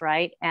guidelines,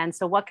 right? And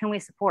so what can we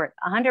support?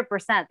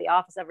 100% the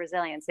Office of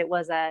Resilience. It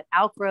was an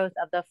outgrowth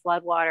of the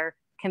Floodwater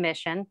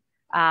Commission.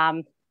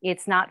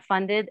 It's not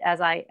funded,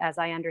 as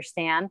I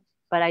understand,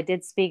 but I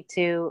did speak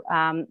to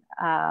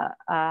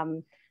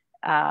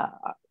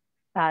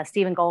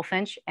Stephen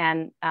Goldfinch,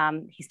 and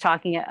he's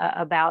talking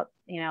about,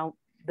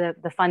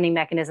 the funding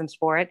mechanisms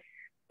for it.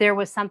 There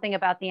was something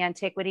about the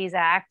Antiquities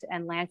Act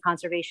and Land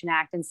Conservation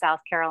Act in South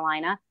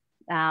Carolina.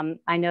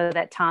 I know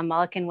that Tom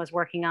Mulliken was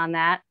working on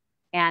that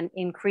and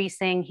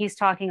he's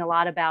talking a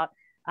lot about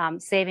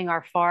saving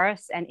our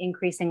forests and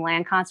increasing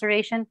land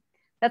conservation.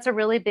 That's a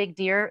really big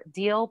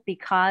deal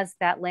because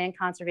that land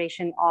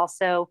conservation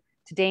also,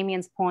 to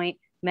Damien's point,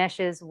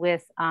 meshes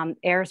with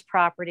heirs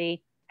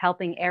property,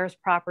 helping heirs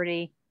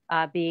property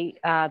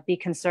be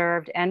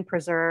conserved and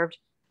preserved.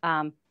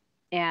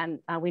 And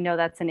we know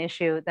that's an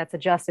issue, that's a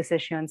justice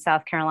issue in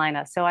South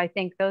Carolina. So I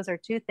think those are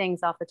two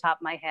things off the top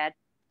of my head.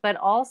 But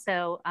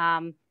also,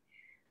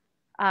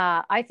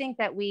 I think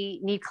that we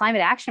need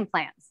climate action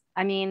plans.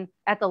 I mean,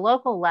 at the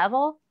local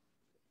level,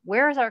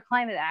 where's our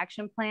climate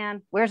action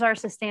plan? Where's our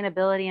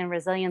sustainability and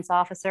resilience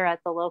officer at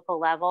the local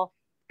level?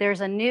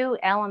 There's a new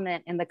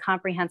element in the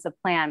comprehensive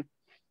plan.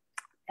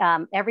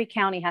 Every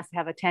county has to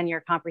have a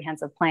 10-year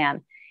comprehensive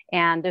plan.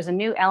 And there's a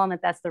new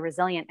element that's the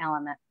resilient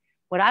element.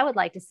 What I would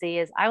like to see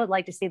is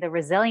the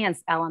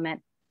resilience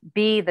element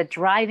be the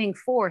driving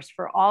force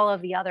for all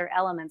of the other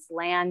elements,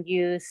 land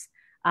use,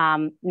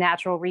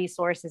 natural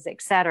resources, et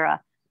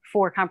cetera,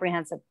 for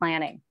comprehensive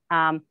planning.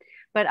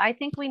 But I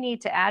think we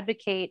need to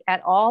advocate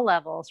at all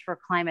levels for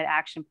climate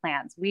action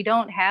plans. We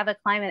don't have a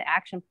climate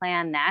action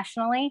plan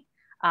nationally.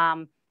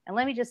 And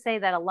let me just say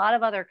that a lot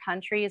of other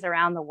countries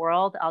around the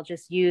world, I'll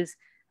just use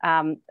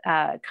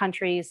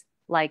countries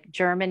like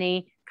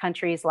Germany,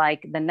 countries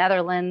like the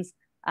Netherlands,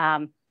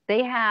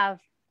 they have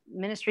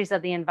ministries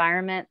of the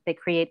environment, they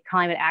create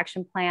climate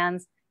action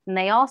plans, and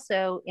they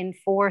also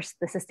enforce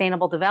the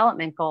sustainable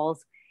development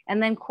goals.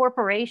 And then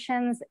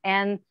corporations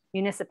and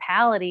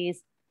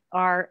municipalities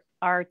are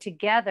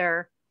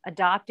together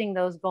adopting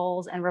those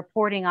goals and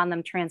reporting on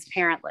them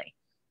transparently.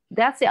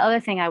 That's the other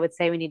thing I would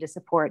say we need to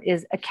support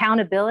is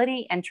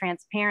accountability and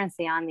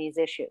transparency on these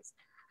issues.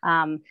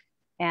 And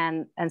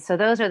so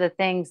those are the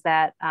things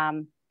that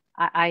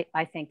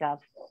I think of.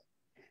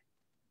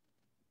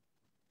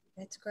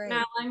 That's great.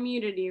 Now I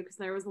muted you because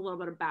there was a little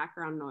bit of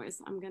background noise.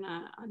 I'm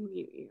gonna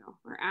unmute you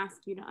or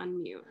ask you to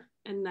unmute,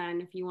 and then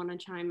if you want to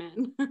chime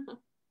in.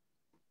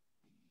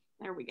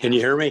 There we go. Can you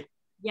hear me?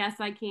 Yes,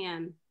 I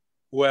can.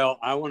 Well,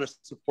 I want to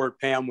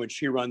support Pam when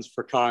she runs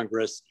for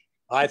Congress.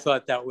 I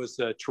thought that was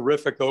a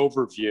terrific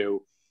overview.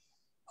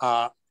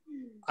 I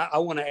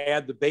want to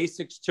add the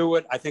basics to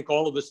it. I think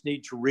all of us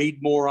need to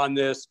read more on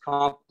this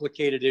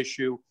complicated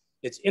issue.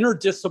 It's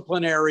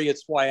interdisciplinary.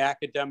 It's why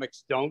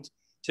academics don't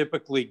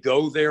typically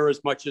go there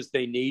as much as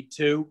they need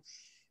to.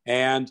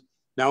 And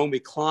Naomi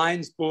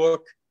Klein's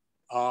book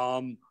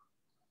on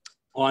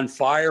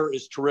fire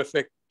is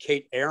terrific.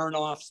 Kate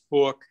Aronoff's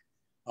book,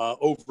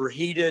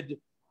 Overheated,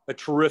 a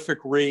terrific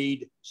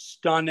read,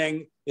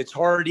 stunning. It's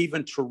hard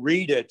even to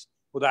read it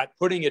without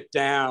putting it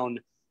down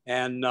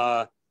and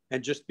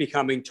just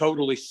becoming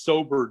totally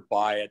sobered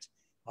by it.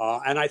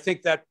 And I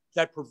think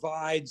that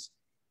provides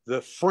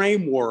the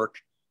framework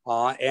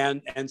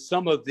and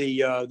some of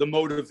the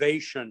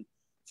motivation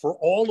for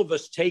all of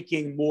us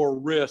taking more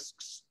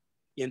risks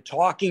in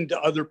talking to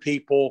other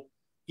people,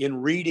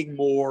 in reading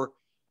more,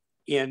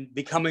 in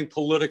becoming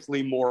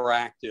politically more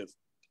active.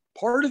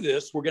 Part of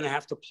this we're going to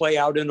have to play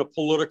out in a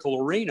political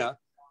arena.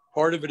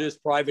 Part of it is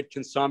private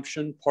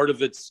consumption. Part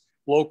of it's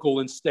local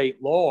and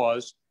state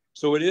laws.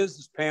 So it is,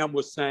 as Pam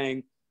was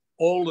saying,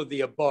 all of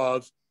the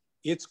above.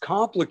 It's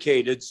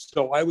complicated.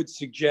 So I would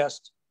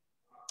suggest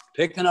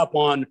picking up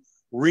on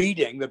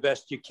reading the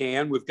best you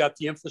can. We've got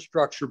the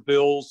infrastructure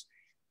bills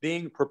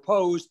being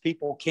proposed.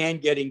 People can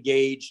get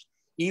engaged.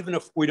 Even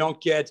if we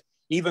don't get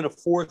even a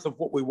fourth of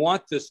what we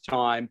want this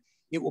time,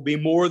 it will be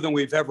more than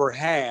we've ever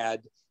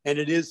had. And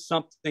it is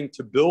something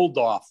to build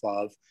off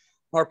of.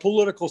 Our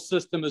political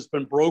system has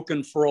been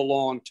broken for a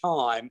long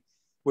time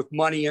with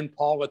money in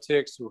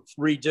politics, with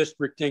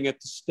redistricting at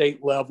the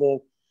state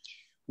level,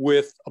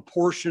 with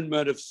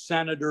apportionment of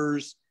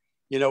senators,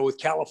 with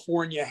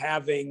California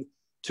having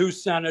 2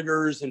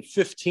 senators and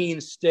 15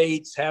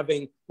 states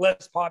having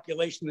less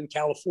population than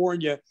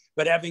California,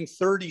 but having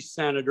 30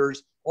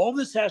 senators. All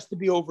this has to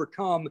be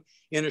overcome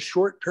in a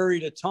short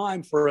period of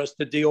time for us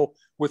to deal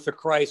with the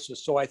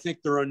crisis. So I think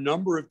there are a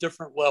number of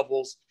different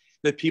levels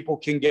that people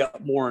can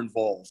get more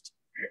involved.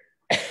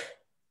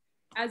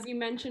 As you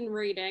mentioned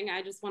reading,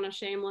 I just want to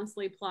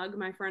shamelessly plug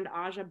my friend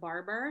Aja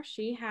Barber.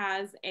 She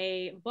has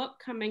a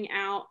book coming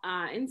out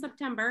in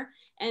September,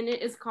 and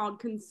it is called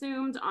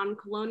Consumed: On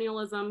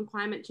Colonialism,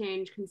 Climate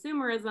Change,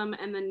 Consumerism,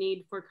 and the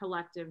Need for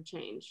Collective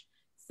Change.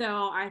 So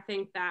I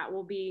think that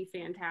will be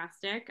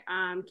fantastic.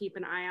 Keep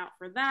an eye out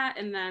for that.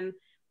 And then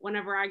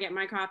whenever I get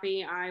my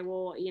copy, I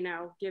will,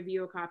 give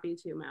you a copy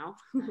too, Mel.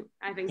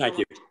 I think. Thank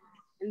you.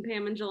 And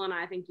Pam and Julinna,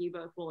 I think you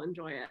both will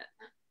enjoy it.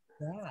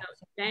 Yeah.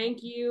 So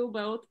thank you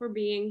both for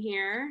being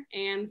here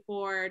and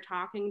for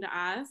talking to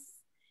us.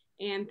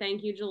 And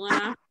thank you,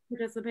 Julinna, for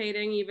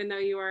participating, even though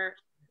you were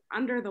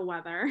under the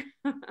weather.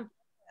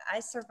 I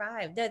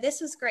survived. No,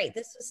 this was great.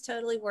 This was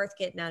totally worth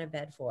getting out of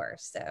bed for.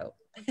 So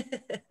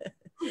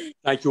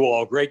thank you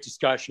all. Great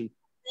discussion.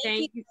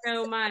 Thank you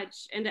so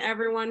much. And to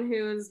everyone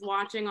who's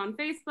watching on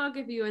Facebook,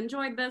 if you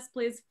enjoyed this,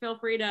 please feel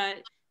free to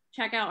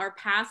check out our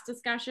past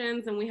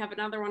discussions. And we have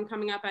another one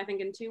coming up, I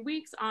think, in 2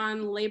 weeks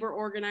on labor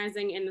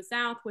organizing in the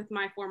South with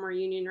my former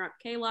union rep,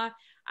 Kayla,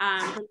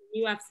 from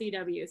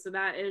UFCW. So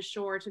that is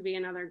sure to be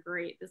another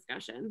great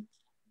discussion.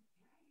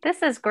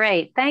 This is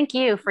great. Thank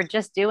you for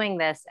just doing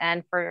this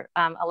and for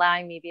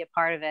allowing me to be a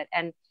part of it.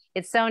 And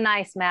it's so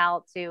nice,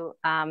 Mal, to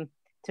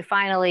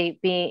finally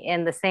be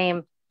in the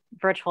same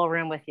virtual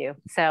room with you.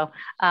 So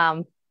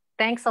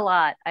thanks a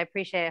lot. I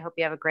appreciate it. I hope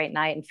you have a great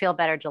night and feel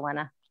better,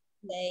 Julinna.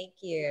 Thank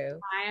you.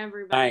 Bye,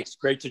 everybody. Thanks.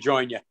 Great to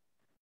join you.